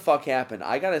what the fuck happened.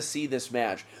 I gotta see this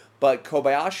match. But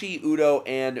Kobayashi, Udo,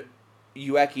 and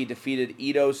Ueki defeated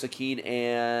Ito, Sakine,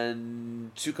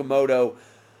 and Tsukamoto.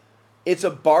 It's a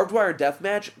barbed wire death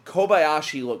match.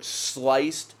 Kobayashi looked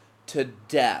sliced to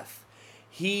death.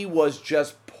 He was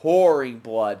just pouring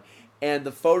blood. And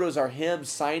the photos are him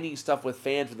signing stuff with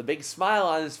fans with a big smile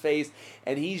on his face,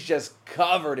 and he's just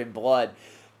covered in blood.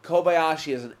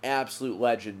 Kobayashi is an absolute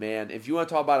legend, man. If you want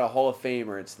to talk about a Hall of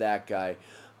Famer, it's that guy.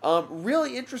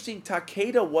 Really interesting,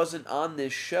 Takeda wasn't on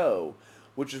this show,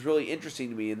 which is really interesting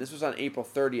to me, and this was on April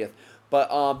 30th.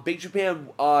 But Big Japan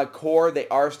Core, they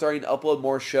are starting to upload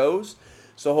more shows,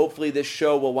 so hopefully this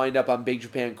show will wind up on Big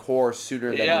Japan Core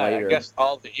sooner than later. I guess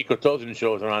all the Ikotozen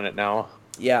shows are on it now.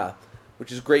 Yeah,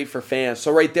 which is great for fans.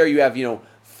 So right there you have,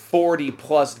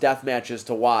 40-plus death matches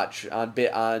to watch on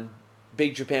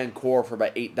Big Japan Core for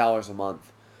about $8 a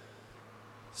month.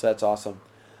 So that's awesome.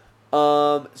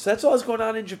 So that's all that's going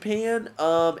on in Japan,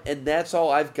 and that's all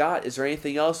I've got. Is there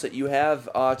anything else that you have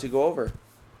to go over?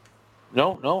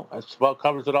 No, that's about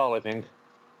covers it all, I think.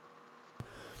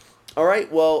 All right,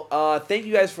 well, thank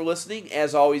you guys for listening.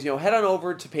 As always, head on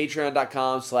over to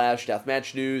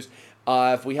patreon.com/deathmatchnews.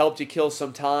 If we helped you kill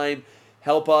some time,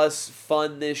 help us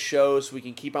fund this show so we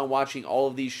can keep on watching all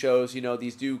of these shows.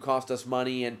 These do cost us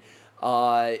money, and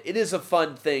it is a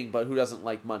fun thing, but who doesn't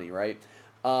like money, right?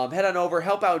 Head on over,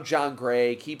 help out John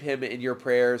Gray, keep him in your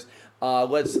prayers.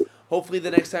 Hopefully the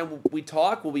next time we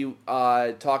talk, we'll be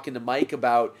talking to Mike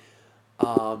about,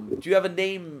 do you have a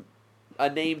name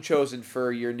chosen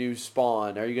for your new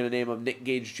spawn? Are you going to name him Nick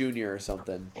Gage Jr. or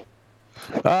something?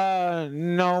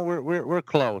 No, we're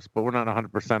close, but we're not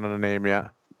 100% on the name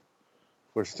yet.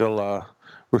 We're still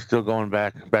going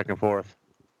back and forth.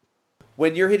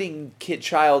 When you're hitting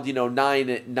child, 9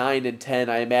 and 10,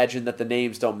 I imagine that the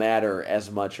names don't matter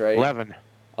as much, right?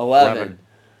 11.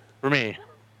 For me.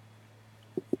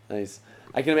 Nice.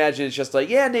 I can imagine it's just like,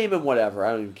 yeah, name him whatever.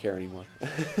 I don't even care anymore.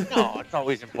 No, it's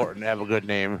always important to have a good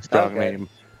name, strong name.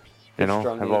 I've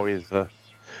always, I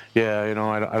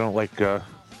don't like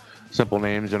simple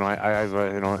names. I have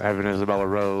an Isabella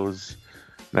Rose,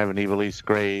 and I have an Evilise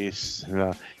Grace,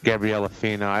 and Gabriella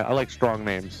Fina. I like strong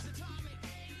names.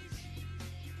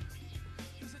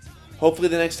 Hopefully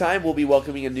the next time we'll be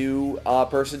welcoming a new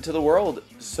person to the world.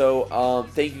 So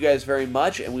thank you guys very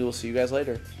much, and we will see you guys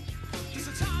later.